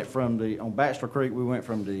 We went from on Bachelor Creek, we went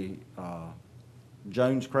from the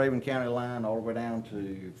Jones-Craven County line all the way down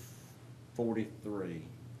to 43,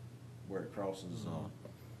 where it crosses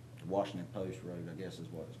Washington Post Road, I guess is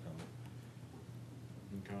what it's called.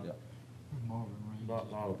 Okay. Yep.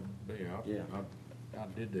 Lot big. Yeah. I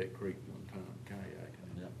did that creek one time,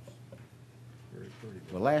 kayaking. Yep. Very pretty.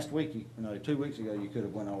 Well, last week, 2 weeks ago, you could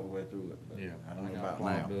have went all the way through it. But Yeah, I don't know got about now.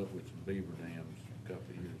 climbed up with some beaver dams a couple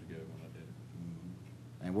of years ago when I did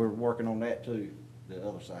it. And we're working on that too. The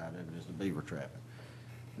other side of it is the beaver trapping.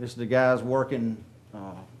 This is the guys working,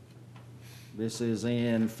 this is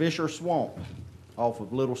in Fisher Swamp off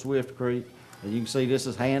of Little Swift Creek. And you can see this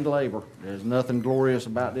is hand labor. There's nothing glorious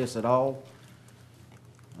about this at all.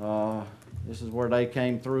 This is where they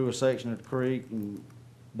came through a section of the creek, and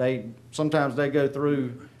sometimes they go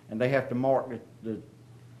through and they have to mark the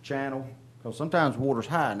channel, because sometimes water's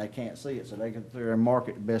high and they can't see it, so they go through and mark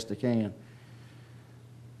it the best they can.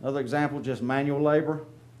 Another example, just manual labor.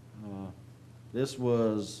 This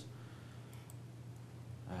was,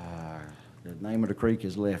 the name of the creek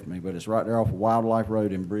has left me, but it's right there off of Wildlife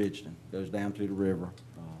Road in Bridgeton. Goes down to the river.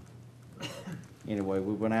 Anyway,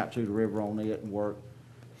 we went out to the river on it and worked.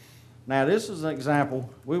 Now, this is an example.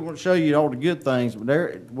 We won't show you all the good things,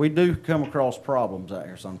 but we do come across problems out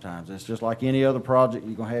here sometimes. It's just like any other project.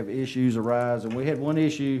 You're going to have issues arise, and we had one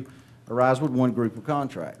issue arise with one group of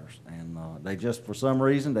contractors, and they just, for some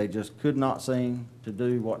reason, they just could not seem to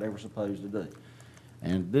do what they were supposed to do.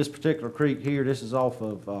 And this particular creek here, this is off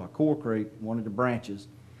of Core Creek, one of the branches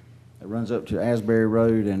that runs up to Asbury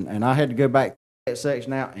Road, and I had to go back that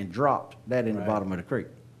section out and dropped that in the bottom of the creek,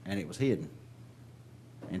 and it was hidden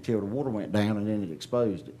until the water went down, and then it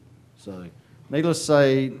exposed it. So needless to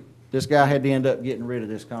say, this guy had to end up getting rid of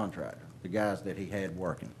this contractor, the guys that he had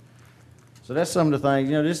working. So that's some of the things,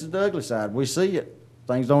 this is the ugly side. We see it.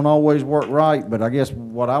 Things don't always work right, but I guess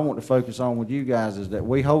what I want to focus on with you guys is that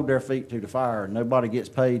we hold their feet to the fire, and nobody gets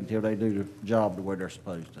paid until they do the job the way they're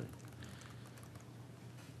supposed to.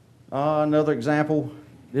 Another example,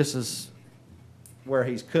 this is where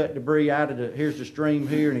he's cut debris out of here's the stream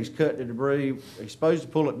here, and he's cut the debris. He's supposed to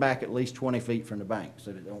pull it back at least 20 feet from the bank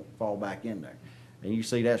so that it don't fall back in there. And you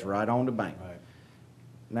see that's right on the bank. Right.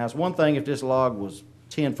 Now, it's one thing if this log was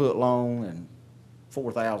 10 foot long and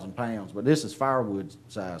 4,000 pounds, but this is firewood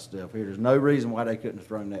size stuff here. There's no reason why they couldn't have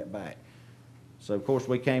thrown that back. So, of course,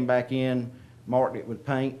 we came back in, marked it with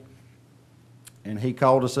paint, and he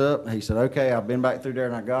called us up, and he said, okay, I've been back through there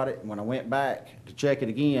and I got it. And when I went back to check it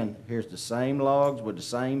again, here's the same logs with the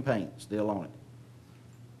same paint still on it.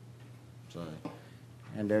 So,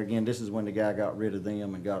 and there again, this is when the guy got rid of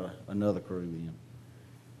them and got another crew in.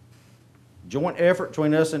 Joint effort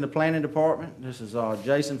between us and the planning department. This is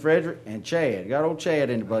Jason Frederick and Chad. Got old Chad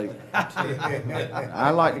in the boat. I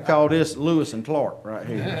like to call this Lewis and Clark right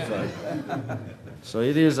here. So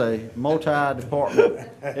it is a multi-department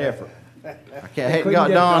effort. I hadn't got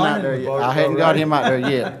Don out there yet. I hadn't got him out there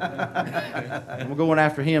yet. I'm going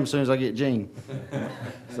after him as soon as I get Gene.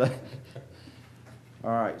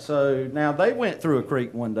 All right, so now they went through a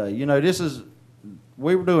creek one day.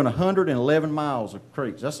 We were doing 111 miles of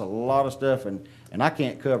creeks. That's a lot of stuff, and I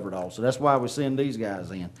can't cover it all. So that's why we send these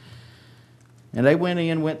guys in. And they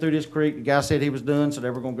went through this creek. The guy said he was done, so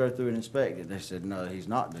they were going to go through and inspect it. They said, no, he's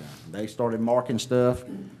not done. They started marking stuff,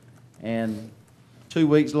 and 2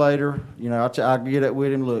 weeks later, I get up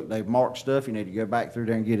with him, look, they've marked stuff, you need to go back through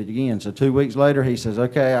there and get it again. So 2 weeks later, he says,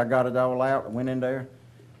 okay, I got it all out. I went in there.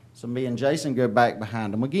 So me and Jason go back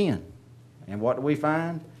behind them again. And what do we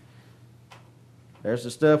find? There's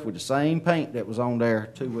the stuff with the same paint that was on there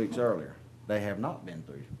 2 weeks earlier. They have not been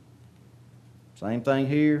through. Same thing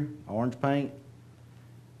here, orange paint.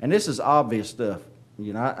 And this is obvious stuff.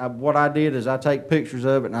 What I did is I take pictures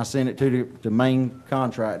of it and I send it to the main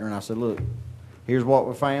contractor, and I said, look, here's what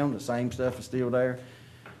we found. The same stuff is still there.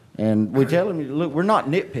 And we tell them, look, we're not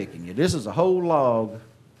nitpicking you. This is a whole log,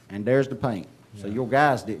 and there's the paint. So your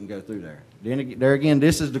guys didn't go through there. Then there again,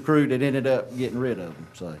 this is the crew that ended up getting rid of them.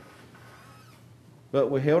 So, but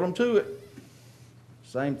we held them to it.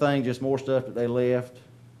 Same thing, just more stuff that they left.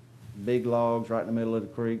 Big logs right in the middle of the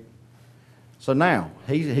creek. So now,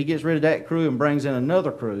 he gets rid of that crew and brings in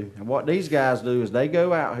another crew. And what these guys do is they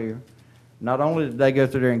go out here. Not only did they go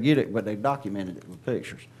through there and get it, but they documented it with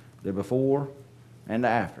pictures. The before and the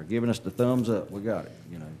after, giving us the thumbs up. We got it,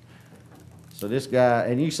 So this guy,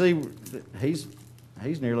 and you see, he's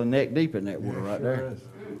nearly neck deep in that water right there.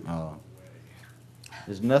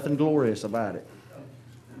 There's nothing glorious about it.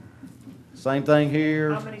 Same thing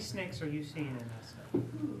here. How many snakes are you seeing in this?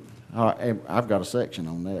 I've got a section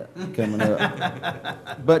on that coming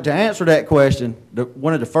up. But to answer that question,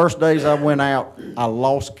 one of the first days I went out, I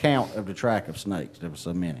lost count of the track of snakes. There were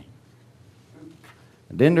so many.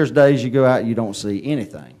 And then there's days you go out and you don't see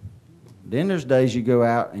anything. Then there's days you go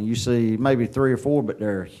out and you see maybe 3 or 4, but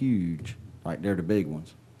they're huge, like they're the big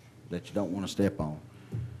ones that you don't want to step on.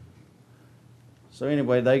 So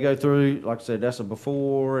anyway, they go through, like I said, that's a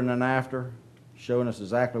before and an after, showing us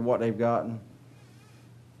exactly what they've gotten.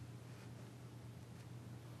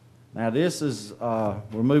 Now this is,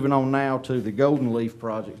 we're moving on now to the Golden Leaf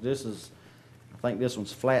project. This is, I think this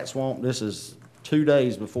one's Flat Swamp. This is 2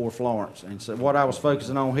 days before Florence. And so what I was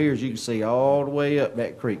focusing on here is you can see all the way up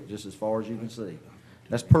that creek, just as far as you can see.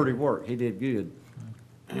 That's pretty work. He did good.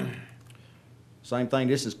 Same thing,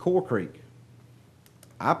 this is Core Creek.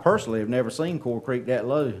 I personally have never seen Core Creek that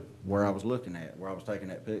low where I was looking at, where I was taking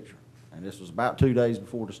that picture. And this was about 2 days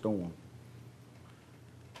before the storm.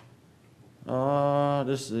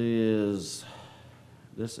 This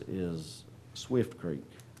is Swift Creek.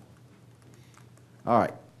 All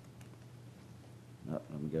right.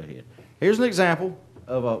 Let me go ahead. Here's an example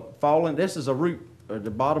of a fallen, this is a root, or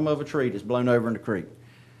the bottom of a tree that's blown over in the creek.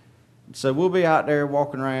 So we'll be out there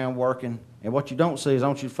walking around, working, and what you don't see is I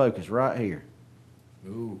want you to focus right here.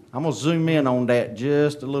 Ooh. I'm gonna zoom in on that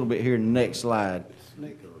just a little bit here in the next slide.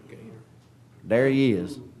 There he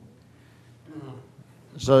is.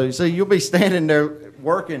 So you see, you'll be standing there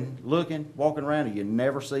working, looking, walking around, and you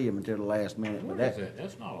never see him until the last minute. What is that?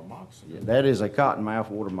 That's not a moccasin. Yeah, that is a cottonmouth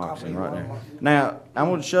water moccasin right there. Now, I'm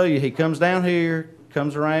going to show you, he comes down here,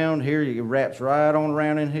 comes around here, he wraps right on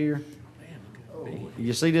around in here.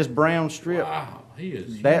 You see this brown strip? Wow, he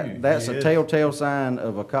is huge. That's a telltale sign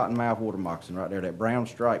of a cottonmouth water moccasin right there, that brown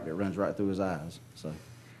stripe that runs right through his eyes. So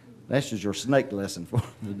that's just your snake lesson for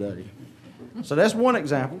today. So that's one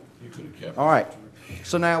example. All right.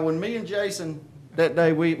 So now when me and Jason, that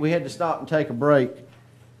day we had to stop and take a break.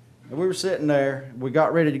 And we were sitting there, we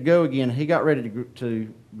got ready to go again. He got ready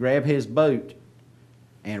to grab his boat.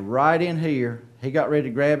 And right in here, he got ready to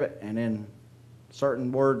grab it, and then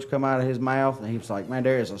certain words come out of his mouth, and he was like, man,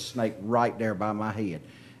 there is a snake right there by my head.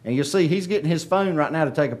 And you see, he's getting his phone right now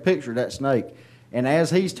to take a picture of that snake. And as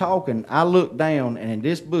he's talking, I look down, and in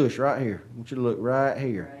this bush right here, I want you to look right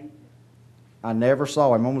here. I never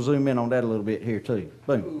saw him. I'm going to zoom in on that a little bit here, too.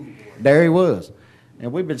 Boom. There he was.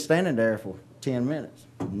 And we've been standing there for 10 minutes.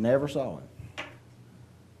 Never saw him.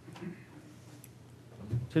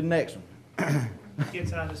 To the next one.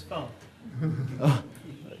 Gets out his phone.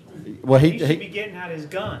 Well, He should be getting out his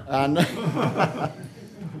gun. I know.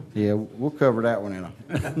 Yeah, we'll cover that one in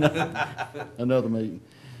another meeting.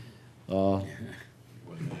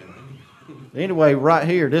 Anyway, right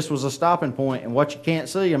here, this was a stopping point, and what you can't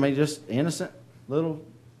see, I mean, just innocent little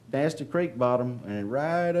nasty creek bottom, and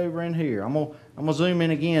right over in here. I'm gonna zoom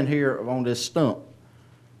in again here on this stump.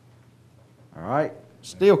 All right,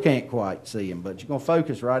 still can't quite see him, but you're gonna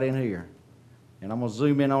focus right in here, and I'm gonna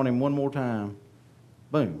zoom in on him one more time.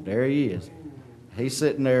 Boom, there he is. He's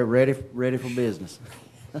sitting there ready for business.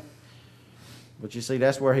 But you see,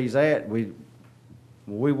 that's where he's at. We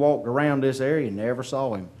walked around this area and never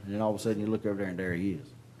saw him. And then all of a sudden you look over there and there he is.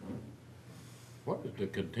 What is the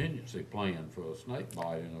contingency plan for a snake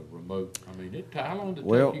bite in a remote, I mean, how long did it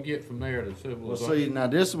Well, take you get from there to civilization? Well, see, now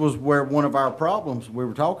this was where one of our problems, we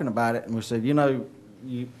were talking about it, and we said, you know,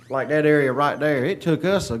 like that area right there, it took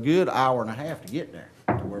us a good hour and a half to get there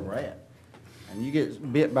to where we're at. And you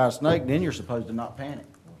get bit by a snake, then you're supposed to not panic.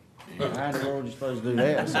 How in the world are you supposed to do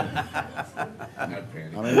that? So,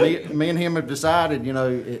 I mean, me and him have decided, you know,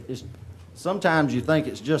 it's sometimes you think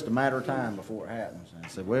it's just a matter of time before it happens. And I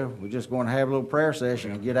said, well, we're just going to have a little prayer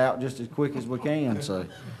session and get out just as quick as we can. So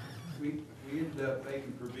We ended up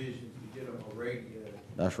making provisions to get them a radio.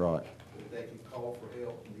 that's right. That they can call for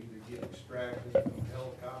help and either get extracted from a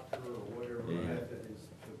helicopter or whatever method is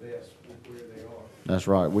the best with where they are. That's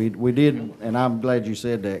right. We did, and I'm glad you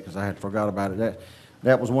said that because I had forgot about it.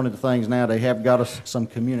 That was one of the things now. They have got us some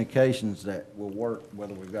communications that will work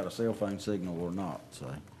whether we've got a cell phone signal or not.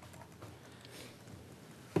 So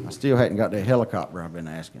I still hadn't got that helicopter I've been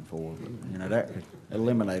asking for. But, you know, that could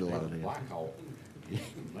eliminate a lot of this.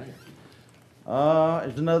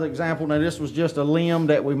 There's another example. Now this was just a limb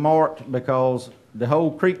that we marked because the whole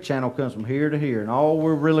creek channel comes from here to here, and all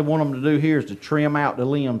we really want them to do here is to trim out the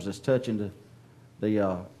limbs that's touching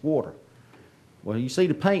the water. Well, you see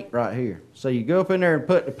the paint right here. So you go up in there and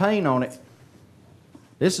put the paint on it.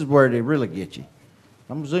 This is where they really get you.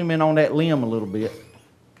 I'm going to zoom in on that limb a little bit.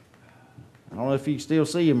 I don't know if you can still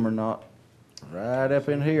see him or not. Right up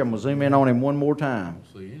in here. I'm going to zoom in on him one more time.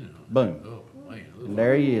 Boom. And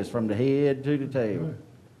there he is from the head to the tail.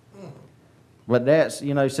 But that's,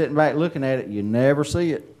 you know, sitting back looking at it, you never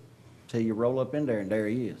see it till you roll up in there, and there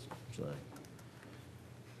he is. So,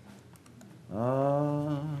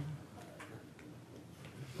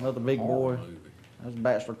 another big boy. That's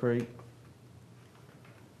Bachelor Creek.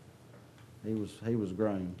 He was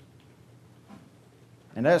grown.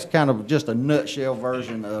 And that's kind of just a nutshell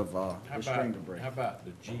version of the string debris. How about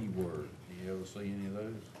the G word? Do you ever see any of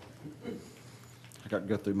those? I got to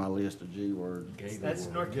go through my list of G words. That's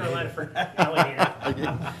North Carolina for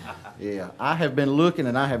alligator. Yeah, I have been looking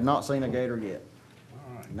and I have not seen a gator yet.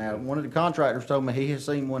 Now, one of the contractors told me he has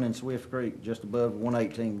seen one in Swift Creek just above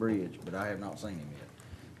 118 Bridge, but I have not seen him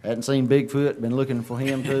yet. Hadn't seen Bigfoot, been looking for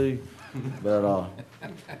him too. But,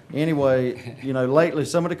 anyway, you know, lately,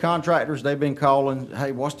 some of the contractors, they've been calling,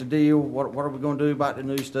 hey, what's the deal? What are we gonna do about the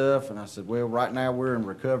new stuff? And I said, well, right now, we're in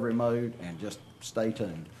recovery mode, and just stay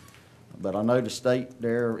tuned. But I know the state,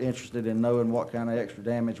 they're interested in knowing what kind of extra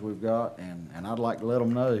damage we've got, and I'd like to let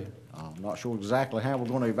them know. I'm not sure exactly how we're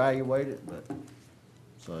gonna evaluate it, but,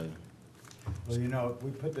 so, Well, you know,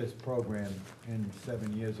 we put this program in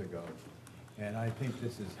 7 years ago, and I think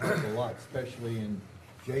this has helped a lot, especially in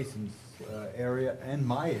Jason's area and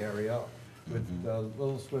my area with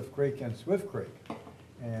Little Swift Creek and Swift Creek.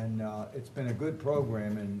 And it's been a good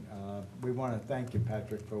program, and we want to thank you,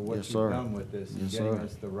 Patrick, for what Yes, you've sir. done with this and Yes, getting sir.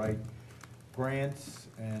 us the right grants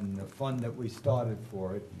and the fund that we started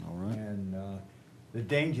for it. All right. And the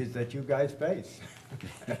dangers that you guys face.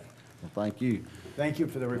 well, thank you. Thank you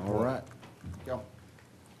for the report. All right. Go.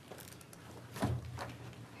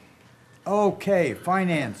 Okay,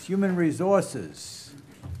 Finance, Human Resources.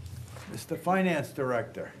 Mr. Finance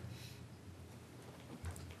Director.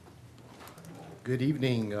 Good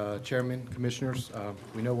evening, Chairman, Commissioners.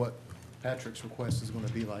 We know what Patrick's request is going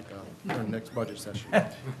to be like during the next budget session.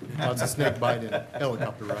 Lots of snake bite and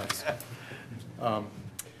helicopter rides.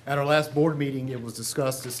 At our last board meeting, it was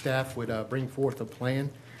discussed that staff would bring forth a plan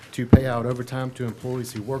to pay out overtime to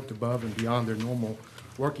employees who worked above and beyond their normal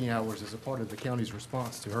working hours as a part of the county's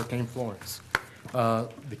response to Hurricane Florence.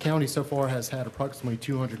 The county so far has had approximately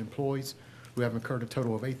 200 employees who have incurred a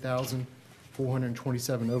total of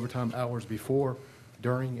 8,427 overtime hours before,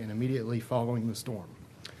 during, and immediately following the storm.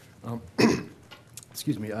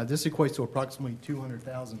 Excuse me, this equates to approximately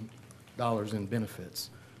 $200,000 in benefits,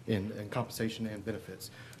 in compensation and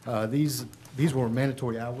benefits. These were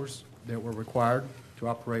mandatory hours that were required to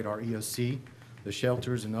operate our EOC, the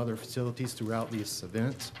shelters, and other facilities throughout these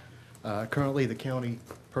events. Currently, the county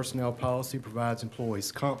personnel policy provides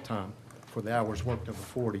employees comp time for the hours worked over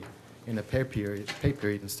 40 in a pay period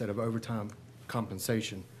instead of overtime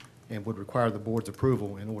compensation, and would require the board's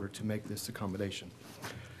approval in order to make this accommodation.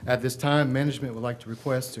 At this time, management would like to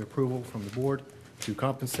request the approval from the board to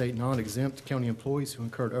compensate non-exempt county employees who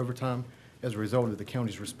incurred overtime as a result of the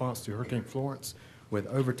county's response to Hurricane Florence with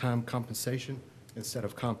overtime compensation instead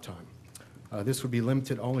of comp time. This would be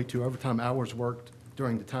limited only to overtime hours worked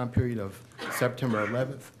during the time period of September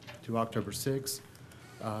 11th to October 6th.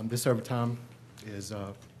 This overtime is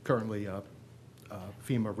currently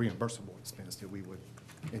FEMA reimbursable expense that we would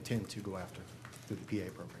intend to go after through the PA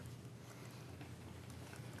program.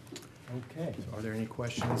 Okay. So are there any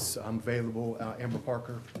questions? I'm available. Amber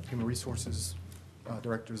Parker, Human Resources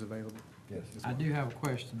Director, is available. Yes. I do have a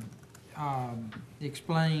question.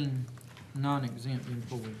 Explain non-exempt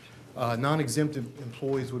employees. Non-exempt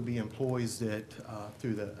employees would be employees that,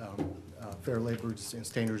 through the Fair Labor and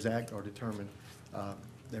Standards Act, are determined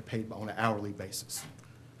they're paid on an hourly basis.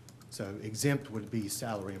 So exempt would be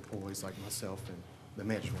salary employees like myself and the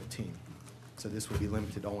management team. So this would be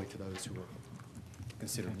limited only to those who are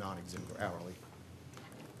considered non-exempt or hourly.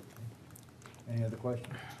 Any other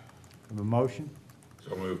questions? Have a motion?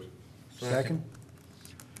 So moved. Second?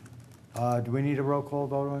 Do we need a roll call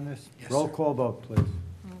vote on this? Yes, Roll sir. call vote, please.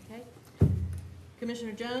 Okay.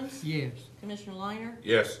 Commissioner Jones? Yes. Commissioner Liner?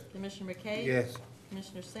 Yes. Commissioner McKay? Yes.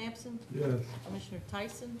 Commissioner Sampson? Yes. Commissioner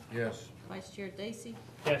Tyson? Yes. Vice Chair Dacey?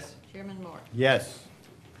 Yes. Chairman Moore? Yes.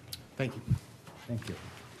 Thank you. Thank you.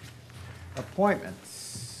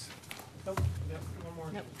 Appointments. Nope, we got one more.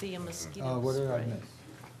 Nope, the mosquito What did I spray. miss?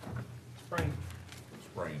 Spraying.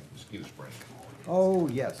 Spraying, mosquito spraying. Oh,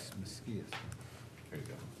 yes, mosquitoes. There you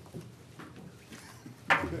go.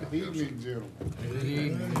 Good evening,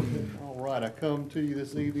 gentlemen. All right, I come to you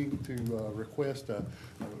this evening to request a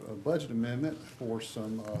budget amendment for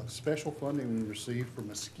some special funding we received for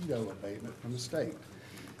mosquito abatement from the state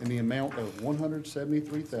in the amount of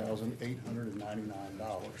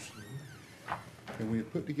 $173,899. And we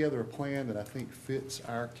have put together a plan that I think fits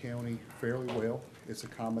our county fairly well. It's a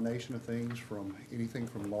combination of things, from anything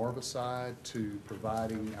from larvicide to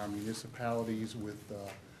providing our municipalities with the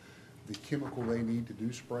chemical they need to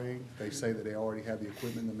do spraying. They say that they already have the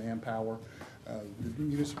equipment and the manpower. The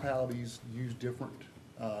municipalities use different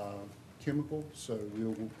chemicals, so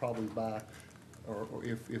we'll probably buy, or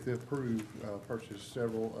if they're approved, purchase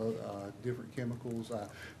several different chemicals. I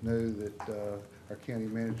know that our county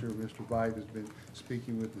manager, Mr. Vite, has been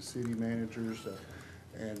speaking with the city managers,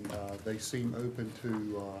 and they seem open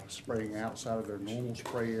to spraying outside of their normal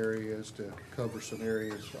spray areas to cover some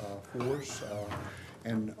areas for us.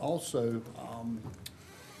 And also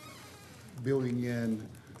building in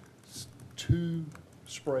 2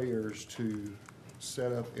 sprayers to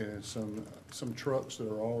set up in some trucks that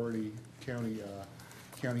are already county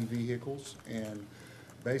vehicles, and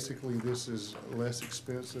Basically, this is less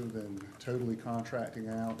expensive than totally contracting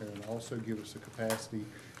out, and it'll also give us the capacity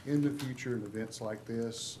in the future in events like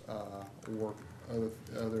this, or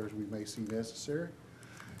others we may see necessary.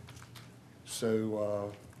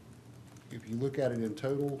 So, if you look at it in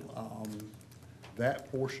total,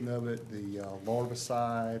 that portion of it, the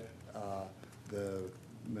larvicide, the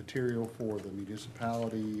material for the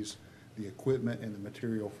municipalities, the equipment and the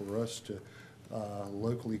material for us to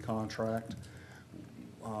locally contract,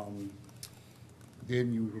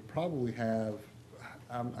 then you would probably have,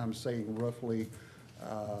 I'm saying roughly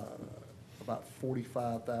about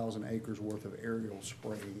 45,000 acres worth of aerial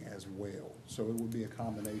spraying as well. So it would be a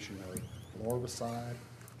combination of larvicide,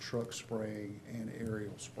 truck spraying, and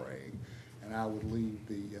aerial spraying. And I would leave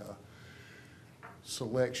the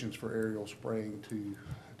selections for aerial spraying to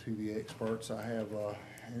the experts. I have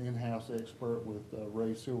an in-house expert with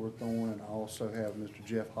Ray Silverthorne, and I also have Mr.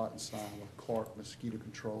 Jeff Hottenstein with Clark Mosquito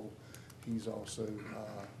Control. He's also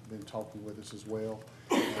been talking with us as well.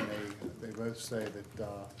 And they both say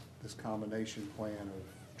that this combination plan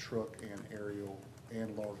of truck and aerial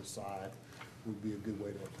and larvicide would be a good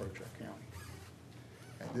way to approach our county.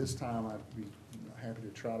 At this time, I'd be happy to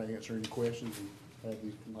try to answer any questions and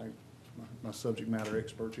have my subject matter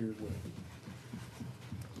experts here as well.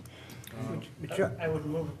 I would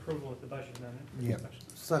move approval of the budget amendment. Yeah.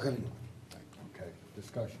 Second. Okay,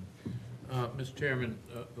 discussion. Mr. Chairman,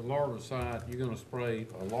 the larvicide, you're gonna spray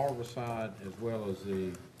a larvicide as well as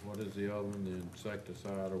the, what is the other one, the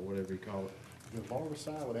insecticide or whatever you call it? The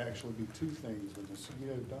larvicide would actually be two things, the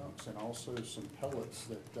mosquito dumps and also some pellets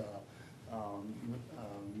that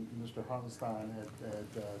Mr. Hottenstein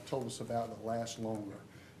had told us about that last longer,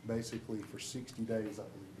 basically for 60 days, I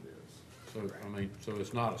believe it is. So, I mean, so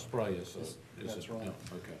it's not a spray, it's That's right. no,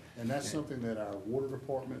 okay. And that's something that our water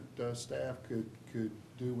department staff could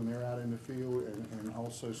do when they're out in the field, and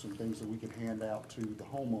also some things that we could hand out to the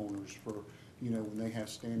homeowners for, when they have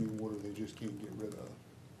standing water they just can't get rid of.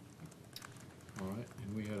 All right,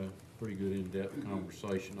 and we had a pretty good in-depth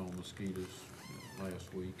conversation on mosquitoes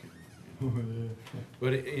last week.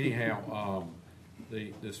 But anyhow,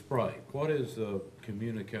 the spray, what is the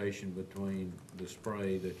communication between the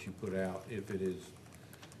spray that you put out, if it is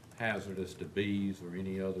hazardous to bees or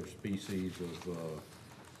any other species of,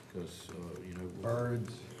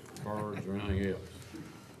 birds or anything else?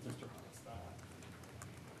 Mr. Hottenstein.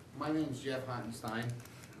 My name's Jeff Hottenstein.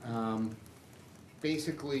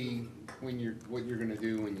 Basically, what you're gonna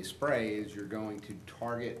do when you spray is you're going to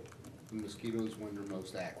target the mosquitoes when they're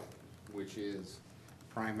most active, which is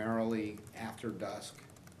primarily after dusk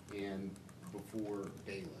and before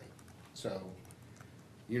daylight. So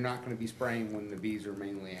you're not gonna be spraying when the bees are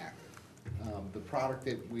mainly active. The product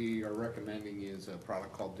that we are recommending is a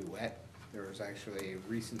product called Duet. There was actually a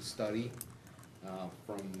recent study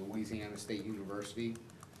from Louisiana State University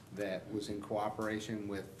that was in cooperation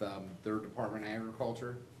with their Department of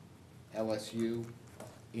Agriculture, LSU,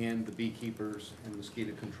 and the beekeepers and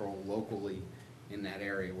mosquito control locally in that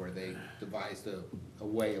area, where they devised a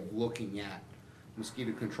way of looking at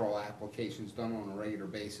mosquito control applications done on a regular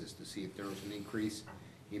basis to see if there was an increase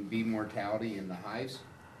in bee mortality in the hives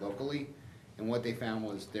locally. And what they found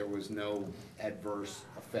was there was no adverse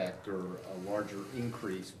effect or a larger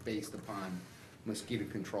increase based upon mosquito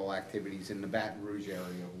control activities in the Baton Rouge area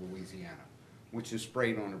of Louisiana, which is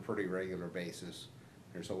sprayed on a pretty regular basis.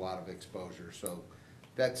 There's a lot of exposure, so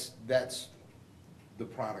that's the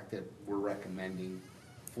product that we're recommending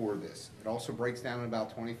for this. It also breaks down in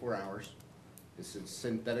about 24 hours. This is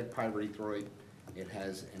synthetic pyrethroid. It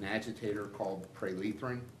has an agitator called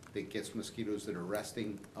prelethrin that gets mosquitoes that are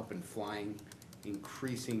resting up and flying,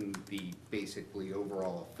 increasing the basically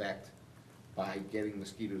overall effect by getting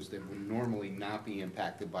mosquitoes that would normally not be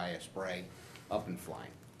impacted by a spray up and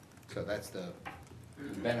flying. So that's the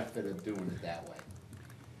benefit of doing it that way.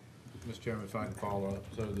 Mr. Chairman, if I can follow up,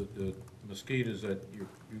 so the mosquitoes that you're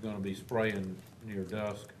gonna be spraying near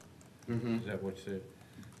dusk, is that what you said?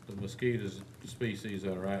 The mosquitoes, the species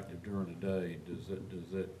that are active during the day, does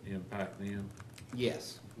that impact them?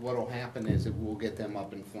 Yes. What'll happen is it will get them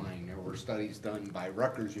up and flying. There were studies done by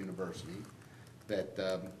Rutgers University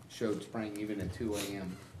that showed spraying even at 2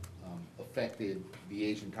 a.m. Affected the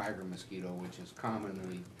Asian tiger mosquito, which is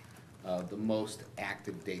commonly the most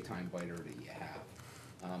active daytime biter that you have.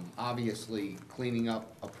 Obviously, cleaning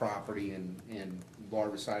up a property and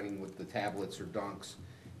larviciding with the tablets or dunks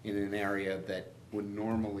in an area that would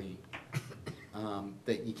normally,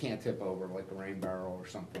 that you can't tip over, like a rain barrel or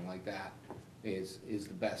something like that, is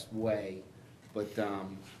the best way. But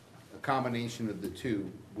a combination of the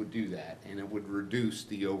two would do that, and it would reduce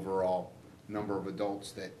the overall number of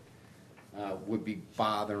adults that would be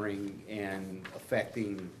bothering and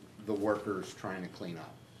affecting the workers trying to clean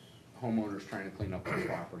up, homeowners trying to clean up their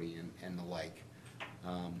property and the like.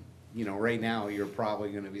 You know, right now, you're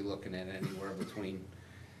probably gonna be looking at anywhere between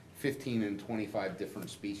 15 and 25 different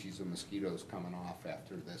species of mosquitoes coming off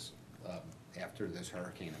after this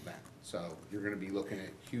hurricane event. So you're gonna be looking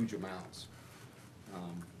at huge amounts.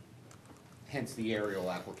 Hence the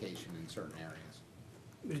aerial application in certain areas.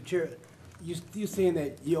 Mr. Chair, you saying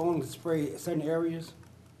that you only spray certain areas?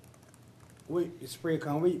 Where you spray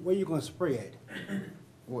where you gonna spray at?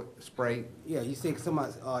 What, spray? Yeah, you said some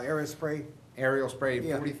area spray? Aerial spray,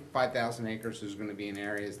 Yeah. 45,000 acres is gonna be in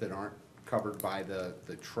areas that aren't covered by the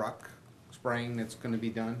truck spraying that's gonna be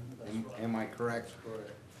done. Am I correct?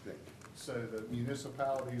 Correct. So the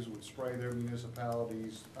municipalities would spray their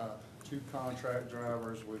municipalities, 2 contract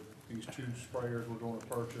drivers with these 2 sprayers we're going to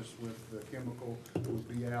purchase with the chemical would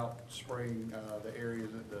be out spraying the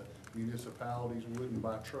areas that the municipalities wouldn't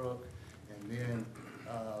by truck. And then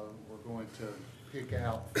we're going to pick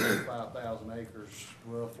out 45,000 acres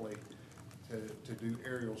roughly to do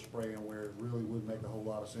aerial spraying where it really wouldn't make a whole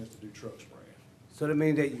lot of sense to do truck spraying. So that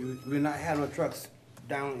means that we're not having no trucks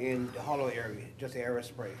down in the hollow area, just area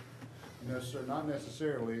spray? No, sir, not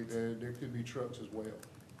necessarily. There could be trucks as well.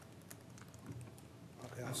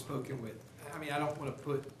 Okay. I've spoken with, I mean, I don't want to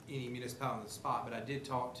put any municipality on the spot, but I did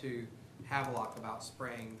talk to Havelock about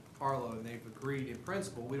spraying Harlow, and they've agreed in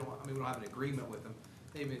principle. We don't have an agreement with them.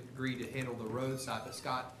 They've agreed to handle the roadside, but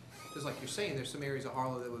Scott, just like you're saying, there's some areas of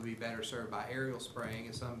Harlow that would be better served by aerial spraying,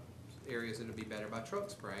 and some areas that would be better by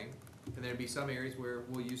truck spraying. And there'd be some areas where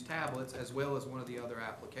we'll use tablets as well as one of the other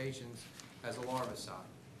applications as a larvicide.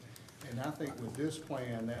 And I think with this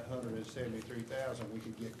plan, that 173,000, we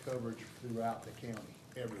could get coverage throughout the county,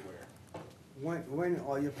 everywhere. When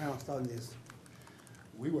are your plans starting this?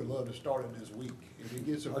 We would love to start it this week. If it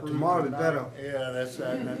gets approved. tomorrow is tonight- better. Yeah, that's,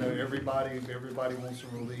 I know everybody wants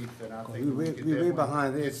some relief, and I think We we could way definitely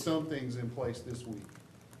behind this. get some things in place this week.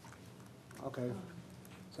 Okay.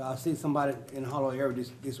 So I'll see somebody in the hollow area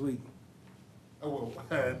this week. Oh,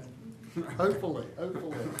 well, hopefully.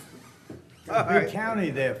 Big county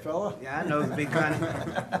there, fella. Yeah, I know it's a big county.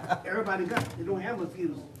 Everybody they don't have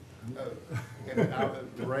mosquitoes.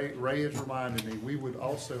 And Ray has reminded me, we would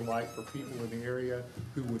also like for people in the area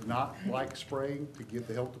who would not like spraying to give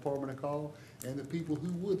the health department a call, and the people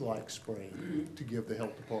who would like spraying to give the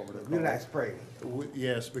health department a call. We like spraying.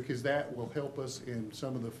 Yes, because that will help us in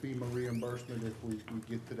some of the FEMA reimbursement if we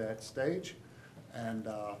get to that stage. And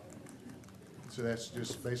so that's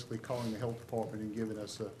just basically calling the health department and giving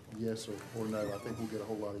us a yes or no. I think we'll get a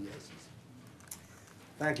whole lot of yeses.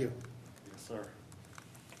 Thank you. Yes, sir.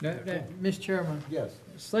 Mr. Chairman? Yes.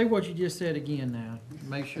 Say what you just said again now,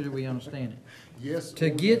 make sure that we understand it. Yes. To or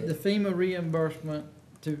get no. the FEMA reimbursement,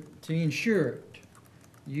 to insure it,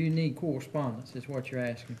 you need correspondence, is what you're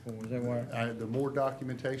asking for, is that right? The more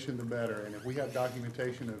documentation, the better. And if we have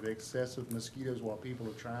documentation of excessive mosquitoes while people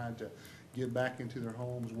are trying to get back into their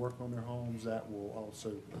homes, work on their homes, that will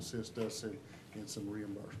also assist us in some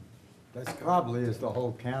reimbursement. That's probably is the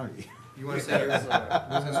whole county. You want to say,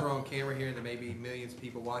 since we're on camera here and there may be millions of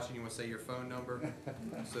people watching, you want to say your phone number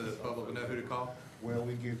so the public will know who to call? Well,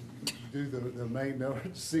 we could do the main number,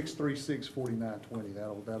 636-4920.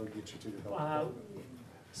 That'll get you to the help.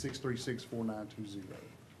 636-4920.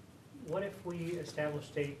 What if we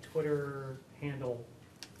established a Twitter handle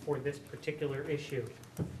for this particular issue?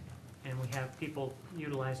 And we have people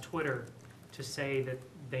utilize Twitter to say that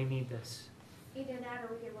they need this? Either that,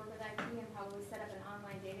 or we could work with IT and probably set up an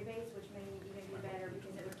online database, which may even be better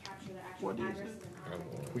because it would capture the actual addresses and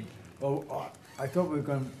contact. Oh, I thought we were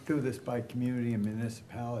gonna do this by community and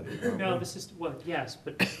municipality. No, this is, well, yes,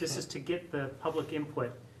 but this is to get the public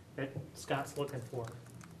input that Scott's looking for.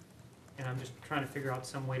 And I'm just trying to figure out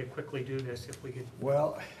some way to quickly do this if we could.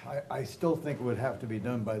 Well, I still think it would have to be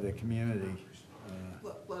done by the community.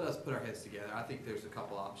 Let us put our heads together. I think there's a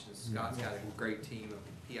couple options. Scott's got a great team of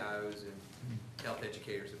PIOs and health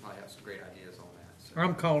educators that probably have some great ideas on that. So.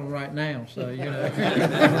 I'm calling right now, so, you know.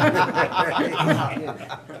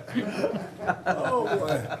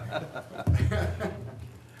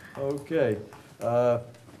 Okay,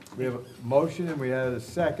 we have a motion and we have a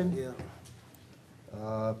second.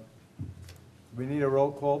 Yeah. We need a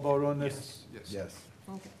roll call vote on this? Yes.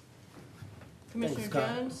 Okay. Commissioner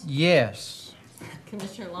Scott. Jones? Yes.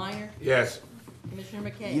 Commissioner Liner? Yes. Commissioner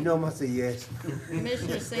McKay? You know I'm gonna say yes.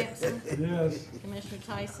 Commissioner Sampson? Yes. Commissioner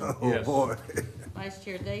Tyson? Oh, boy. Vice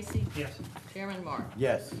Chair Dacey? Yes. Chairman Martin?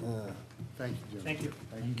 Yes. Thank you, Jim. Thank you.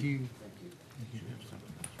 Thank you.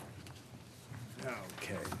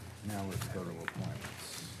 Okay, now let's go to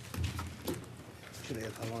appointments.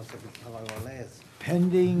 yesterday, how long it'll last.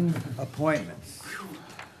 Pending appointments.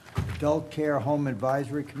 Adult Care Home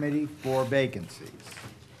Advisory Committee, 4 vacancies.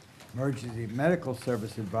 Emergency Medical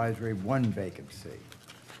Service Advisory, 1 vacancy.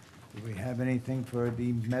 Do we have anything for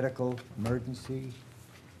the medical emergency?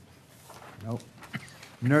 Nope.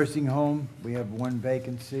 Nursing home, we have 1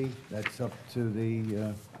 vacancy. That's up to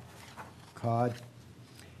the COD.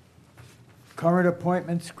 Current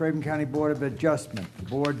appointments, Craven County Board of Adjustment. The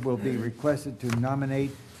board will be requested to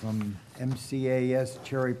nominate from MCAS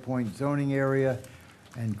Cherry Point zoning area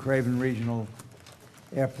and Craven Regional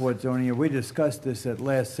Airport zoning area. We discussed this at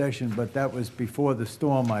last session, but that was before the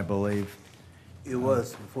storm, I believe. It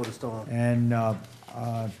was before the storm. And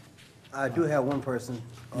I do have one person.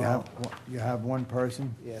 you have 1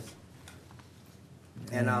 person? Yes.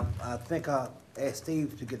 And I think I'll ask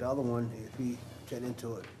Steve to get the other one if he checked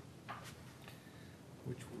into it.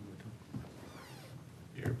 Which one?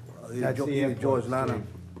 That's the airport, George Lana. Steve.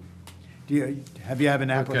 Do you, have you have an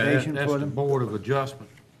application that's for the them? Board of Adjustment.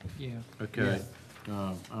 Yeah. Okay.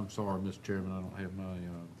 I'm sorry, Mr. Chairman, I don't have my,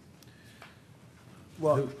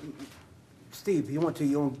 Well, Steve, you want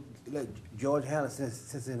to let George handle it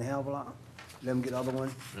since it's in the hell of a lot? Let him get the other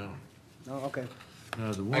one? No. No, okay.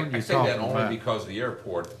 no, the I one you're say that talking only about. because the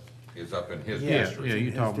airport is up in his Yeah, district. yeah,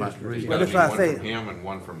 you're talking about the There's region. Well, gotta that's be what I one say. from him and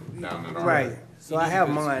one from down in our. Right, so I have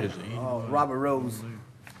Is- mine, is he- Robert Rose.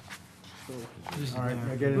 All right,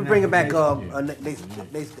 I get We'll an bring it back, application?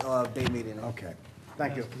 next day meeting. Okay.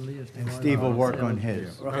 Thank you. And Steve will work on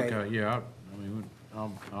his. Okay. Okay, yeah, I mean,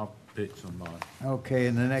 I'll pick somebody. Okay,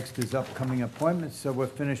 and the next is upcoming appointments, so we're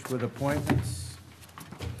finished with appointments.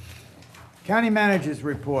 County Managers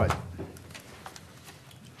Report.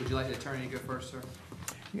 Would you like the attorney to go first, sir?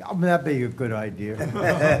 Yeah, that'd be a good idea.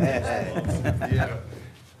 Yeah.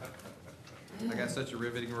 I got such a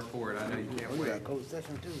riveting report, I know you can't We wait. got closed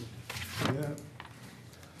session too.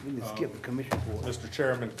 We need to skip the commission report. Mr.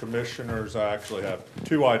 Chairman, Commissioners, I actually have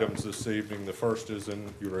 2 items this evening. The first is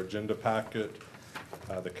in your agenda packet.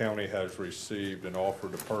 The county has received an offer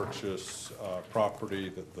to purchase property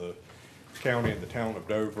that the county and the town of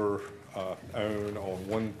Dover own on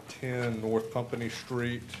 110 North Company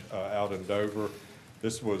Street out in Dover.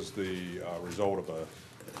 This was the result of a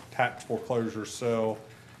tax foreclosure sale.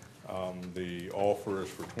 The offer is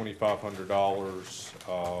for $2,500.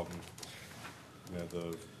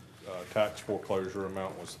 The tax foreclosure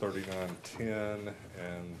amount was $39,10,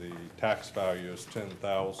 and the tax value is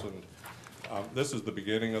 $10,000. This is the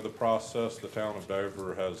beginning of the process. The town of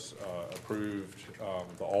Dover has approved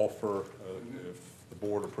the offer. If the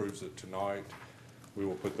board approves it tonight, we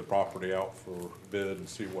will put the property out for bid and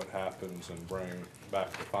see what happens and bring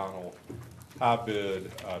back the final high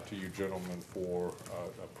bid to you gentlemen for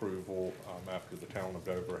approval after the town of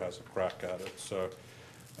Dover has a crack at it. So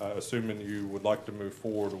assuming you would like to move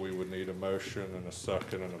forward, we would need a motion and a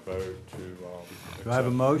second and a vote to Do I have a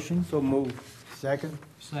accept. motion? So move. Second?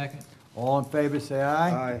 Second. All in favor, say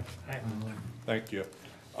aye. Aye. Thank you.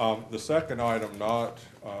 The second item, not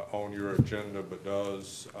on your agenda, but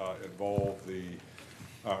does involve the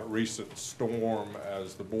recent storm.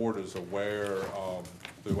 As the board is aware,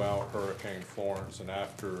 throughout Hurricane Florence and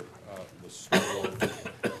after the storm,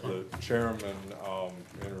 the chairman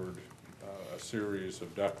entered a series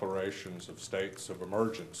of declarations of states of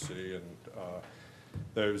emergency, and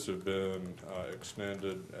those have been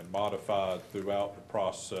extended and modified throughout the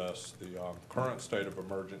process. The current state of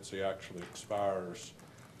emergency actually expires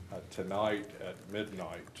tonight at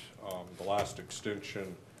midnight. The last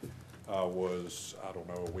extension was, I don't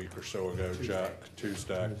know, a week or so ago, Jack,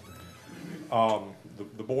 Tuesday.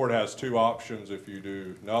 The board has 2 options. If you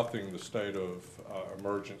do nothing, the state of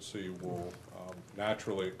emergency will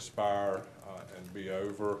naturally expire and be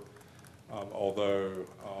over. Although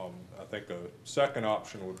I think a second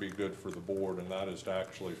option would be good for the board, and that is to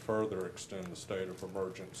actually further extend the state of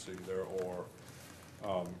emergency. There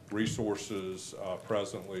are resources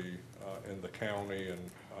presently in the county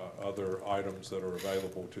and other items that are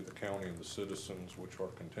available to the county and the citizens which are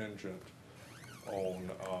contingent on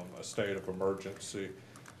a state of emergency.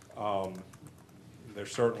 There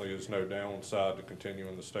certainly is no downside to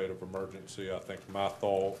continuing the state of emergency. I think my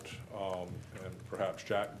thought, and perhaps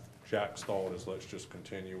Jack's thought, is let's just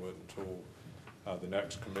continue it until the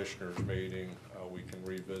next commissioners meeting. We can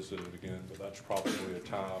revisit it again, but that's probably a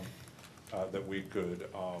time that we could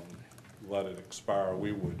let it expire.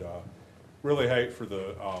 We would really hate for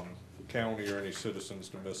the county or any citizens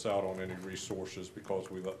to miss out on any resources because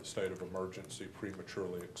we let the state of emergency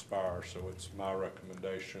prematurely expire. So it's my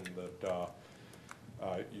recommendation that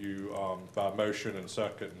you, by motion and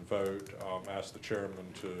second and vote, ask the chairman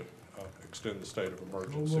to extend the state of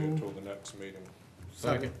emergency until the next meeting.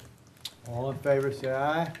 Second. All in favor, say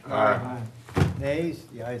aye. Aye. Nays?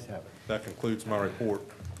 The ayes have it. That concludes my report.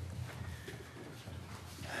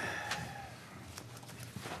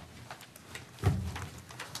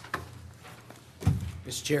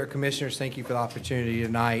 Mr. Chair, Commissioners, thank you for the opportunity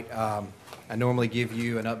tonight. I normally give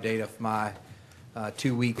you an update of my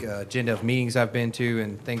two-week agenda of meetings I've been to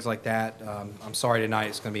and things like that. I'm sorry tonight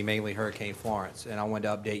it's going to be mainly Hurricane Florence, and I wanted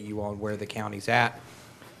to update you on where the county's at,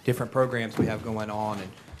 different programs we have going on,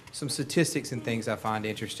 and some statistics and things I find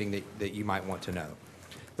interesting that you might want to know.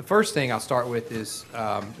 The first thing I'll start with is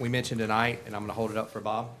we mentioned tonight, and I'm going to hold it up for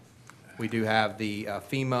Bob. We do have the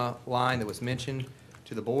FEMA line that was mentioned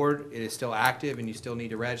to the board. It is still active, and you still need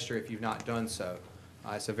to register if you've not done so.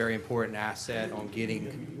 It's a very important asset on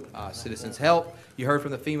getting citizens help. You heard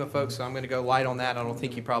from the FEMA folks, so I'm going to go light on that. I don't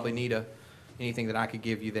think you probably need anything that I could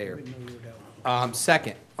give you there.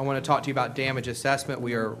 Second, I want to talk to you about damage assessment.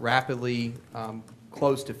 We are rapidly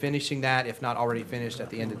close to finishing that, if not already finished at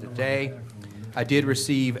the end of the day. I did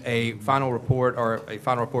receive a final report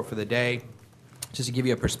for the day. Just to give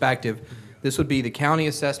you a perspective, this would be the county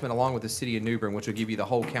assessment along with the city of New Bern, which would give you the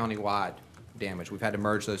whole county-wide damage. We've had to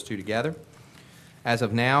merge those two together. As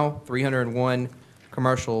of now, 301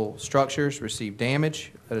 commercial structures received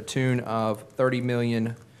damage at a tune of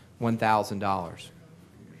 $30,001,000.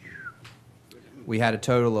 We had a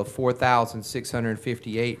total of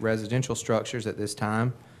 4,658 residential structures at this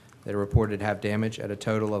time that are reported to have damage at a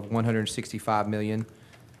total of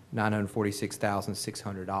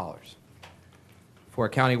 $165,946,600. For a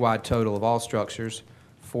countywide total of all structures,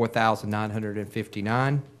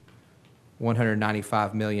 4,959,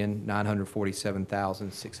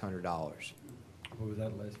 $195,947,600. What was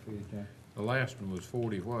that last figure, Jack? The last one was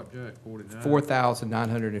 40 what, Jack? 49?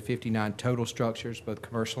 4,959 total structures, both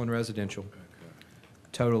commercial and residential.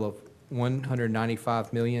 Total of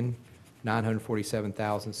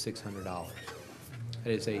 $195,947,600.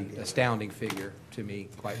 It is an astounding figure to me,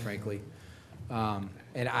 quite frankly.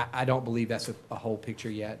 And I don't believe that's a whole picture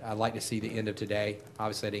yet. I'd like to see the end of today.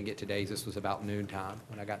 Obviously, I didn't get today's. This was about noon time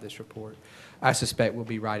when I got this report. I suspect we'll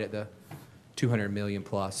be right at the 200 million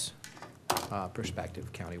plus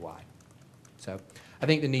perspective countywide. So I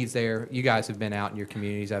think the need's there. You guys have been out in your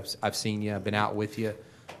communities. I've seen you. I've been out with you.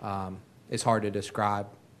 It's hard to describe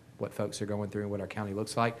what folks are going through and what our county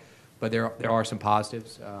looks like, but there are some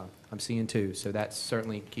positives I'm seeing too. So that's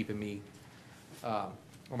certainly keeping me on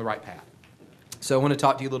the right path. So I want to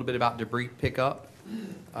talk to you a little bit about debris pickup.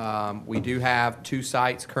 We do have 2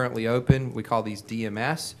 sites currently open. We call these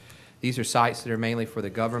DMS. These are sites that are mainly for the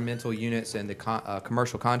governmental units and the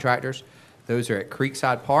commercial contractors. Those are at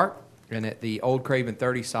Creekside Park and at the old Craven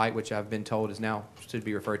 30 site, which I've been told is now should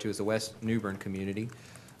be referred to as the West New Bern community.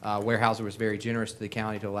 Weyerhaeuser was very generous to the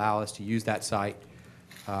county to allow us to use that site.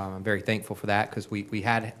 I'm very thankful for that because we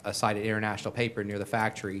had a site at International Paper near the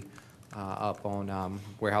factory up on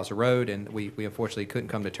Weyerhaeuser Road, and we unfortunately couldn't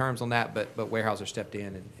come to terms on that, but Weyerhaeuser stepped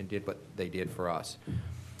in and did what they did for us.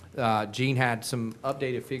 Gene had some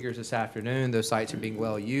updated figures this afternoon. Those sites are being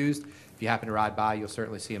well used. If you happen to ride by, you'll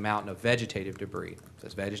certainly see a mountain of vegetative debris. So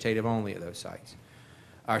it's vegetative only at those sites.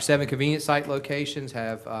 Our 7 convenience site locations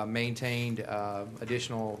have maintained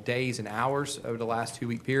additional days and hours over the last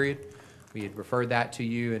 2-week period. We had referred that to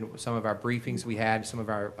you in some of our briefings we had, some of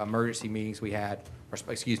our emergency meetings we had, or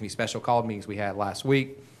excuse me, special call meetings we had last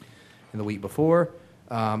week and the week before.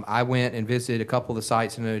 I went and visited a couple of the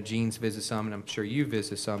sites. I know Gene's visited some, and I'm sure you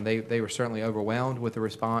visited some. They were certainly overwhelmed with the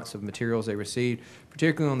response of materials they received,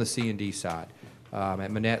 particularly on the C&D side.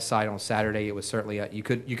 At Manette's site on Saturday, it was certainly, you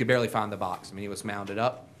could barely find the box. I mean, it was mounded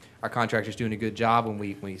up. Our contractor's doing a good job when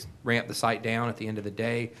we ramp the site down at the end of the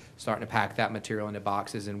day, starting to pack that material into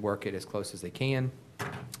boxes and work it as close as they can.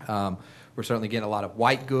 We're certainly getting a lot of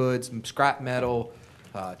white goods, scrap metal,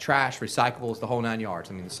 trash, recyclables, the whole 9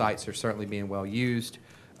 yards. I mean, the sites are certainly being well used,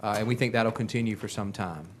 and we think that'll continue for some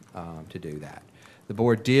time to do that. The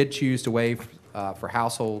board did choose to waive for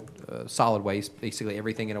household solid waste, basically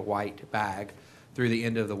everything in a white bag, through the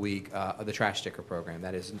end of the week of the trash sticker program.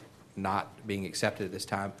 That is not being accepted at this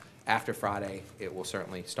time. After Friday, it will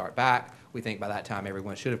certainly start back. We think by that time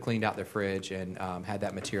everyone should have cleaned out their fridge and had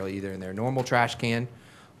that material either in their normal trash can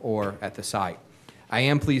or at the site. I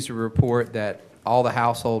am pleased to report that all the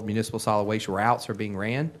household municipal solid waste routes are being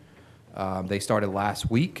ran. They started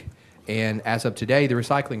last week, and as of today, the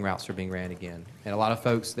recycling routes are being ran again. And a lot of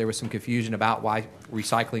folks, there was some confusion about why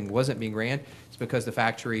recycling wasn't being ran. It's because the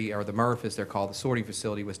factory, or the MRF as they're called, the sorting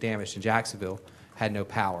facility, was damaged in Jacksonville, had no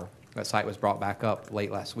power. That site was brought back up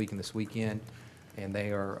late last week and this weekend, and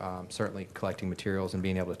they are certainly collecting materials and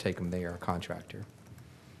being able to take them there, a contractor.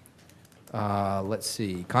 Let's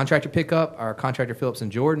see, contractor pickup, our contractor Phillips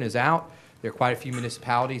and Jordan is out. There are quite a few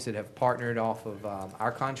municipalities that have partnered off of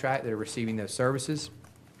our contract that are receiving those services.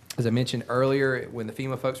 As I mentioned earlier, when the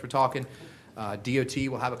FEMA folks were talking, DOT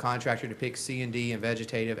will have a contractor to pick C&D and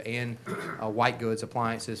vegetative and white goods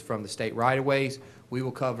appliances from the state right-of-ways. We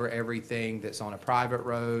will cover everything that's on a private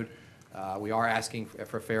road. We are asking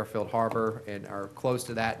for Fairfield Harbor and are close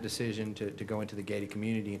to that decision to go into the gated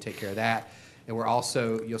community and take care of that. And we're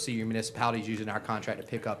also, you'll see your municipalities using our contract to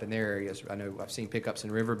pick up in their areas. I know I've seen pickups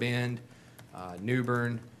in Riverbend, New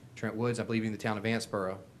Bern, Trent Woods, I believe in the town of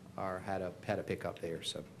Vanceboro had a pickup there.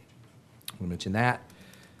 So we'll mention that.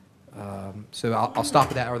 So I'll stop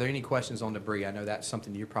at that. Are there any questions on debris? I know that's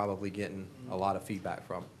something you're probably getting a lot of feedback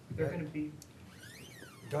from. They're going to be,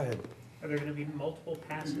 Go ahead. are there going to be multiple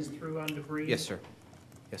passes through on debris? Yes, sir.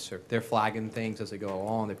 Yes, sir. They're flagging things as they go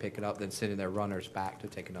along. They pick it up, then sending their runners back to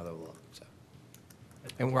take another look. So,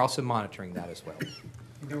 and we're also monitoring that as well.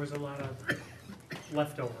 There was a lot of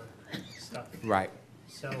leftover stuff. Right.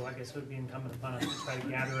 So I guess it would be incumbent upon us to try to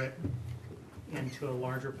gather it into a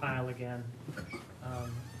larger pile again.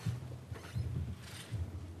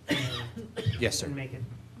 Yes, sir. And make it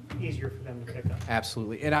easier for them to pick up.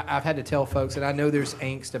 Absolutely. And I've had to tell folks, and I know there's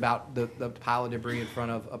angst about the pile of debris in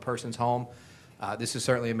front of a person's home. This is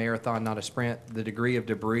certainly a marathon, not a sprint. The degree of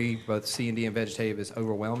debris, both C&D and vegetative, is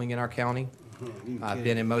overwhelming in our county. I've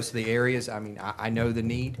been in most of the areas. I mean, I know the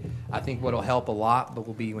need. I think what'll help a lot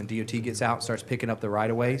will be when DOT gets out and starts picking up the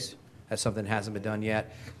right-of-ways. That's something that hasn't been done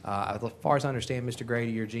yet. As far as I understand, Mr.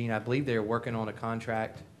 Grady or Gene, I believe they're working on a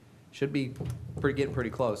contract. Should be getting pretty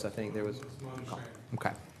close. I think there was.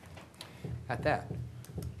 Okay. At that.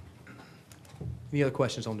 Any other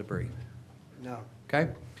questions on debris? No.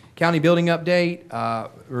 Okay. County building update.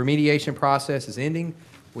 Remediation process is ending.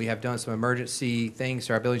 We have done some emergency things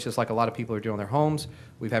to our buildings, just like a lot of people are doing their homes.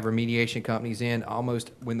 We've had remediation companies in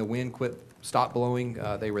almost when the wind stopped blowing.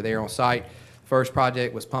 They were there on site. First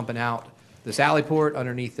project was pumping out the Sally Port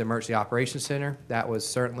underneath the Emergency Operations Center. That was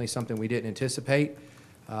certainly something we didn't anticipate.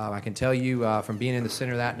 I can tell you from being in the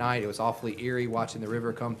center that night, it was awfully eerie watching the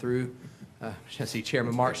river come through. I see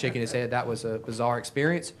Chairman Mark shaking his head. That was a bizarre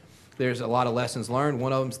experience. There's a lot of lessons learned.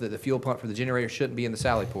 One of them is that the fuel pump for the generator shouldn't be in the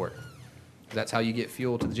Sally Port. That's how you get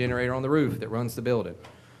fuel to the generator on the roof that runs the building.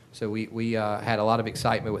 So we had a lot of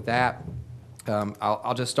excitement with that.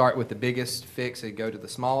 I'll just start with the biggest fix and go to the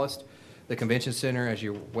smallest. The convention center, as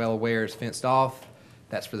you're well aware, is fenced off.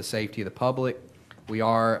 That's for the safety of the public. We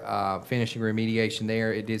are finishing remediation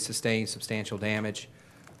there. It did sustain substantial damage.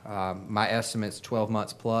 My estimate's 12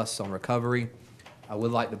 months plus on recovery. I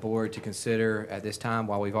would like the board to consider at this time,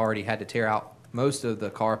 while we've already had to tear out most of the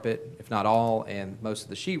carpet, if not all, and most of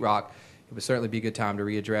the sheetrock, it would certainly be a good time to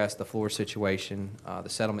readdress the floor situation, the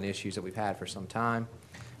settlement issues that we've had for some time.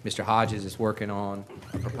 Mr. Hodges is working on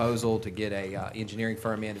a proposal to get a engineering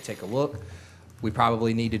firm in to take a look. We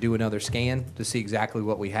probably need to do another scan to see exactly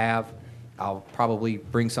what we have. I'll probably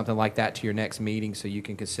bring something like that to your next meeting so you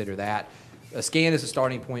can consider that. A scan is a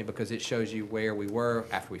starting point because it shows you where we were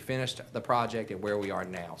after we finished the project and where we are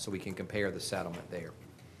now, so we can compare the settlement there.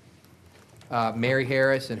 Mary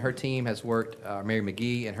Harris and her team has worked, Mary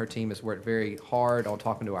McGee and her team has worked very hard on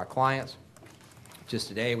talking to our clients. Just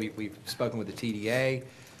today, we've spoken with the TDA.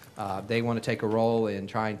 They want to take a role in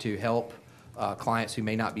trying to help clients who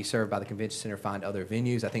may not be served by the convention center find other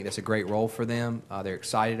venues. I think that's a great role for them. They're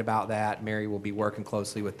excited about that. Mary will be working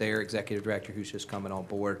closely with their executive director, who's just coming on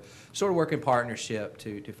board, sort of work in partnership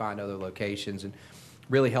to find other locations and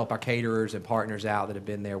really help our caterers and partners out that have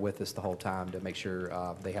been there with us the whole time to make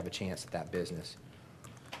sure they have a chance at that business.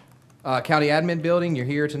 County admin building, you're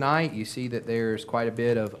here tonight. You see that there's quite a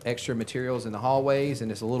bit of extra materials in the hallways,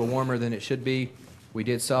 and it's a little warmer than it should be. We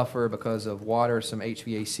did suffer because of water, some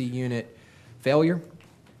HVAC unit failure.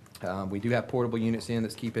 We do have portable units in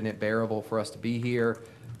that's keeping it bearable for us to be here.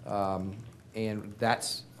 And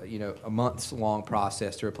that's, a months-long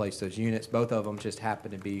process to replace those units. Both of them just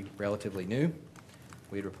happen to be relatively new.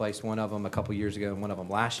 We had replaced one of them a couple years ago and one of them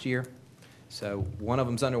last year. So one of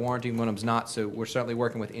them's under warranty and one of them's not. So we're certainly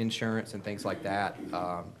working with insurance and things like that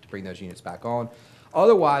to bring those units back on.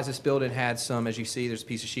 Otherwise, this building had some, as you see, there's a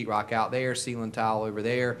piece of sheetrock out there, ceiling tile over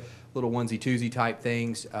there, little onesie-twosie type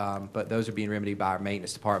things, but those are being remedied by our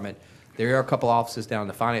maintenance department. There are a couple offices down in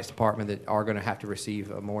the finance department that are going to have to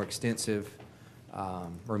receive a more extensive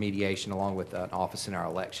remediation, along with an office in our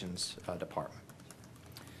elections department.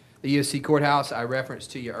 The EOC courthouse I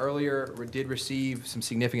referenced to you earlier did receive some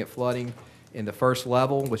significant flooding in the first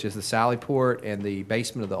level, which is the Sally Port and the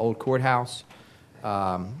basement of the old courthouse.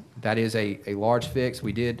 That is a large fix.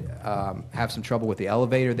 We did have some trouble with the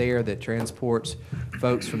elevator there that transports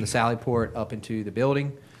folks from the Sallyport up into the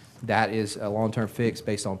building. That is a long-term fix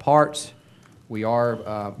based on parts. We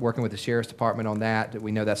are working with the Sheriff's Department on that.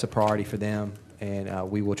 We know that's a priority for them, and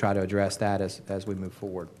we will try to address that as we move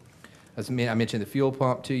forward. As I mentioned the fuel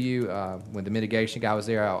pump to you, when the mitigation guy was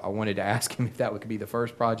there, I wanted to ask him if that could be the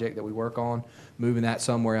first project that we work on, moving that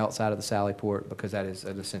somewhere else out of the Sallyport, because that is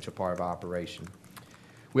an essential part of our operation.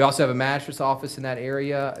 We also have a mattress office in that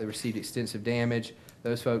area. It received extensive damage.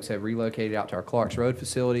 Those folks have relocated out to our Clarks Road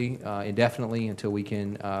facility indefinitely until we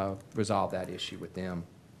can resolve that issue with them.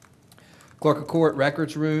 Clerk of Court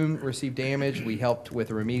Records Room received damage. We helped with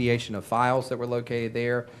the remediation of files that were located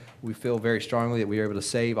there. We feel very strongly that we were able to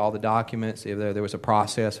save all the documents if there was a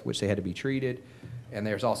process which they had to be treated. And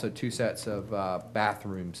there's also 2 sets of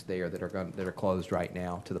bathrooms there that are closed right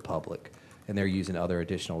now to the public, and they're using other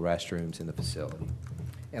additional restrooms in the facility.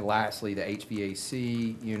 And lastly, the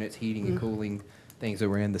HVAC units, heating and cooling, things that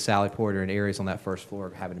were in the Sallyport or in areas on that first floor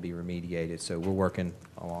are having to be remediated. So we're working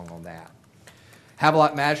along on that.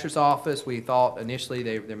 Havelock Mattress Office, we thought initially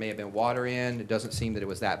there may have been water in. It doesn't seem that it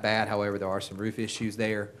was that bad. However, there are some roof issues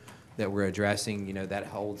there that we're addressing. You know, that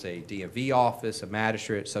holds a DMV office, a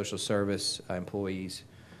magistrate, social service employees.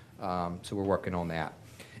 So we're working on that.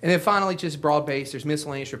 And then finally, just broad-based, there's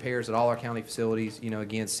miscellaneous repairs at all our county facilities. You know,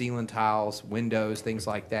 again, ceiling tiles, windows, things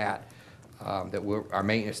like that, our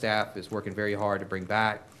maintenance staff is working very hard to bring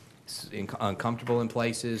back. It's uncomfortable in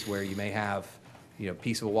places where you may have, you know, a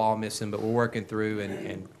piece of a wall missing, but we're working through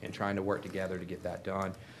and trying to work together to get that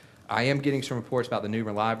done. I am getting some reports about the New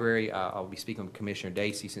Bern Library. I'll be speaking with Commissioner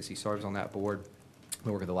Dacey since he serves on that board.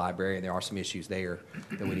 We work at the library, and there are some issues there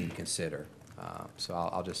that we need to consider. So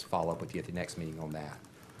I'll just follow up with you at the next meeting on that.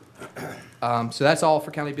 So that's all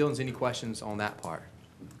for county buildings. Any questions on that part?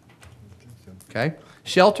 Okay.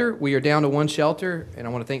 Shelter, we are down to 1 shelter, and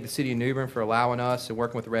I want to thank the city of New Bern for allowing us and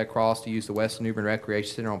working with the Red Cross to use the West New Bern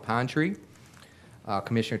Recreation Center on Pine Tree.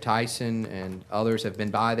 Commissioner Tyson and others have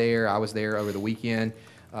been by there. I was there over the weekend.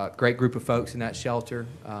 Great group of folks in that shelter,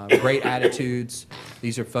 great attitudes.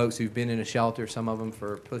 These are folks who've been in a shelter, some of them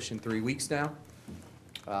for pushing 3 weeks now.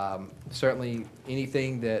 Certainly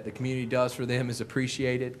anything that the community does for them is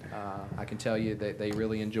appreciated. I can tell you that they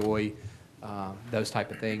really enjoy those type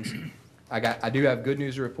of things. I do have good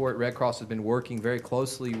news to report. Red Cross has been working very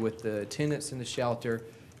closely with the tenants in the shelter,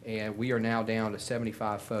 and we are now down to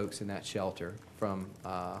 75 folks in that shelter from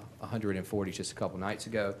 140 just a couple nights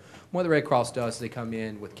ago. What the Red Cross does is they come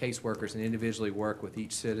in with caseworkers and individually work with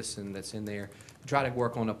each citizen that's in there to try to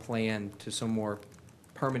work on a plan to some more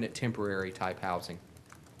permanent temporary type housing.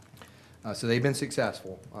 So they've been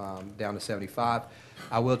successful, down to 75.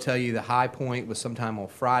 I will tell you the high point was sometime on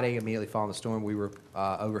Friday, immediately following the storm. We were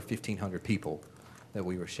over 1,500 people that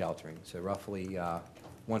we were sheltering. So roughly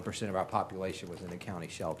 1% of our population was in a county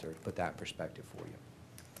shelter, to put that in perspective for you.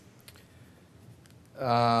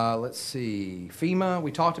 Let's see, FEMA,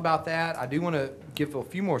 we talked about that. I do want to give a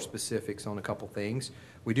few more specifics on a couple things.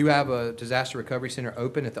 We do have a disaster recovery center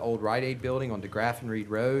open at the old Rite Aid building on DeGraff and Reed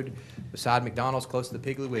Road, beside McDonald's, close to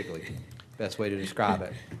the Piggly Wiggly. Best way to describe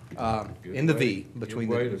it. In the V between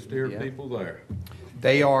the. Good way to steer people there.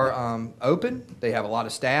 They are open. They have a lot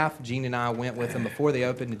of staff. Gene and I went with them before they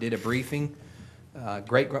opened and did a briefing.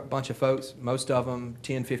 Great bunch of folks, most of them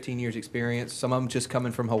 10, 15 years experience. Some of them just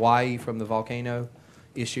coming from Hawaii from the volcano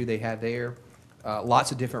issue they had there.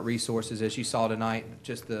 Lots of different resources, as you saw tonight,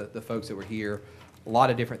 just the folks that were here. A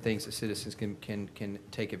lot of different things that citizens can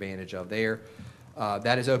take advantage of there.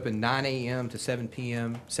 That is open 9 a.m. to 7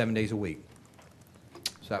 p.m., 7 days a week.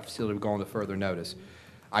 So that facility will go on to further notice.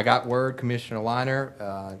 I got word, Commissioner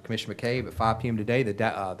Liner, Commissioner McCabe, at 5 p.m. today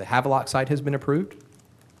that the Havelock site has been approved.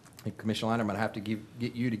 And Commissioner Liner, I'm going to have to get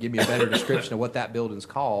you to give me a better description of what that building's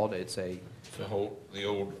called. It's the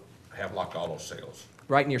old Havelock Auto Sales.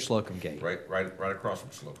 Right near Slocum Gate. Right across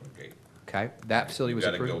from Slocum Gate. Okay, that facility was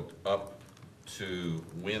approved. You gotta go up to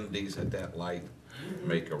Wendy's at that light,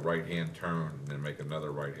 make a right-hand turn, and then make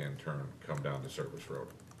another right-hand turn, come down the service road.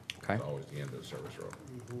 Okay. It's always the end of the service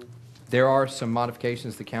road. There are some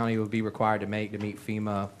modifications the county will be required to make to meet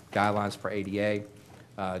FEMA guidelines for ADA.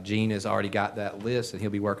 Gene has already got that list, and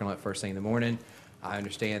he'll be working on it first thing in the morning. I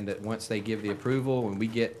understand that once they give the approval, when we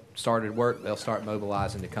get started work, they'll start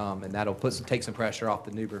mobilizing to come, and that'll take some pressure off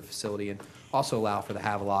the New Bern facility and also allow for the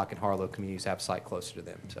Havelock and Harlow communities to have a site closer to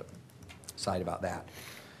them. So excited about that.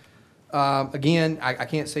 Again, I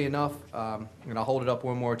can't say enough, and I'll hold it up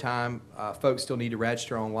one more time. Folks still need to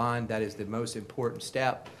register online. That is the most important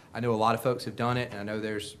step. I know a lot of folks have done it, and I know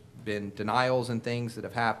there's been denials and things that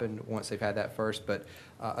have happened once they've had that first, but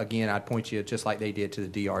again, I'd point you, just like they did, to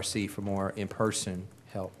the DRC for more in-person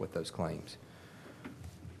help with those claims.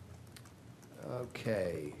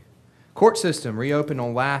 Okay. Court system reopened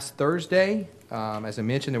on last Thursday. As I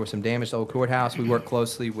mentioned, there was some damage to the old courthouse. We worked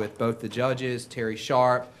closely with both the judges, Terry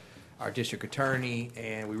Sharp, our district attorney,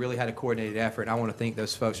 and we really had a coordinated effort. And I want to thank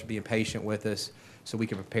those folks for being patient with us so we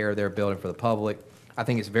can prepare their building for the public. I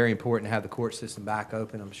think it's very important to have the court system back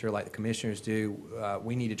open. I'm sure like the commissioners do,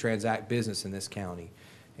 we need to transact business in this county,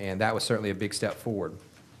 and that was certainly a big step forward.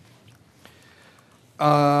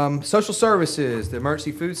 Social services, the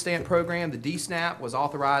emergency food stamp program, the DSNAP, was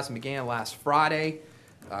authorized and began last Friday.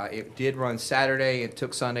 It did run Saturday. It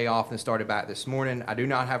took Sunday off and started back this morning. I do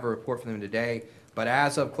not have a report from them today, but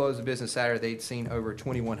as of close of business Saturday, they'd seen over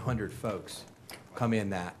 2,100 folks come in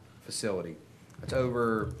that facility. That's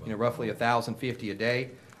over, roughly 1,050 a day.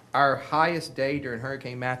 Our highest day during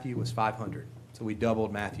Hurricane Matthew was 500, so we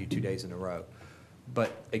doubled Matthew 2 days in a row.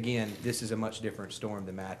 But again, this is a much different storm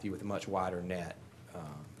than Matthew with a much wider net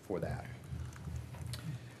for that.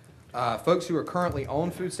 Folks who are currently on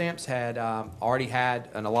food stamps had already had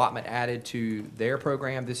an allotment added to their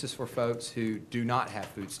program. This is for folks who do not have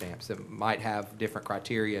food stamps that might have different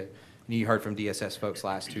criteria. And you heard from DSS folks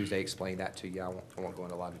last Tuesday explain that to you. I won't go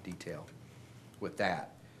into a lot of detail with that.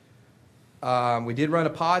 We did run a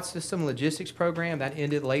pod system logistics program. That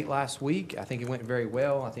ended late last week. I think it went very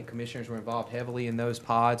well. I think commissioners were involved heavily in those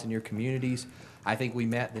pods in your communities. I think we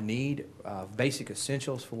met the need of basic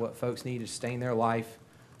essentials for what folks need to sustain their life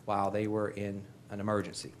while they were in an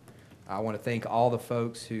emergency. I want to thank all the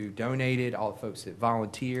folks who donated, all the folks that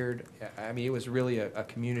volunteered. I mean, it was really a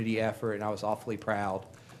community effort, and I was awfully proud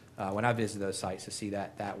when I visited those sites to see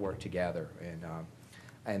that work together.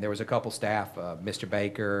 And there was a couple staff, Mr.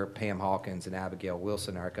 Baker, Pam Hawkins, and Abigail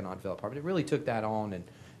Wilson, our economic development department, that really took that on and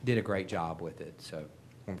did a great job with it. So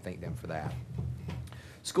I want to thank them for that.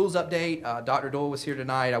 Schools update, Dr. Doyle was here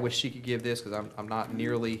tonight. I wish she could give this because I'm not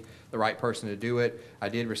nearly the right person to do it. I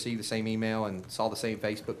did receive the same email and saw the same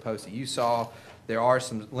Facebook post that you saw. There are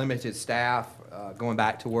some limited staff going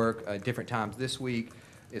back to work at different times this week.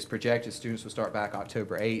 It's projected students will start back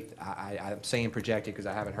October 8th. I'm saying projected because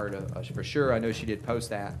I haven't heard for sure. I know she did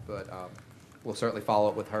post that, but we'll certainly follow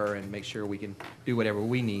up with her and make sure we can do whatever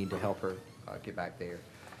we need to help her get back there.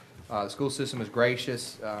 The school system was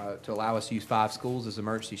gracious to allow us to use 5 schools as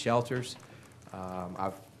emergency shelters.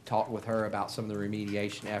 I've talked with her about some of the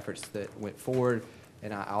remediation efforts that went forward,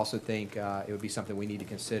 and I also think it would be something we need to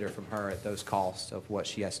consider from her at those costs of what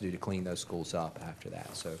she has to do to clean those schools up after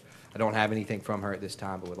that. So I don't have anything from her at this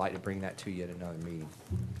time, but would like to bring that to you at another meeting.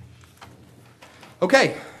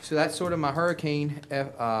 Okay, so that's sort of my hurricane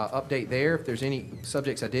update there. If there's any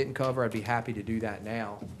subjects I didn't cover, I'd be happy to do that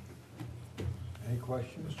now. Any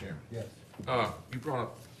questions? Mr. Chairman? Yes. You brought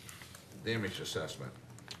up damage assessment.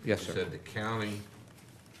 Yes, sir. You said the county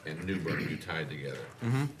and Newburgh you tied together.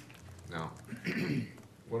 Mm-hmm. Now,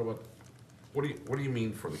 what do you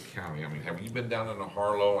mean for the county? I mean, have you been down into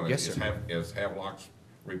Harlow and Yes, sir. is Havelock's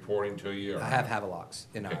reporting to you? Or I have Havelocks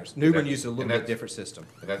in Okay. ours. Newbern That- used a and little bit that's- different system.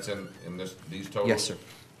 And that's in these totals? Yes, sir.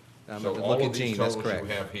 So Look all at of these Gene, that's totals you correct.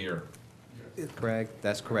 have here, Correct,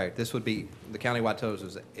 that's correct. This would be, the countywide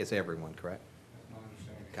totals is everyone, correct?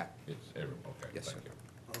 Okay. it's okay, Yes, thank sir.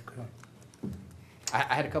 you. Okay.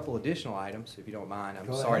 I had a couple additional items, if you don't mind. I'm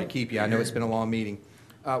Go sorry to ahead. keep you. I know it's been a long meeting.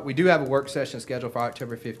 We do have a work session scheduled for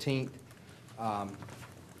October 15th.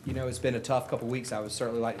 It's been a tough couple weeks. I would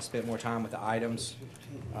certainly like to spend more time with the items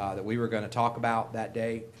that we were going to talk about that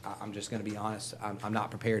day. I'm just going to be honest, I'm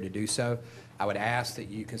not prepared to do so. I would ask that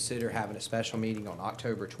you consider having a special meeting on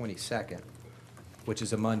October 22nd, which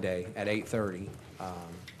is a Monday at 8:30,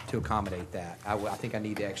 to accommodate that. I think I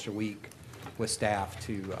need the extra week with staff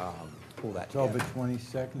to pull that October together.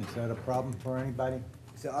 22nd, is that a problem for anybody?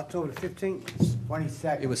 Is it October 15th?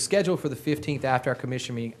 22nd. It was scheduled for the 15th after our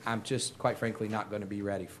commission meeting. I'm just, quite frankly, not going to be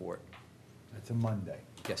ready for it. That's a Monday.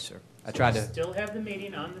 Yes, sir. I So tried we to, still have the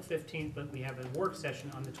meeting on the 15th, but we have a work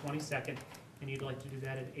session on the 22nd, and you'd like to do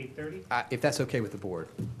that at 8:30? if that's okay with the board.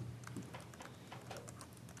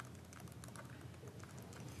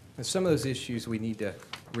 And some of those issues we need to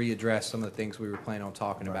readdress. Some of the things we were planning on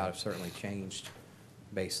talking about have certainly changed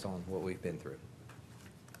based on what we've been through.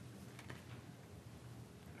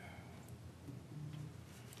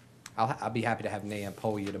 I'll be happy to have Nan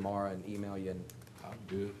poll you tomorrow and email you and, I'm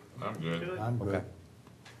good. I'm good. I'm good.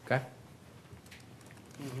 okay?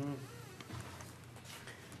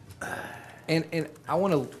 Okay? And I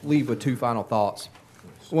want to leave with 2 final thoughts.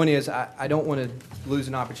 One is, I don't want to lose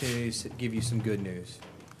an opportunity to give you some good news.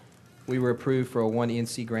 we were approved for a 1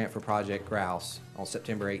 NC grant for Project Grouse on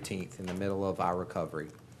September 18th in the middle of our recovery.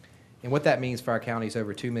 And what that means for our county is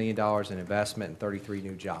over $2 million in investment and 33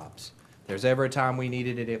 new jobs. If there's ever a time we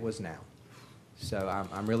needed it, it was now. So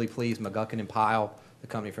I'm really pleased. McGuckin and Pyle, the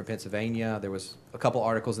company from Pennsylvania, there was a couple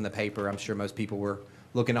articles in the paper. I'm sure most people were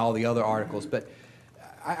looking at all the other articles, but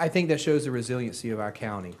I think that shows the resiliency of our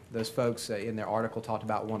county. Those folks in their article talked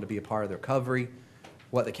about wanting to be a part of the recovery,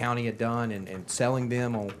 what the county had done, and selling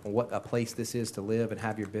them on what a place this is to live and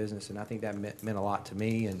have your business, and I think that meant a lot to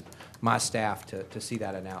me and my staff to see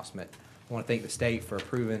that announcement. I want to thank the state for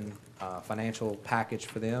approving a financial package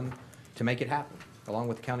for them to make it happen, along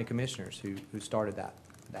with the county commissioners who started that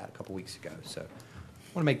a couple weeks ago. So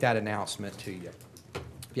I want to make that announcement to you.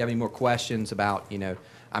 If you have any more questions about,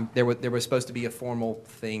 there was supposed to be a formal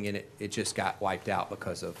thing, and it just got wiped out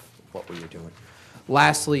because of what we were doing.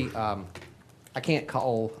 Lastly, I can't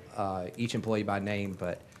call each employee by name,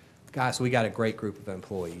 but guys, we got a great group of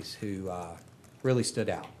employees who really stood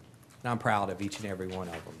out. And I'm proud of each and every one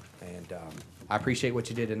of them. And I appreciate what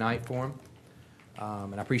you did tonight for them.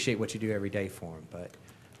 And I appreciate what you do every day for them. But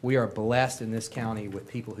we are blessed in this county with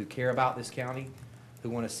people who care about this county, who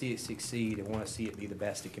want to see it succeed and want to see it be the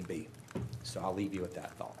best it can be. So I'll leave you with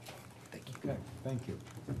that thought. Thank you. Okay, thank you.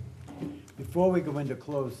 Before we go into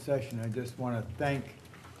closed session, I just want to thank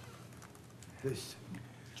this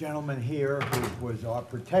gentleman here who was our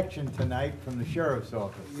protection tonight from the sheriff's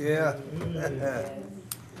office. Yeah.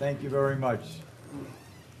 Thank you very much.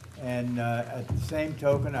 And at the same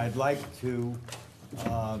token, I'd like to,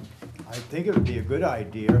 I think it would be a good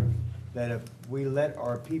idea that if we let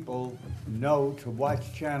our people know to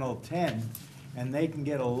watch Channel 10, and they can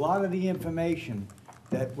get a lot of the information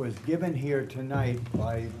that was given here tonight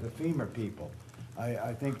by the FEMA people.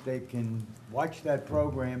 I think they can watch that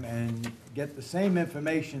program and get the same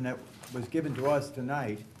information that was given to us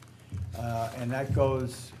tonight. And that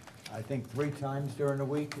goes, I think, 3 times during the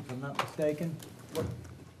week, if I'm not mistaken,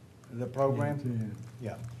 the program?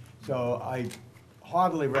 Yeah. So I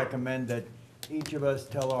heartily recommend that each of us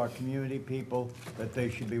tell our community people that they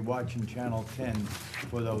should be watching Channel 10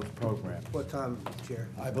 for those programs. What time, Chair?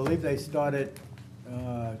 I believe they start at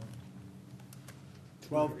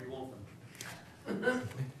 12. What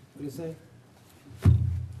do you say?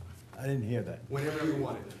 I didn't hear that. Whenever you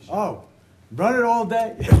want it. Oh, run it all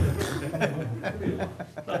day?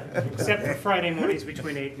 Except for Friday mornings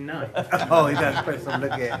between 8 and 9. Oh, you got to press some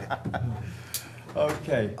look at it.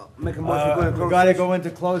 Okay. Make a motion, go in We closed gotta session. go into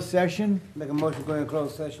closed session. Make a motion, go in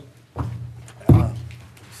closed session.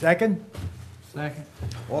 Second? Second.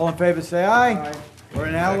 All in favor, say aye. Aye.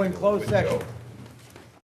 We're now in closed session.